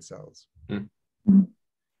proponents of grid cells.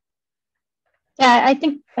 Yeah, I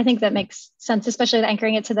think that makes sense, especially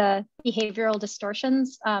anchoring it to the behavioral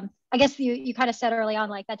distortions. I guess you kind of said early on,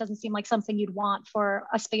 like that doesn't seem like something you'd want for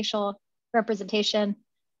a spatial representation.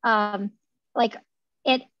 Like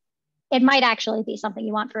it might actually be something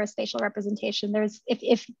you want for a spatial representation. There's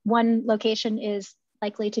if one location is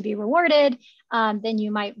likely to be rewarded, then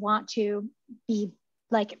you might want to be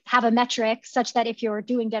like have a metric such that if you're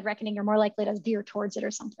doing dead reckoning, you're more likely to veer towards it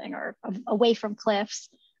or something, or away from cliffs.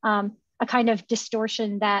 A kind of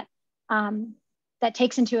distortion that that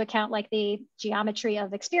takes into account like the geometry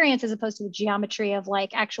of experience as opposed to the geometry of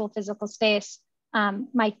like actual physical space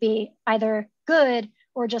might be either good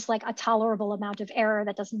or just like a tolerable amount of error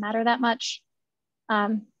that doesn't matter that much.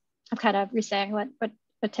 I'm kind of re-saying what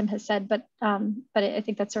Tim has said, but I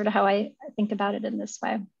think that's sort of how I think about it in this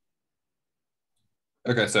way.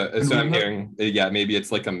 Okay, so I'm hearing, yeah, maybe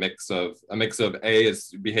it's like a mix of A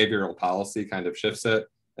is behavioral policy kind of shifts it,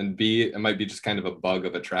 and B, it might be just kind of a bug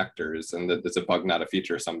of attractors, and that it's a bug, not a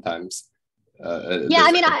feature sometimes. Yeah,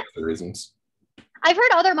 I mean, the reasons. I've heard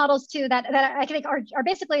other models too that I think are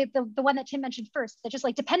basically the one that Tim mentioned first, that just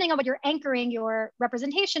like depending on what you're anchoring your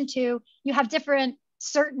representation to, you have different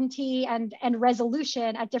certainty and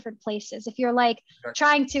resolution at different places. If you're like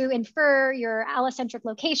trying to infer your allocentric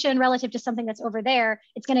location relative to something that's over there,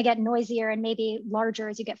 it's going to get noisier and maybe larger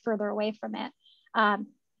as you get further away from it.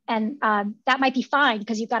 That might be fine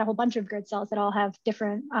because you've got a whole bunch of grid cells that all have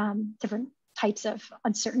different types of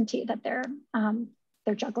uncertainty that they're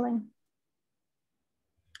juggling.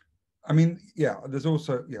 I mean, yeah, there's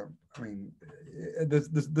also, yeah, I mean,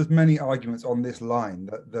 there's many arguments on this line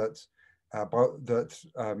that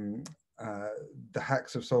the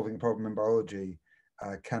hacks of solving a problem in biology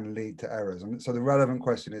can lead to errors. And so the relevant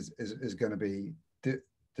question is going to be, do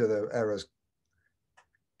the errors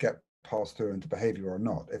get passed through into behavior or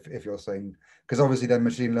not? If you're saying, because obviously then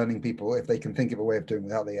machine learning people, if they can think of a way of doing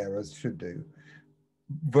without the errors, should do,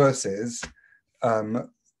 versus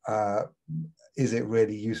is it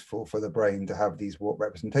really useful for the brain to have these warp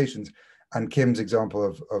representations? And Kim's example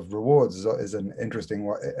of rewards is an interesting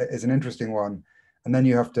one. And then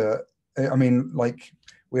you have to, I mean, like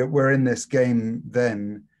we're in this game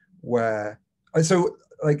then where, so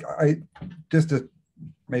like just to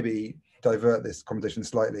maybe divert this conversation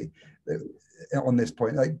slightly on this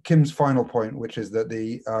point, like Kim's final point, which is that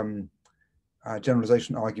the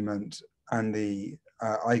generalization argument and the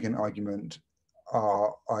eigen argument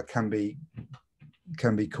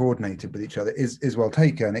can be coordinated with each other is well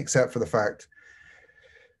taken, except for the fact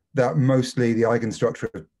that mostly the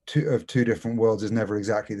eigenstructure of two different worlds is never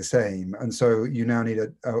exactly the same, and so you now need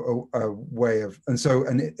a way of, and so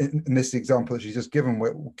in this example that she's just given,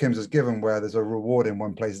 where Kim's has given, where there's a reward in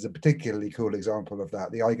one place, is a particularly cool example of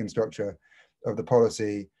that. The eigenstructure of the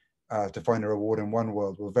policy to find a reward in one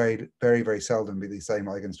world will very, very, very seldom be the same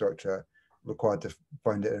eigenstructure required to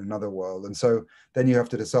find it in another world. And so then you have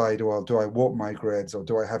to decide, well, do I warp my grids, or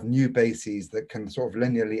do I have new bases that can sort of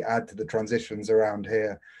linearly add to the transitions around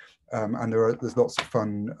here? And there's lots of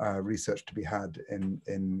fun research to be had in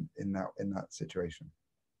that situation.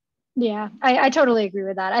 Yeah, I totally agree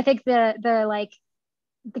with that. I think the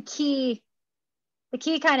key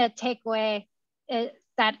kind of takeaway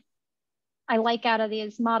that I like out of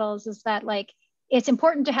these models is that, like, it's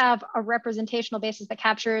important to have a representational basis that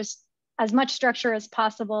captures as much structure as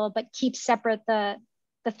possible, but keep separate the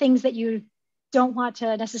things that you don't want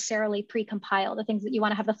to necessarily pre-compile, the things that you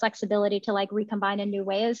want to have the flexibility to like recombine in new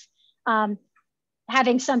ways.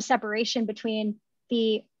 Having some separation between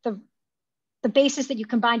the basis that you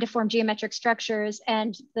combine to form geometric structures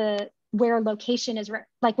and where location is,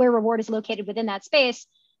 like where reward is located within that space,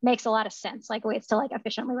 makes a lot of sense, like ways to like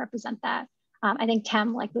efficiently represent that. I think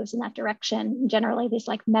TEM like moves in that direction. Generally, these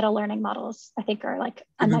like meta learning models, I think, are like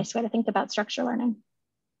a nice way to think about structure learning.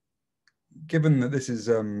 Given that this is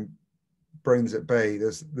Brains at Bay,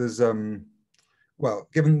 there's well,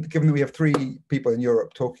 given that we have 3 people in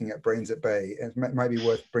Europe talking at Brains at Bay, it might be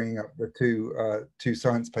worth bringing up the two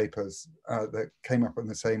science papers that came up on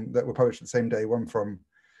that were published the same day, one from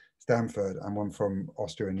Stanford and one from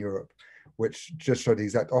Austria and Europe, which just showed the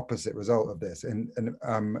exact opposite result of this.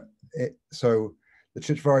 So the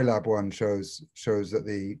Chichvari lab one shows that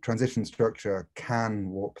the transition structure can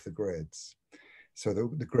warp the grids, so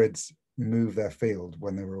the grids move their field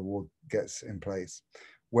when the reward gets in place,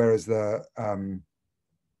 whereas the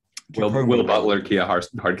Will Butler, Kia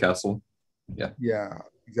Hardcastle, yeah,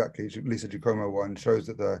 exactly. Lisa Giacomo one shows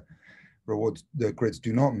that the grids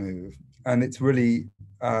do not move, and it's really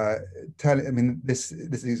I mean, this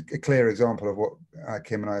is a clear example of what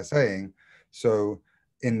Kim and I are saying. So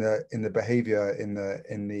in the behavior in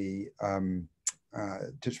the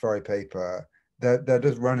Chichvari paper, they're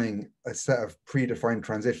just running a set of predefined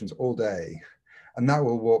transitions all day, and that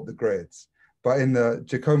will warp the grids. But in the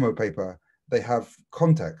Giacomo paper, they have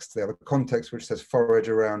context. They have a context which says forage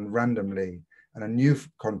around randomly, and a new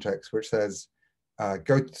context which says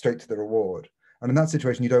go straight to the reward. And in that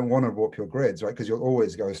situation, you don't want to warp your grids, right? Because you'll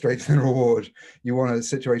always go straight to the reward. You want a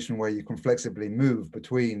situation where you can flexibly move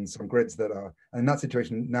between some grids that are, and in that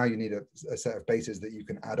situation, now you need a set of bases that you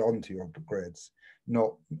can add on to your grids,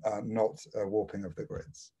 not a warping of the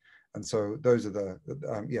grids. And so those are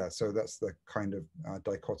so that's the kind of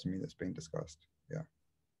dichotomy that's being discussed. Yeah.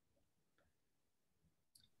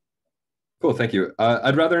 Cool, thank you.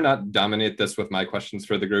 I'd rather not dominate this with my questions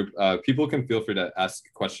for the group. People can feel free to ask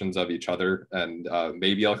questions of each other, and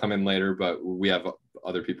maybe I'll come in later, but we have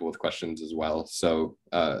other people with questions as well. So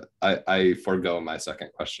I forego my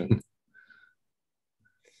second question.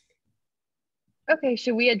 Okay,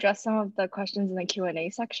 should we address some of the questions in the Q&A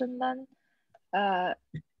section then?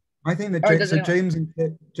 I think that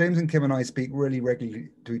James and Kim and I speak really regularly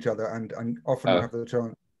to each other, and often have the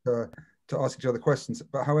chance to ask each other questions.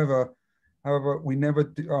 But however, we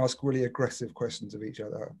never ask really aggressive questions of each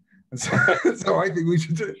other, and so, so I think we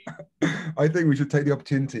should take the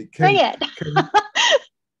opportunity. Bring it.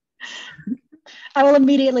 I will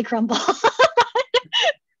immediately crumble.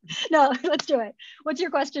 No, let's do it. What's your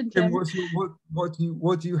question, Tim? What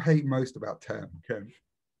do you hate most about TEM, Kim?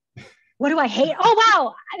 What do I hate?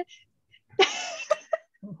 Oh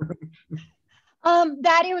wow.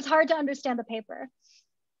 That it was hard to understand the paper.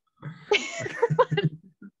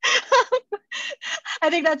 I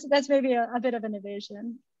think that's maybe a bit of an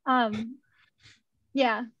evasion.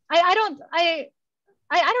 Yeah, I don't know.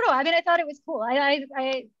 I mean, I thought it was cool.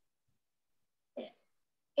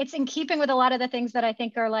 It's in keeping with a lot of the things that I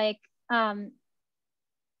think are like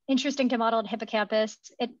interesting to model at hippocampus.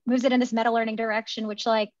 It moves it in this meta learning direction, which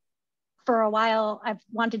like for a while I've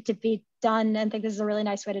wanted to be done and think this is a really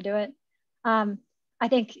nice way to do it. I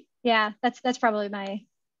think, yeah, that's probably my,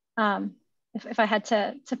 if I had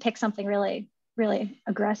to pick something really, really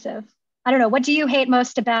aggressive. I don't know, what do you hate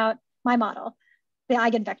most about my model, the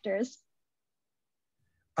eigenvectors?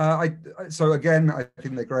 So again, I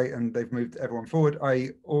think they're great and they've moved everyone forward.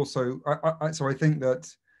 So I think that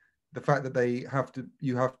the fact that the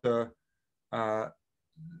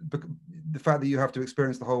fact that you have to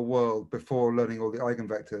experience the whole world before learning all the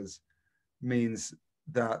eigenvectors means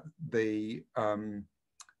that the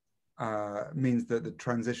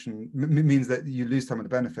transition means that you lose some of the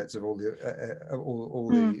benefits of all the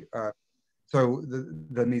so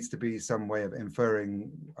there needs to be some way of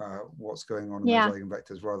inferring what's going on in those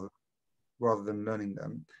eigenvectors rather than learning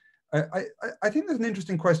them. I think there's an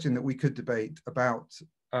interesting question that we could debate about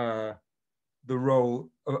the role,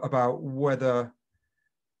 about whether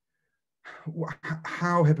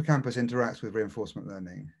how hippocampus interacts with reinforcement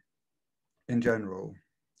learning in general,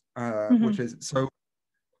 which is so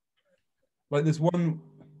like there's one.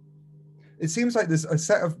 It seems like there's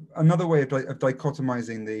another way of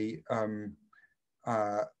dichotomizing the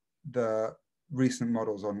recent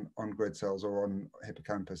models on grid cells or on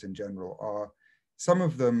hippocampus in general. Are some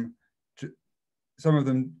of them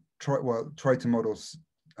try to model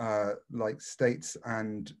like states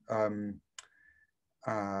and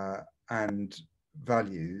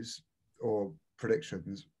values or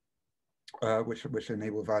predictions, which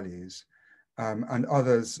enable values, and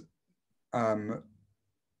others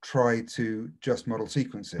try to just model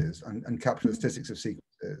sequences and capture the statistics of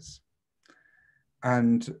sequences.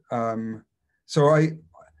 And so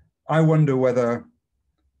I wonder whether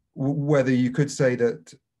you could say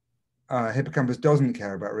that hippocampus doesn't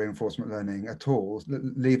care about reinforcement learning at all,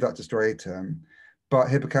 leave that to striatum, but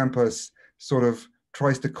hippocampus sort of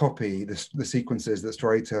tries to copy the sequences that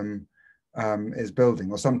striatum is building,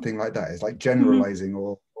 or something like that. It's like generalizing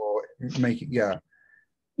or making, yeah.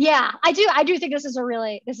 Yeah, I do think this is a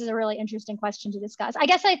really interesting question to discuss. I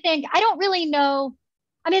guess I don't really know.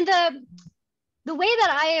 I mean, the way that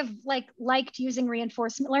I have liked using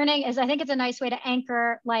reinforcement learning is I think it's a nice way to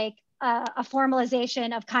anchor like a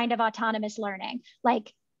formalization of kind of autonomous learning.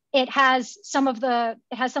 Like it has some of the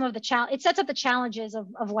it sets up the challenges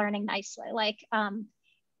of learning nicely. Like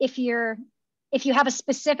if you have a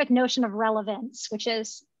specific notion of relevance, which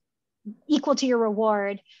is equal to your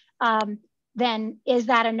reward, then is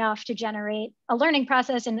that enough to generate a learning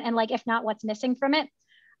process? And like, if not, what's missing from it?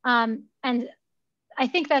 And I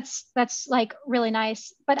think that's like really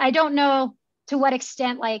nice, but I don't know to what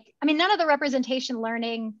extent, like, I mean, none of the representation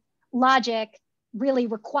learning logic really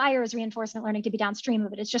requires reinforcement learning to be downstream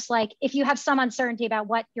of it. It's just like, if you have some uncertainty about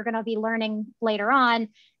what you're going to be learning later on,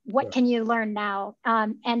 what can you learn now?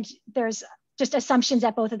 And there's just assumptions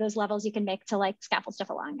at both of those levels you can make to like scaffold stuff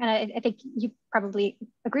along. And I think you probably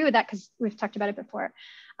agree with that because we've talked about it before.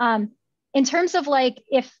 In terms of like,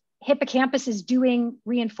 if hippocampus is doing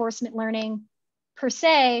reinforcement learning per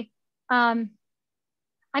se, I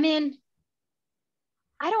mean,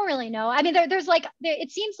 I don't really know. I mean, there's like,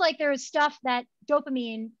 it seems like there's stuff that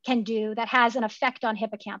dopamine can do that has an effect on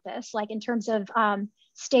hippocampus, like in terms of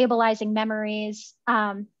stabilizing memories,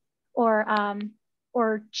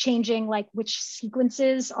 or changing like which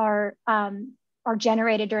sequences are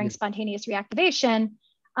generated during spontaneous reactivation.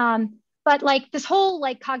 But like this whole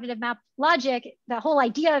like cognitive map logic, the whole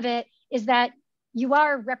idea of it is that you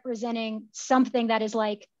are representing something that is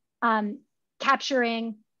like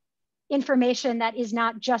capturing information that is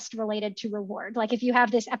not just related to reward. Like if you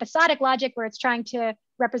have this episodic logic where it's trying to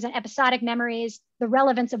represent episodic memories, the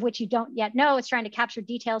relevance of which you don't yet know, it's trying to capture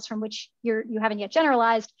details from which you haven't yet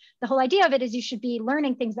generalized. The whole idea of it is you should be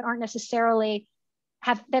learning things that aren't necessarily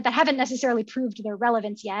that haven't necessarily proved their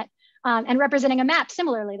relevance yet, and representing a map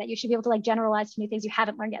similarly, that you should be able to like generalize to new things you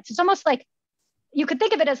haven't learned yet. So it's almost like you could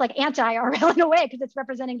think of it as like anti-RL in a way, because it's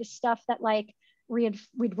representing the stuff that like we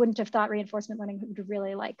wouldn't have thought reinforcement learning would have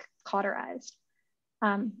really like cauterized.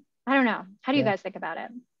 I don't know. How do you guys think about it?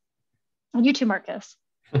 And you too, Marcus.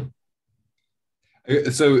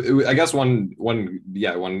 So I guess one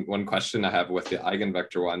question I have with the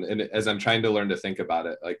eigenvector one, and as I'm trying to learn to think about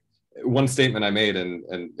it, like one statement I made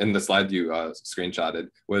in the slide you screenshotted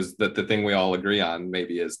was that the thing we all agree on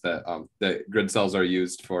maybe is that that grid cells are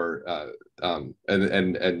used for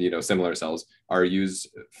and you know, similar cells are used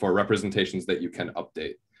for representations that you can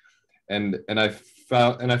update. And I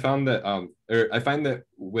found that I find that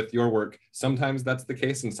with your work sometimes that's the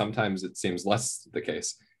case and sometimes it seems less the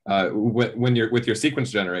case. When you're with your sequence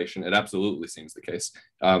generation, it absolutely seems the case.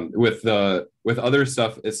 With other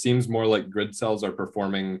stuff, it seems more like grid cells are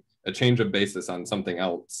performing a change of basis on something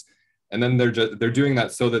else, and then they're doing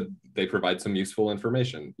that so that they provide some useful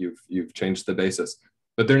information. You've changed the basis,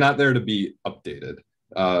 but they're not there to be updated.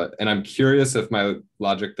 And I'm curious if my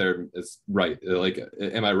logic there is right. Like,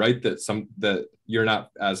 am I right that you're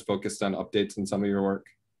not as focused on updates in some of your work?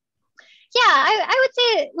 Yeah, I would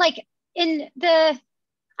say like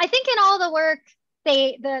I think in all the work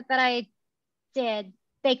that I did,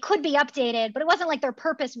 they could be updated, but it wasn't like their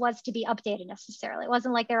purpose was to be updated necessarily. It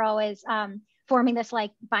wasn't like they're always forming this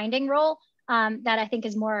like binding role that I think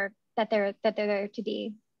is more that they're there to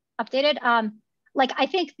be updated. Like I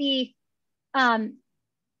think if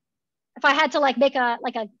I had to like make a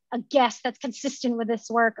guess that's consistent with this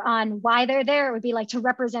work on why they're there, it would be like to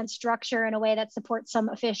represent structure in a way that supports some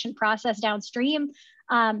efficient process downstream,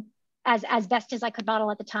 as best as I could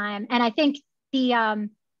model at the time. And I think the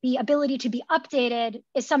ability to be updated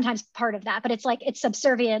is sometimes part of that, but it's like it's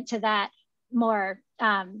subservient to that more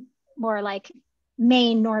like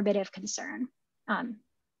main normative concern.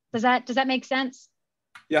 Does that make sense?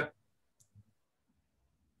 Yeah.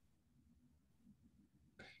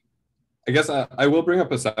 I guess I will bring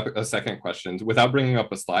up a second question without bringing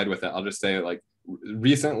up a slide with it. I'll just say, like,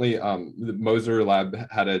 recently the Moser lab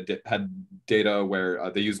had data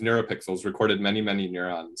where they used neuropixels, recorded many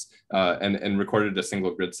neurons, and recorded a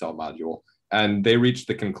single grid cell module. And they reached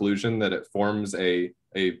the conclusion that it forms a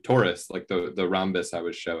torus, like the rhombus I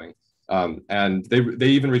was showing. And they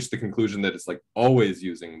even reached the conclusion that it's like always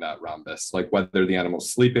using that rhombus, like whether the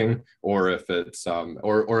animal's sleeping or if it's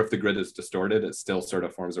or if the grid is distorted, it still sort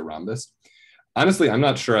of forms a rhombus. Honestly, I'm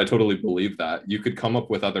not sure I totally believe that. You could come up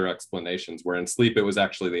with other explanations where in sleep it was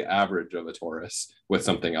actually the average of a torus with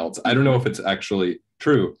something else. I don't know if it's actually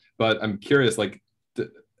true, but I'm curious, like,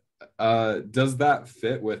 does that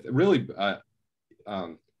fit with really,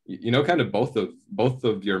 you know, kind of both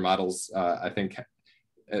of your models, I think,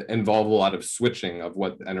 involve a lot of switching of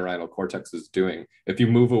what the entorhinal cortex is doing. If you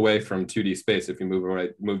move away from 2D space, if you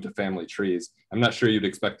move to family trees, I'm not sure you'd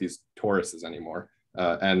expect these toruses anymore.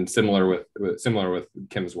 And similar with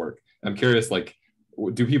Kim's work. I'm curious, like,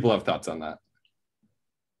 do people have thoughts on that?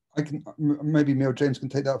 I can maybe me or James can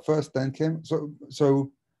take that first, then Kim.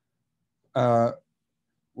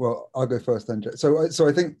 Well, I'll go first then. So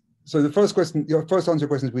I think. So the first question, your first answer to your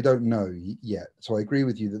question is we don't know yet. So I agree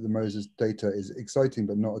with you that the Moses data is exciting,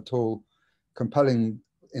 but not at all compelling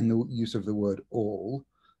in the use of the word all.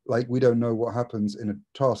 Like, we don't know what happens in a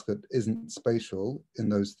task that isn't spatial in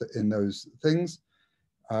those things.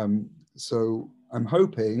 So I'm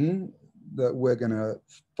hoping that we're going to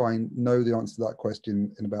know the answer to that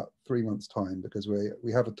question in about 3 months' time, because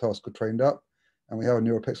we have a task trained up, and we have a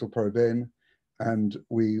neuropixel probe in, and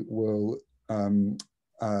we will.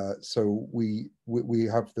 So we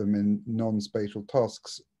have them in non-spatial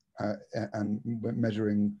tasks and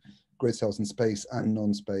measuring grid cells in space and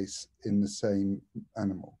non-space in the same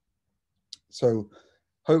animal. So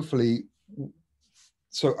hopefully,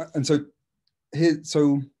 so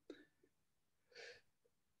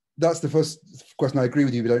that's the first question. I agree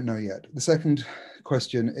with you, we don't know yet. The second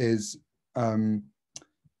question is,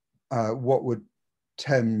 what would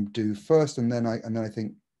TEM do first? And then I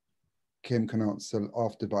think Kim can answer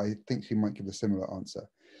after, but I think she might give a similar answer.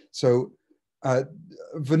 So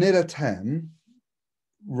vanilla TEM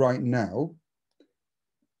right now,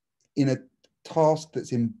 in a task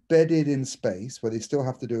that's embedded in space, where they still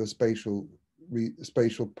have to do a spatial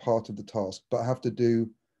part of the task, but have to do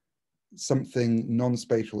something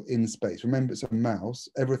non-spatial in space. Remember, it's a mouse.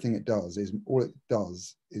 Everything it does is, all it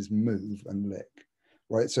does is move and lick,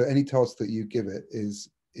 right? So any task that you give it is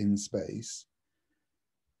in space.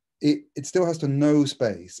 It still has to know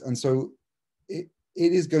space. And so it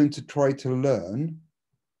is going to try to learn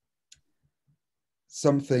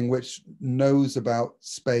something which knows about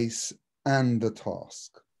space and the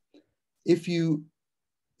task. If you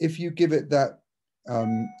give it that,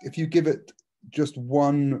 if you give it just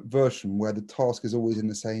one version where the task is always in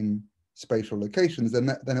the same spatial locations, then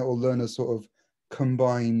it will learn a sort of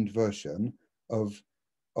combined version of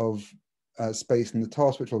space and the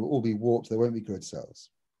task, which will all be warped. There won't be grid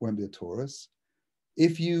cells, won't be a torus.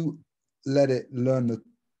 If you let it learn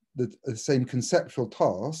the same conceptual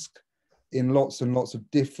task, in lots and lots of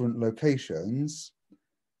different locations,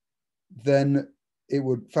 then it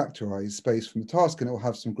would factorize space from the task, and it will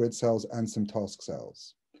have some grid cells and some task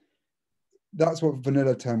cells. That's what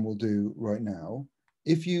vanilla TEM will do right now.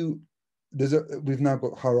 We've now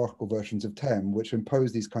got hierarchical versions of TEM which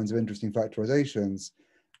impose these kinds of interesting factorizations,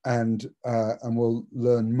 and we'll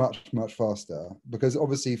learn much faster, because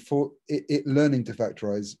obviously for it learning to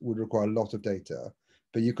factorize would require a lot of data,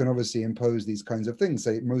 but you can obviously impose these kinds of things.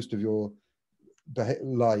 Say most of your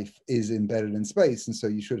life is embedded in space, and so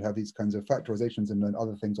you should have these kinds of factorizations and learn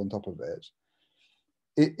other things on top of it.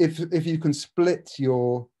 If you can split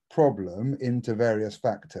your problem into various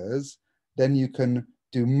factors, then you can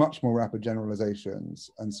do much more rapid generalizations.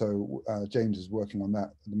 And so James is working on that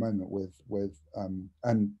at the moment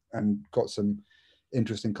and got some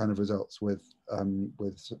interesting kind of results with a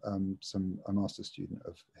master's student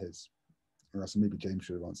of his. So maybe James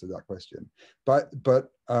should have answered that question. But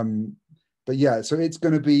yeah, so it's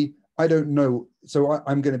going to be, I don't know. So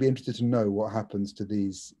I'm going to be interested to know what happens to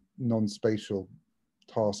these non-spatial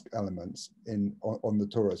task elements on the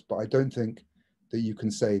torus. But I don't think that you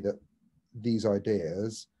can say that these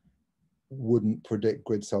ideas wouldn't predict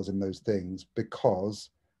grid cells in those things, because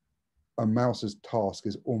a mouse's task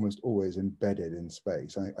is almost always embedded in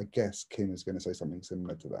space. I guess Kim is going to say something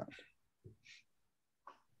similar to that.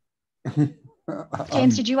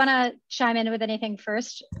 James, did you want to chime in with anything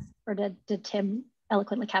first, or did Tim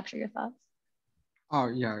eloquently capture your thoughts? Oh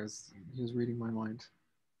yeah, he was reading my mind.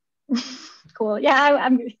 Cool. Yeah,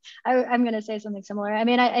 I'm going to say something similar. I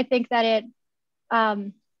mean, I think that it,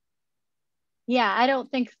 yeah, I don't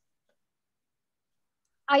think,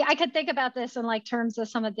 I could think about this in like terms of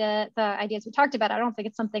some of the ideas we talked about. I don't think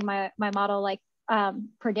it's something my model like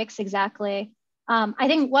predicts exactly. I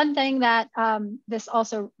think one thing that this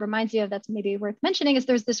also reminds you of that's maybe worth mentioning is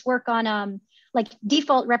there's this work on like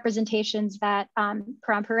default representations that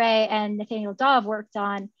Param Pare and Nathaniel Dove worked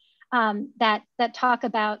on that talk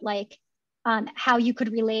about like how you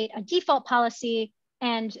could relate a default policy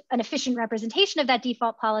and an efficient representation of that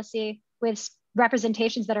default policy with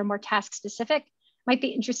representations that are more task specific. Might be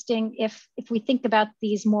interesting if we think about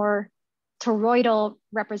these more toroidal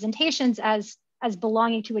representations as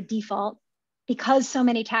belonging to a default, because so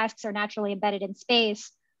many tasks are naturally embedded in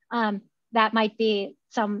space. That might be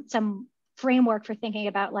some framework for thinking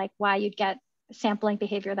about like why you'd get sampling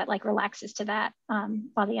behavior that like relaxes to that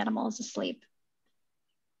while the animal is asleep.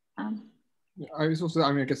 I was also,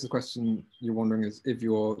 I mean, I guess the question you're wondering is if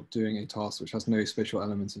you're doing a task which has no spatial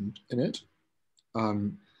elements in it,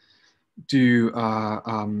 do you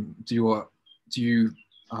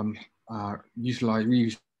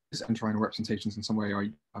reuse entorhinal representations in some way? Or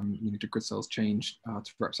do grid cells change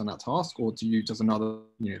to represent that task, or does another,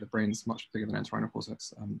 the brain's much bigger than entorhinal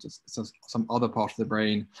cortex, does some other part of the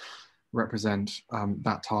brain represent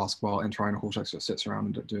that task while entorhinal cortex just sits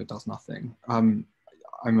around and does nothing? I mean,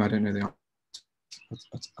 I don't know the answer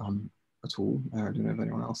at all. I don't know if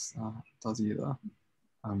anyone else does either.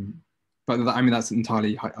 But I mean, that's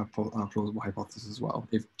entirely a plausible hypothesis as well.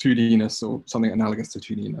 If 2D-ness or something analogous to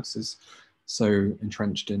 2D-ness is so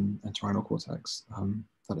entrenched in entorhinal cortex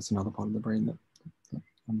that it's another part of the brain that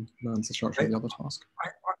learns the structure of the other task.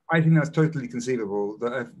 I think that's totally conceivable,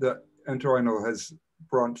 that entorhinal has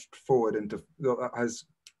branched forward into, has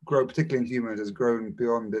grown, particularly in humans, has grown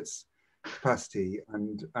beyond its capacity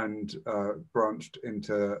and branched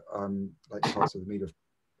into like parts of the medial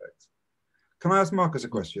cortex. Can I ask Marcus a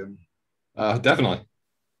question? Definitely.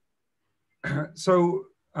 So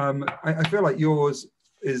I feel like yours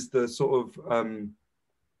is the sort of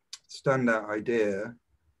standout idea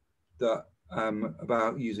that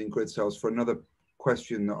about using grid cells for another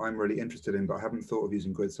question that I'm really interested in, but I haven't thought of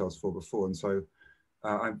using grid cells for before. And so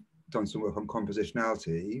I've done some work on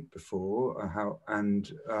compositionality before,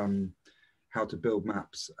 how to build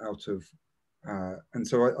maps out of, and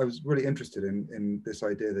so I was really interested in this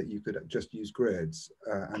idea that you could just use grids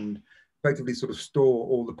and effectively sort of store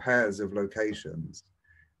all the pairs of locations,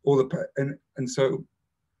 and so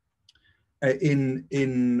and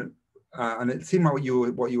it seemed like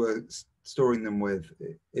what you were storing them with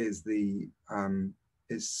is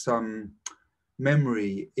some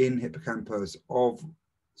memory in hippocampus of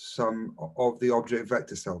some of the object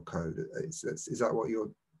vector cell code. Is that what you're?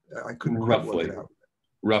 I couldn't quite work it out.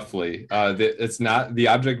 Roughly, it's not the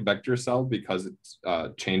object vector cell, because it's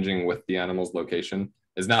changing with the animal's location,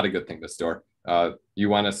 is not a good thing to store. You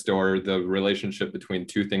want to store the relationship between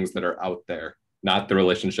two things that are out there, not the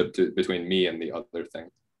relationship between me and the other thing.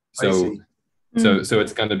 So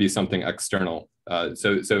it's going to be something external.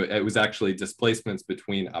 So it was actually displacements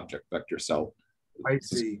between object vector cell. I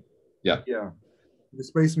see. Yeah. Yeah.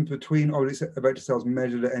 displacement between object vector cells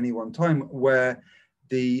measured at any one time, where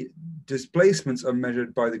the displacements are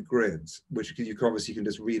measured by the grids, which you can obviously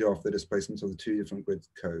just read off the displacements of the two different grid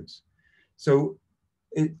codes. So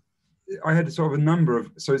I had sort of a number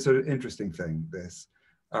of, so it's an interesting thing, this.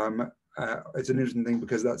 It's an interesting thing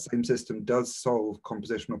because that same system does solve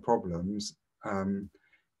compositional problems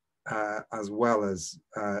as well as,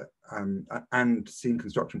 and scene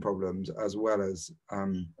construction problems, as well as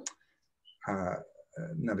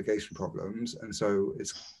navigation problems. And so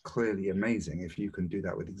it's clearly amazing if you can do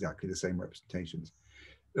that with exactly the same representations.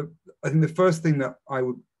 I think the first thing that I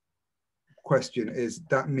would question is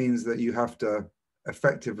that means that you have to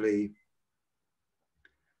effectively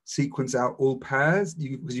sequence out all pairs,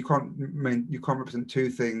 because you can't represent two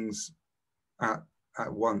things at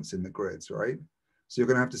once in the grids, right? So you're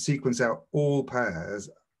going to have to sequence out all pairs,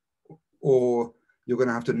 or you're going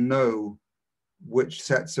to have to know which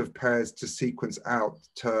sets of pairs to sequence out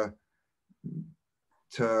to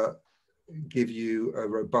give you a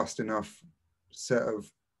robust enough set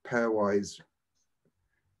of pairwise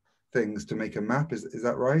things to make a map. Is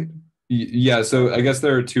that right? Yeah, so I guess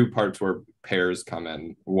there are two parts where pairs come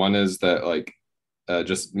in. One is that, like,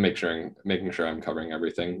 just making sure I'm covering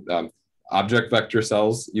everything. Object vector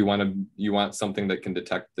cells, you want something that can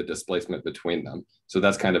detect the displacement between them. So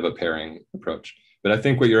that's kind of a pairing approach. But I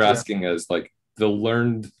think what you're asking is, like, the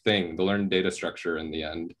learned data structure in the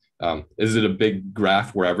end. Is it a big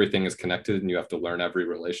graph where everything is connected and you have to learn every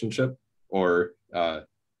relationship, or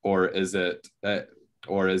is it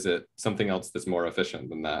something else that's more efficient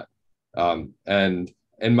than that? And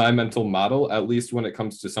in my mental model, at least when it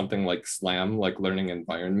comes to something like SLAM, like learning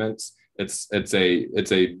environments, it's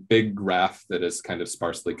a big graph that is kind of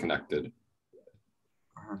sparsely connected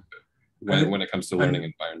when it comes to learning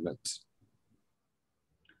environments.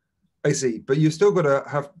 I see, but you've still got to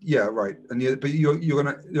have, yeah, right. And but you're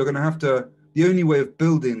gonna have to. The only way of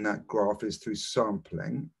building that graph is through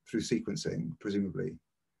sampling, through sequencing, presumably.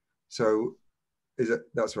 So,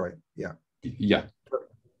 that's right? Yeah. Yeah.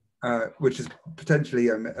 Which is potentially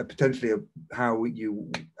how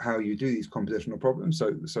you do these compositional problems.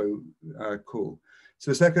 So cool. So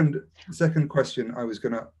the second question I was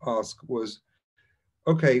going to ask was,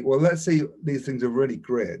 okay, well, let's say these things are really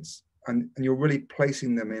grids, and you're really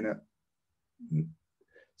placing them in a.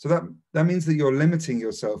 So that means that you're limiting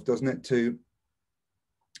yourself, doesn't it, to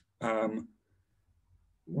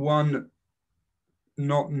one,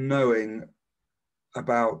 not knowing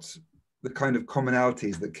about the kind of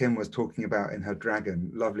commonalities that Kim was talking about in her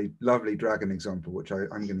dragon, lovely dragon example, which I'm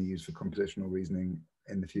going to use for compositional reasoning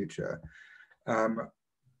in the future,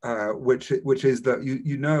 which is that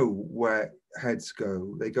you know where heads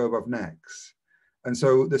go, they go above necks, and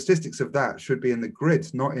so the statistics of that should be in the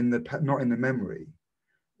grids, not in the memory,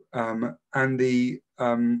 I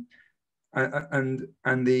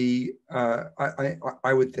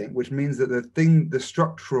would think, which means that the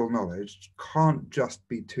structural knowledge can't just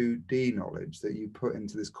be 2D knowledge that you put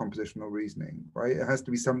into this compositional reasoning, right? It has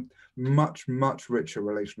to be some much richer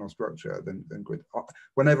relational structure than grid.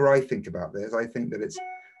 Whenever I think about this, I think that it's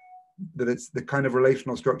the kind of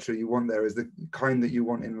relational structure you want there is the kind that you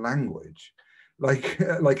want in language, like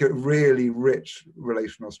a really rich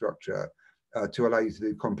relational structure to allow you to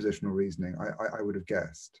do compositional reasoning. I would have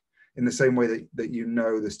guessed. In the same way that you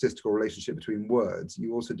know the statistical relationship between words,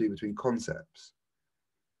 you also do between concepts.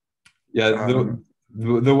 Yeah,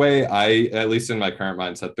 the way at least in my current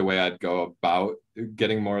mindset, the way I'd go about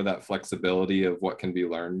getting more of that flexibility of what can be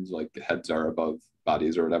learned, like heads are above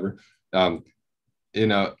bodies or whatever.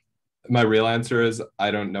 My real answer is I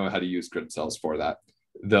don't know how to use grid cells for that.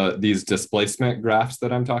 These displacement graphs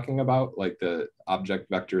that I'm talking about, like the object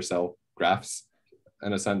vector cell graphs,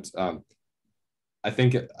 in a sense, I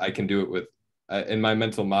think I can do it with, in my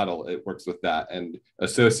mental model, it works with that and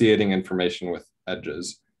associating information with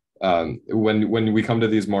edges. When we come to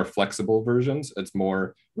these more flexible versions, it's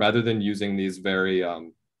more, rather than using these very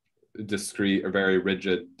discrete or very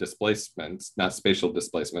rigid displacements, not spatial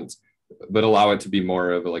displacements, but allow it to be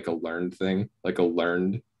more of like a learned thing, like a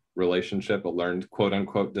learned relationship, a learned quote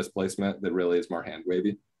unquote displacement that really is more hand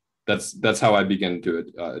wavy. That's how I begin to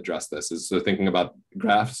address this, is so thinking about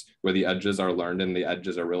graphs where the edges are learned and the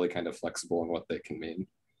edges are really kind of flexible in what they can mean.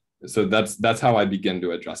 So that's how I begin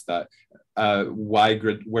to address that. Where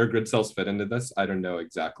grid cells fit into this, I don't know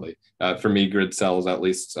exactly. For me, grid cells, at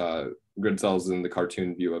least grid cells in the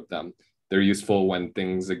cartoon view of them, they're useful when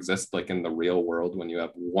things exist like in the real world, when you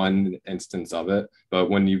have one instance of it. But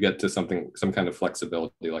when you get to some kind of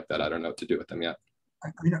flexibility like that, I don't know what to do with them yet.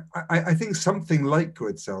 I think something like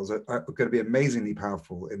grid cells are going to be amazingly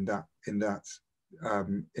powerful in that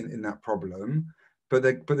problem, but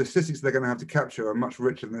the statistics they're going to have to capture are much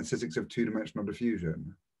richer than the statistics of two-dimensional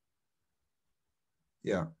diffusion.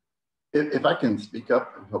 Yeah. If I can speak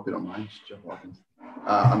up, I hope you don't mind, Jeff Watkins.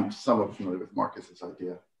 I'm somewhat familiar with Marcus's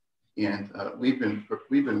idea, and we've been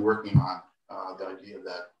working on the idea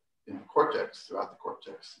that in the cortex, throughout the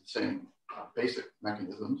cortex, the same basic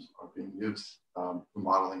mechanisms are being used for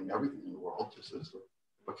modeling everything in the world, just as the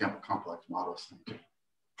hippocampal complex models think.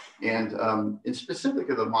 And in specific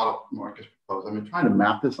of the model Marcus proposed, I've been trying to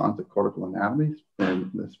map this onto cortical anatomy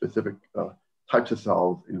and the specific types of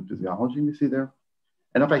cells in physiology we see there.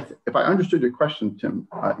 And if I understood your question, Tim,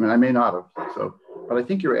 I mean, I may not have, but I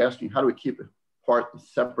think you're asking, how do we keep apart the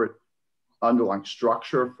separate underlying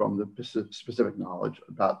structure from the specific knowledge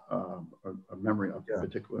about a memory of a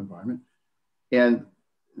particular environment? And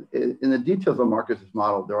in the details of Marcus's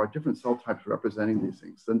model, there are different cell types representing these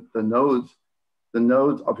things. The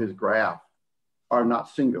nodes of his graph are not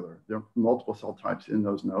singular. There are multiple cell types in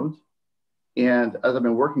those nodes. And as I've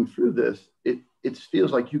been working through this, it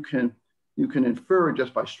feels like you can infer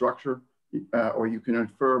just by structure, or you can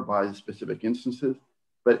infer by specific instances.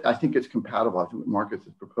 But I think it's compatible. I think what Marcus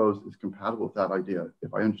has proposed is compatible with that idea,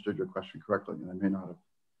 if I understood your question correctly, and I may not have.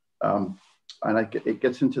 It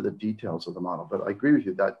gets into the details of the model, but I agree with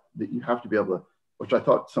you that you have to be able to, which I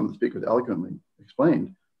thought some of the speakers eloquently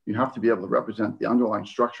explained, you have to be able to represent the underlying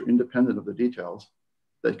structure independent of the details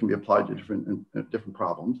that can be applied to different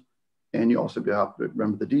problems. And you also have to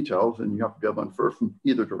remember the details, and you have to be able to infer from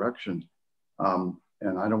either direction.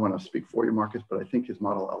 And I don't want to speak for you, Marcus, but I think his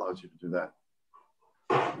model allows you to do that.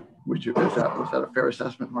 Was that a fair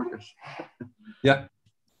assessment, Marcus? Yeah.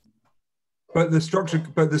 But the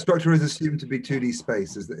structure is assumed to be 2D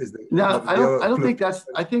space. No, I don't think that's.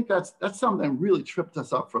 I think that's something that really tripped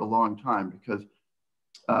us up for a long time, because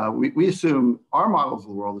we assume, our models of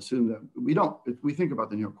the world assume that we don't. If we think about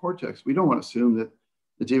the neocortex, we don't want to assume that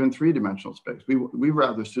it's even three-dimensional space. We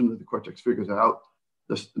rather assume that the cortex figures out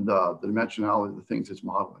the dimensionality of the things it's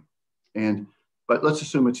modeling. But let's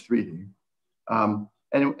assume it's 3D.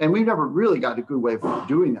 And we've never really got a good way of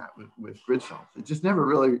doing that with grid cells. It just never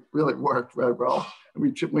really worked very well. And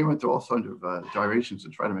we went through all sorts of gyrations to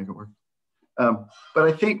try to make it work. But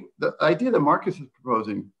I think the idea that Marcus is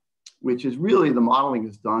proposing, which is really the modeling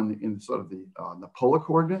is done in sort of the polar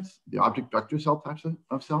coordinates, the object vector cell types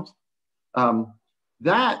of cells,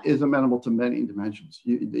 that is amenable to many dimensions.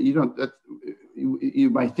 You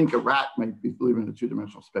might think a rat might be living in a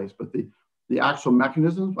two-dimensional space, but the actual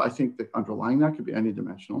mechanisms, I think that underlying that could be any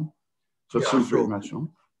dimensional. So it's three-dimensional.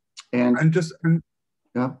 And those,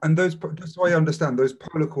 just so I understand, those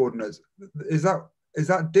polar coordinates, is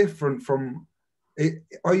that different from?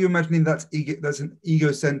 Are you imagining that's an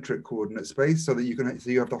egocentric coordinate space, so that you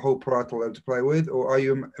have the whole parietal lobe to play with, or are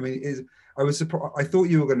you? I mean, I was surprised. I thought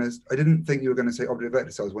you were going to. I didn't think you were going to say object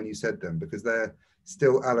vector cells when you said them, because they're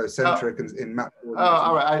still allocentric and in map.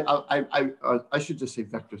 All right. I should just say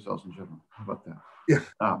vector cells in general. How about that? Yeah.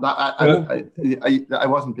 I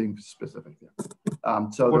wasn't being specific there.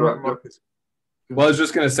 Well, I was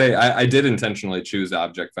just going to say, I did intentionally choose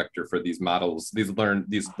object vector for these models, these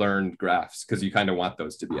learned graphs, because you kind of want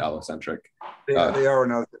those to be allocentric. They are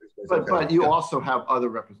an allocentric. But you also have other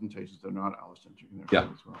representations that are not allocentric in there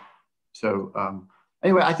as well. So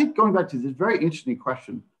anyway, I think going back to this very interesting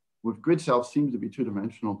question, with grid cells seems to be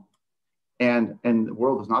two-dimensional, and the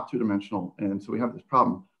world is not two-dimensional, and so we have this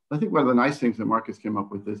problem. I think one of the nice things that Marcus came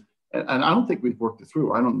up with is, and I don't think we've worked it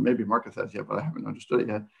through. Maybe Marcus has yet, but I haven't understood it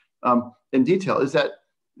yet in detail. Is that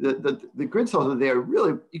the grid cells are there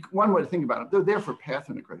really? One way to think about it, they're there for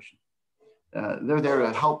path integration. They're there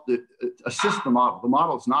to help assist the model. The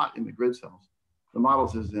model is not in the grid cells. The model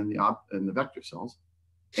is in the vector cells,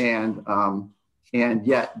 and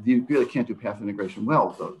yet you really can't do path integration well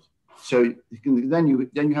with those. So then you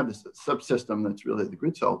have this subsystem that's really the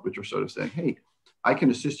grid cells, which are sort of saying, hey, I can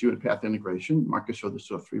assist you in path integration. Marcus showed this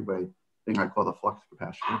sort of three-way thing I call the flux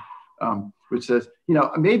capacitor, which says,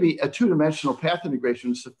 maybe a two-dimensional path integration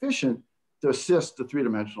is sufficient to assist the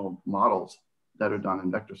three-dimensional models that are done in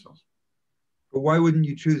vector cells. But why wouldn't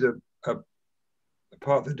you choose a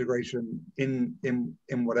path integration in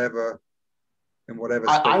whatever space?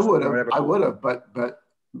 I would have, but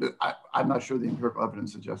I'm not sure the empirical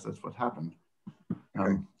evidence suggests that's what happened.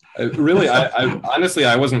 Okay. Really, I honestly,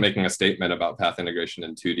 I wasn't making a statement about path integration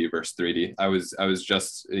in 2D versus 3D. I was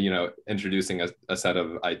just, introducing a set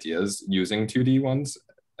of ideas using 2D ones,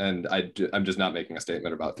 and I'm just not making a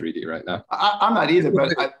statement about 3D right now. I'm not either,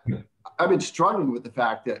 but I've been struggling with the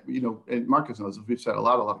fact that, and Marcus knows, we've had a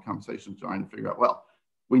lot of conversations trying to figure out, well,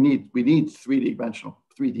 we need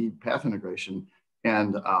 3D path integration,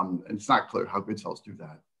 and it's not clear how grid cells do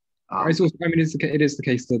that. It's also, I mean, it is the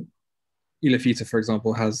case that Elefita, for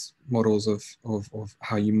example, has models of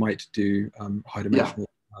how you might do high dimensional.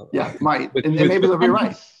 Might, and maybe they'll be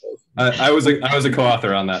right. I was a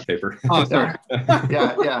co-author on that paper. Oh, sorry.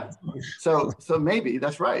 yeah. So maybe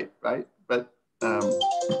that's right, but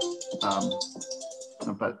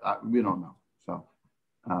we don't know. So,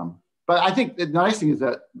 but I think the nice thing is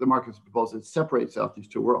that the Marcus proposal, it separates out these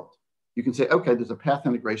two worlds. You can say, okay, there's a path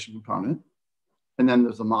integration component, and then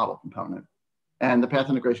there's a model component. And the path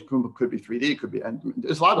integration component could be 3D, it could be, and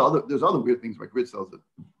there's a lot of other weird things like grid cells that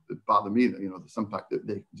bother me. That, you know, some fact that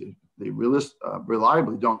they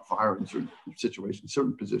reliably don't fire in certain situations,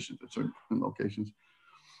 certain positions, at certain locations.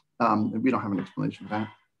 And we don't have an explanation for that.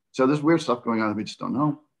 So there's weird stuff going on that we just don't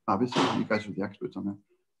know. Obviously, you guys are the experts on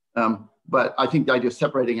that. But I think the idea of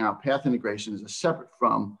separating out path integration is separate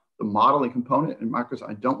from the modeling component. And Marcus,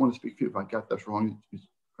 I don't want to speak for you if I got that wrong, please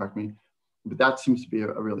correct me. But that seems to be a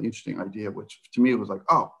really interesting idea, which to me was like,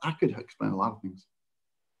 oh, that could explain a lot of things.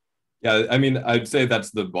 Yeah, I mean, I'd say that's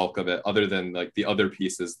the bulk of it, other than like the other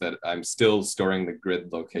pieces that I'm still storing the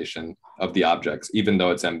grid location of the objects. Even though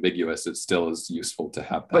it's ambiguous, it still is useful to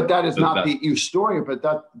have that. But that is not you storing it, but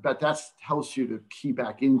that helps you to key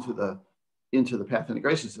back into the path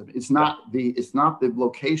integration system. It's not the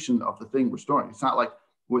location of the thing we're storing. It's not like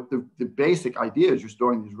what the basic idea is you're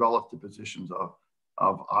storing these relative positions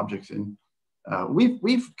of objects in.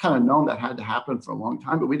 We've kind of known that had to happen for a long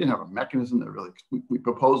time, but we didn't have a mechanism that really. We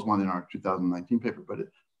proposed one in our 2019 paper, but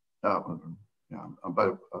it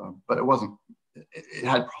wasn't. It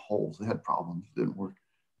had holes. It had problems. It didn't work.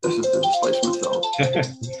 This is the displacement cells.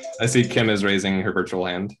 I see Kim is raising her virtual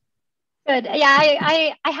hand. Good. Yeah,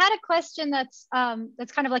 I had a question that's kind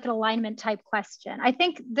of like an alignment type question. I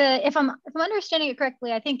think if I'm understanding it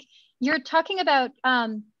correctly, I think you're talking about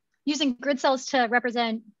using grid cells to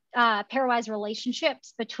represent pairwise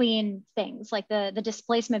relationships between things, like the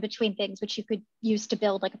displacement between things, which you could use to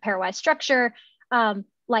build like a pairwise structure,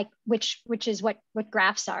 like which is what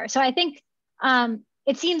graphs are. So I think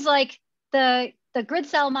it seems like the grid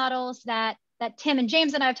cell models that Tim and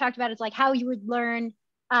James and I have talked about is like how you would learn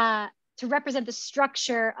to represent the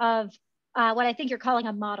structure of what I think you're calling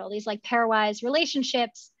a model, these like pairwise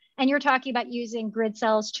relationships. And you're talking about using grid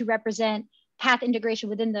cells to represent path integration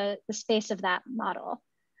within the space of that model.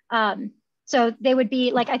 So they would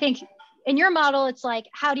be like, I think in your model, it's like,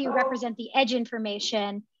 how do you represent the edge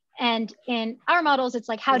information? And in our models, it's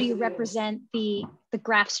like, how do you represent the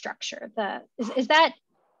graph structure? Is that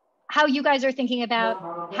how you guys are thinking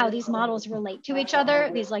about how these models relate to each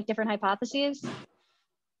other, these like different hypotheses?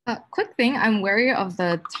 Quick thing, I'm wary of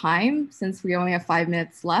the time since we only have 5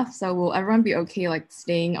 minutes left. So will everyone be okay like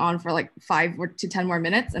staying on for like 5 to 10 more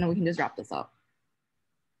minutes, and then we can just wrap this up?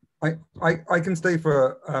 I can stay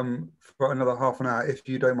for another half an hour if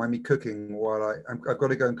you don't mind me cooking while I've got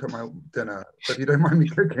to go and cook my dinner. So if you don't mind me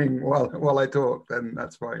cooking while I talk, then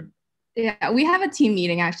that's fine. Yeah, we have a team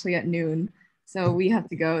meeting actually at noon, so we have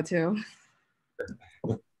to go too.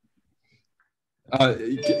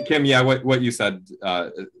 Kim, yeah, what you said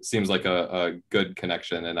seems like a good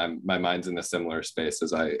connection, and my mind's in a similar space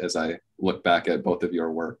as I look back at both of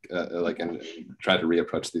your work, and try to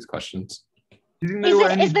reapproach these questions.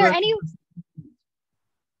 Is there any?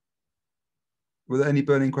 Were there any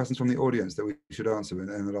burning questions from the audience that we should answer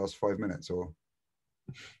in the last 5 minutes, or?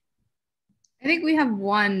 I think we have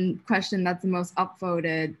one question that's the most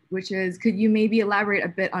upvoted, which is, could you maybe elaborate a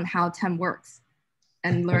bit on how TEM works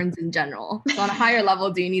and learns in general? So on a higher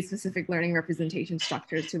level, do you need specific learning representation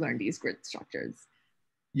structures to learn these grid structures?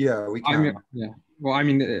 Yeah, we can. Well, I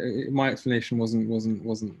mean, my explanation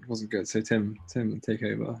wasn't good. So Tim, take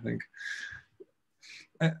over, I think.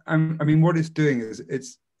 I mean, what it's doing is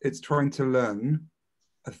it's trying to learn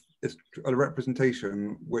a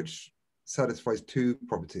representation which satisfies two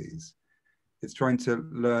properties. It's trying to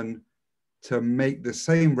learn to make the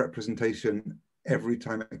same representation every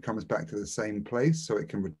time it comes back to the same place, so it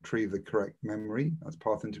can retrieve the correct memory. That's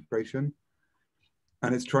path integration.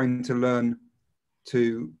 And it's trying to learn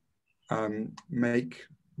to make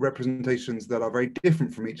representations that are very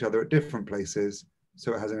different from each other at different places,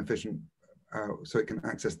 so it has an efficient, so it can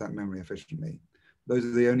access that memory efficiently. Those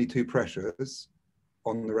are the only two pressures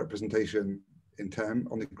on the representation in TEM,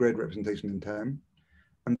 on the grid representation in TEM.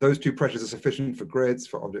 And those two pressures are sufficient for grids,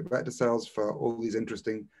 for object vector cells, for all these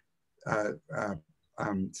interesting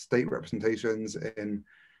state representations in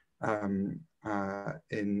the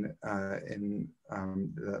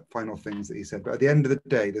final things that he said. But at the end of the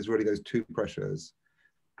day, there's really those two pressures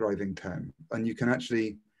driving TEM. And you can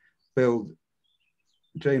actually build,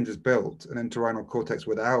 James has built an entorhinal cortex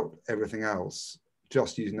without everything else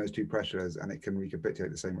just using those two pressures, and it can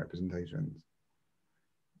recapitulate the same representations.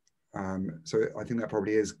 So I think that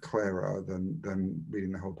probably is clearer than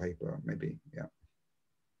reading the whole paper, maybe, yeah.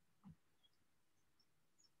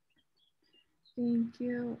 Thank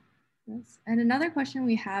you. Yes. And another question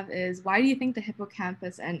we have is, why do you think the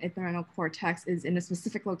hippocampus and entorhinal cortex is in a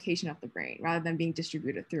specific location of the brain rather than being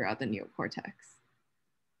distributed throughout the neocortex?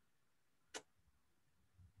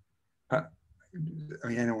 I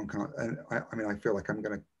mean, anyone can't, I mean, I feel like I'm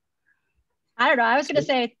gonna. I don't know, I was gonna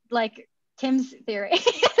say like Tim's theory,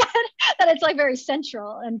 that it's like very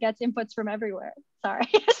central and gets inputs from everywhere. Sorry,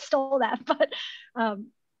 I stole that, but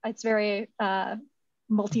it's very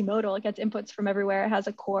multimodal. It gets inputs from everywhere. It has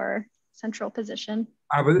a core central position.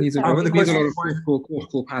 Needs a lot of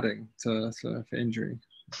cortical padding for injury.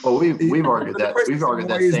 Well, we've argued that. We've argued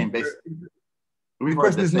that same basic. The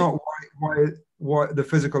question is not why the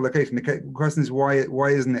physical location. The question is why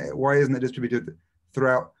isn't it distributed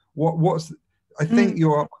throughout? I think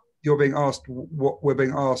you're being asked, what we're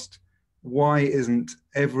being asked, why isn't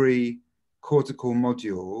every cortical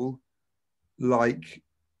module like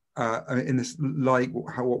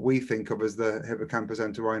what we think of as the hippocampus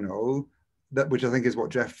entorhinal, which I think is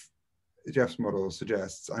what Jeff's model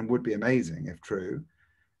suggests and would be amazing if true.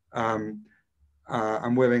 And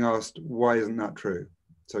we're being asked, why isn't that true?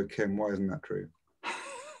 So Kim, why isn't that true?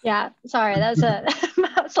 Yeah, sorry, that's a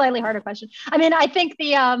slightly harder question. I mean, I think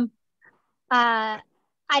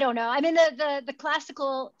I don't know. I mean, the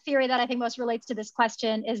classical theory that I think most relates to this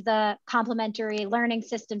question is the complementary learning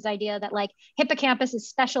systems idea that like hippocampus is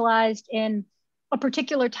specialized in a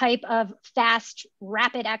particular type of fast,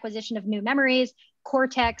 rapid acquisition of new memories.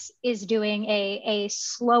 Cortex is doing a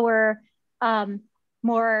slower,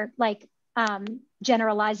 more like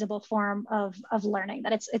generalizable form of learning,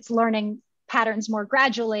 that it's learning patterns more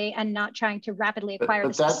gradually and not trying to rapidly acquire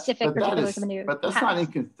the specific particulars of a new But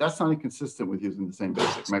that's not inconsistent with using the same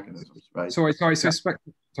basic mechanisms, right? Sorry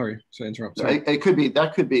to interrupt. It could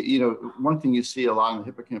be, you know, one thing you see a lot in the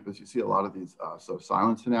hippocampus, you see a lot of these sort of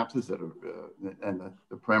silent synapses that are, and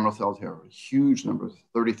the pyramidal cells here are huge numbers,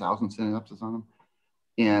 30,000 synapses on them.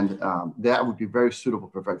 And that would be very suitable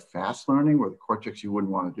for very fast learning, where the cortex, you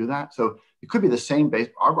wouldn't want to do that. So it could be the same base,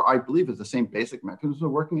 I believe it's the same basic mechanisms are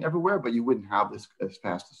working everywhere, but you wouldn't have this as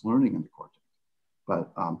fast as learning in the cortex.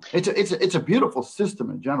 But it's a beautiful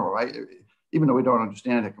system in general, right? Even though we don't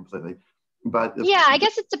understand it completely. But yeah, I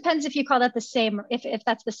guess it depends if you call that the same, if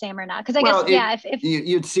that's the same or not. Because I guess, yeah, if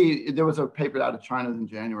you'd see, there was a paper out of China in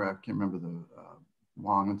January, I can't remember the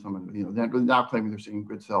Wong and someone, you know, they're now claiming they're seeing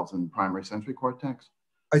grid cells in primary sensory cortex.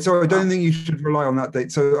 So I don't think you should rely on that date.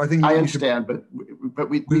 So I think I understand, but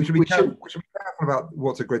we should be careful about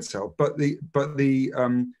what's a grid cell. But we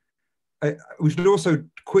should also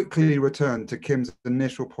quickly return to Kim's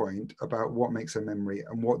initial point about what makes a memory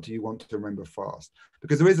and what do you want to remember fast,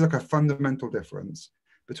 because there is like a fundamental difference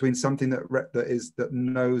between something that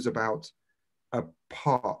knows about a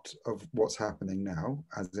part of what's happening now,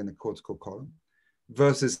 as in a cortical column,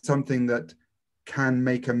 versus something that can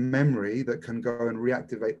make a memory that can go and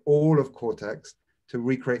reactivate all of cortex to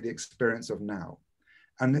recreate the experience of now.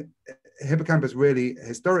 And hippocampus really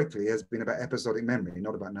historically has been about episodic memory,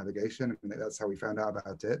 not about navigation. I mean, that's how we found out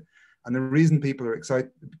about it. And the reason people are excited,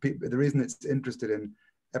 the reason it's interested in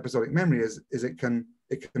episodic memory is it can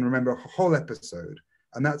remember a whole episode.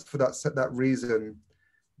 And that's for that reason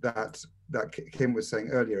that Kim was saying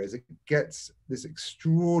earlier, is it gets this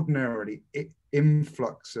extraordinarily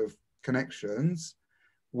influx of connections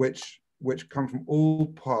which come from all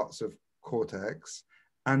parts of cortex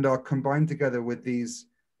and are combined together with these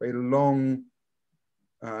very long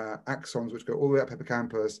axons which go all the way up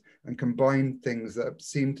hippocampus and combine things that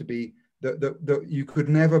seem to be that you could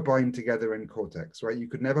never bind together in cortex, right? You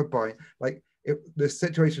could never bind, like if the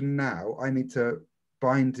situation now, I need to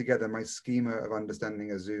bind together my schema of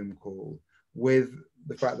understanding a Zoom call with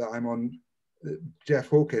the fact that I'm on Jeff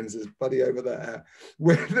Hawkins' buddy over there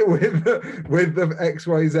with the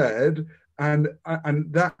XYZ, and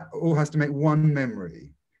that all has to make one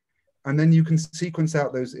memory, and then you can sequence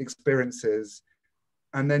out those experiences,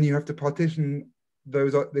 and then you have to partition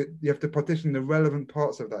those. You have to partition the relevant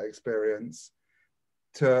parts of that experience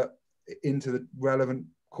into the relevant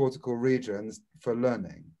cortical regions for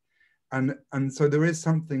learning, and so there is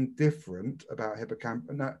something different about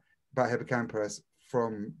hippocampus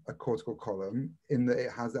from a cortical column in that it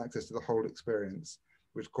has access to the whole experience,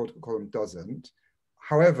 which cortical column doesn't.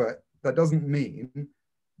 However, that doesn't mean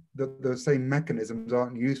that the same mechanisms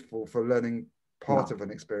aren't useful for learning part of an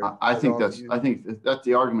experience. I think that's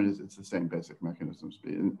the argument, is it's the same basic mechanisms,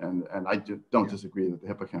 and I don't disagree that the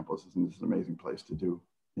hippocampus is in this amazing place to do,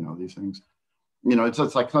 you know, these things. you know, it's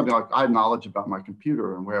like something like I have knowledge about my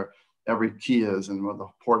computer and where every key is and where the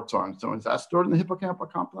ports are and so on. Is that stored in the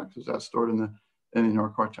hippocampal complex? Is that stored in the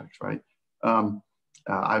neocortex, right?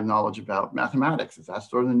 I have knowledge about mathematics. Is that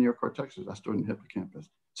stored in the neocortex? Is that stored in the hippocampus?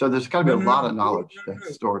 So there's got to be a lot of knowledge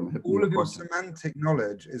that's stored in the hippocampus. All of your semantic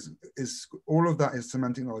knowledge is all of that is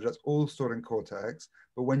semantic knowledge. That's all stored in cortex.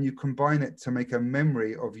 But when you combine it to make a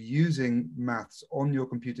memory of using maths on your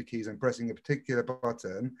computer keys and pressing a particular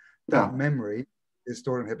button, that memory is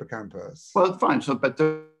stored in hippocampus. Well, fine. So, but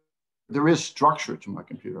there is structure to my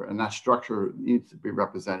computer, and that structure needs to be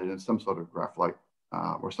represented in some sort of graph-like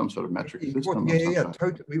or some sort of metric system. Yeah,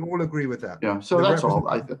 totally. We all agree with that. Yeah. So that's all.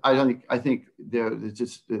 I think there it's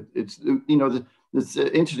just it's you know it's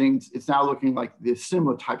interesting. It's now looking like the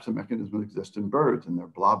similar types of mechanisms exist in birds and their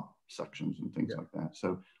blob sections and things like that.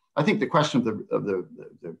 So I think the question of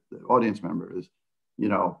the audience member is, you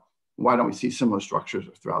know, why don't we see similar structures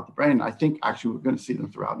throughout the brain? I think actually we're going to see them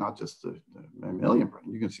throughout not just the mammalian brain.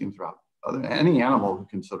 You're going to see them throughout any animal who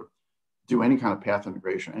can sort of do any kind of path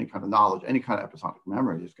integration, any kind of knowledge, any kind of episodic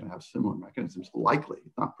memory is going to have similar mechanisms, likely,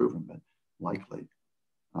 not proven, but likely.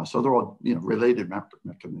 So they're all, you know, related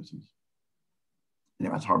mechanisms.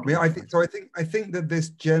 Yeah, it's hard. I think that this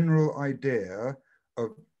general idea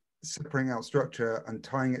of separating out structure and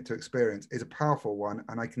tying it to experience is a powerful one,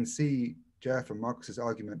 and I can see Jeff and Marcus's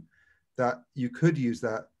argument that you could use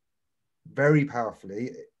that very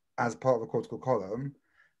powerfully as part of a cortical column.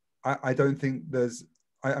 I don't think there's.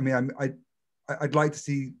 I'd like to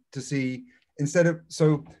see instead of,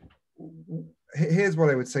 so here's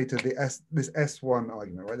what I would say to this S1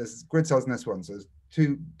 argument, right? There's grid cells in S1. So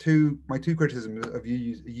there's my two criticisms of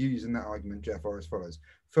you using that argument, Jeff, are as follows.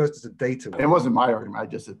 First, it's a data one. It wasn't my argument. I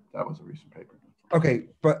just said that was a recent paper. Okay,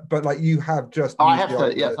 but like you have just. Oh, I have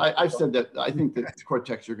said yes. I've said that. I think that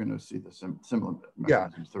cortex you're going to see the similar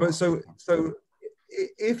mechanisms. Yeah, but so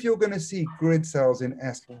if you're going to see grid cells in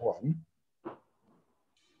S1.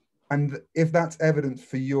 And if that's evidence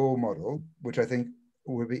for your model, which I think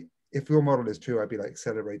would be, if your model is true, I'd be like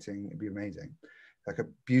celebrating, it'd be amazing, like a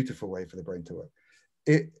beautiful way for the brain to work.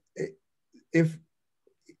 If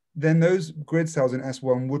then those grid cells in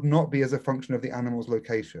S1 would not be as a function of the animal's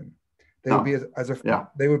location. They would be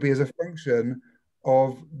they would be as a function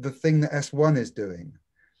of the thing that S1 is doing,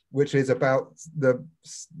 which is about the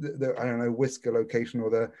I don't know, whisker location or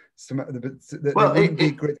well,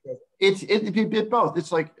 it'd be a bit both.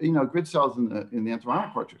 It's like, you know, grid cells in the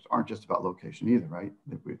entorhinal cortex aren't just about location either, right?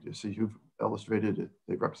 You see, you've illustrated it;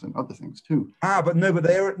 they represent other things too. But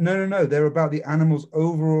they're they're about the animal's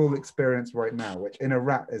overall experience right now, which in a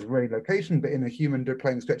rat is really location, but in a human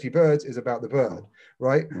playing stretchy birds is about the bird,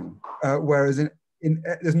 right? Whereas in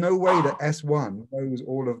there's no way that S1 knows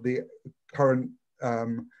all of the current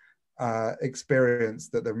experience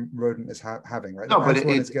that the rodent is having, right? No, but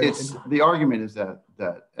it's the argument is that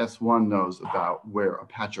S1 knows about where a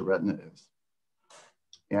patch of retina is,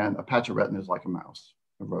 and a patch of retina is like a mouse,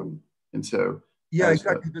 a rodent, and so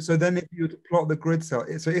exactly. So then, if you were to plot the grid cell,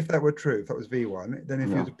 so if that were true, if that was V1, then if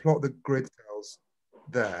you were to plot the grid cells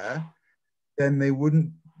there, then they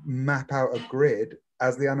wouldn't map out a grid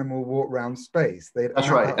as the animal walked around space. That's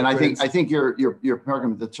right, and I think your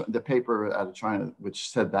program, the paper out of China, which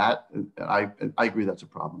said that, I agree that's a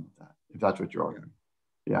problem with that, if that's what you're arguing.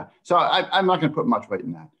 Yeah, so I'm not going to put much weight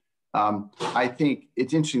in that. I think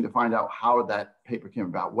it's interesting to find out how that paper came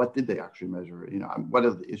about. What did they actually measure? You know, what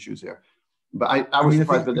are the issues there? But I was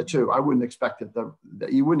surprised by that too. I wouldn't expect it.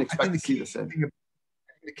 That you wouldn't expect to see the same.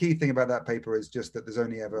 The key thing about that paper is just that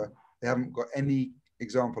they haven't got any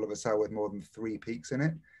example of a cell with more than 3 peaks in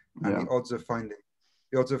it, and the odds of finding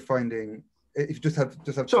if you just have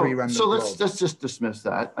 3 random. So let's just dismiss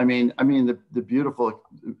that. I mean the beautiful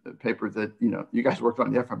paper that you guys worked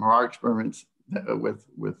on, the fMRI experiments with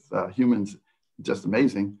humans, just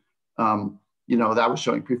amazing. That was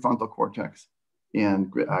showing prefrontal cortex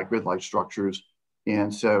and grid-like structures,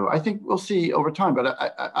 and so I think we'll see over time. But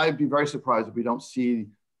I'd be very surprised if we don't see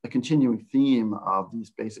a continuing theme of these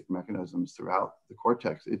basic mechanisms throughout the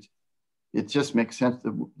cortex. It just makes sense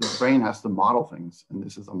that the brain has to model things, and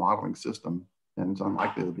this is a modeling system, and it's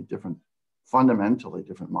unlikely to be fundamentally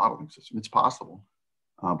different modeling system. It's possible,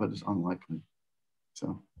 but it's unlikely.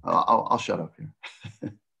 So I'll shut up here.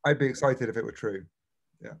 I'd be excited if it were true.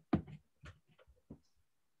 Yeah.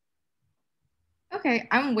 Okay,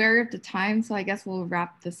 I'm wary of the time, so I guess we'll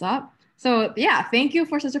wrap this up. So yeah, thank you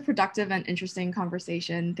for such a productive and interesting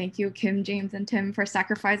conversation. Thank you, Kim, James, and Tim, for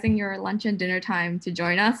sacrificing your lunch and dinner time to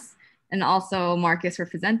join us, and also Marcus for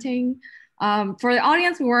presenting. For the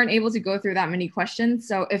audience, we weren't able to go through that many questions,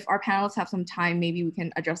 so if our panelists have some time, maybe we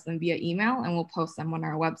can address them via email, and we'll post them on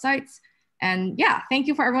our websites. And yeah, thank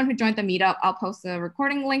you for everyone who joined the meetup. I'll post the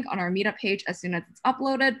recording link on our meetup page as soon as it's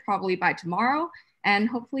uploaded, probably by tomorrow. And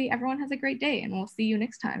hopefully everyone has a great day, and we'll see you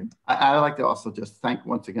next time. I'd like to also just thank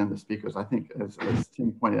once again the speakers. I think, as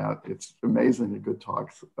Tim pointed out, it's amazingly good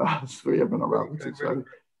talks. 3 of them around, so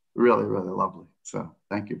really, really lovely. So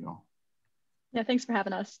thank you, Bill. Yeah, thanks for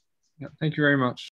having us. Yeah, thank you very much.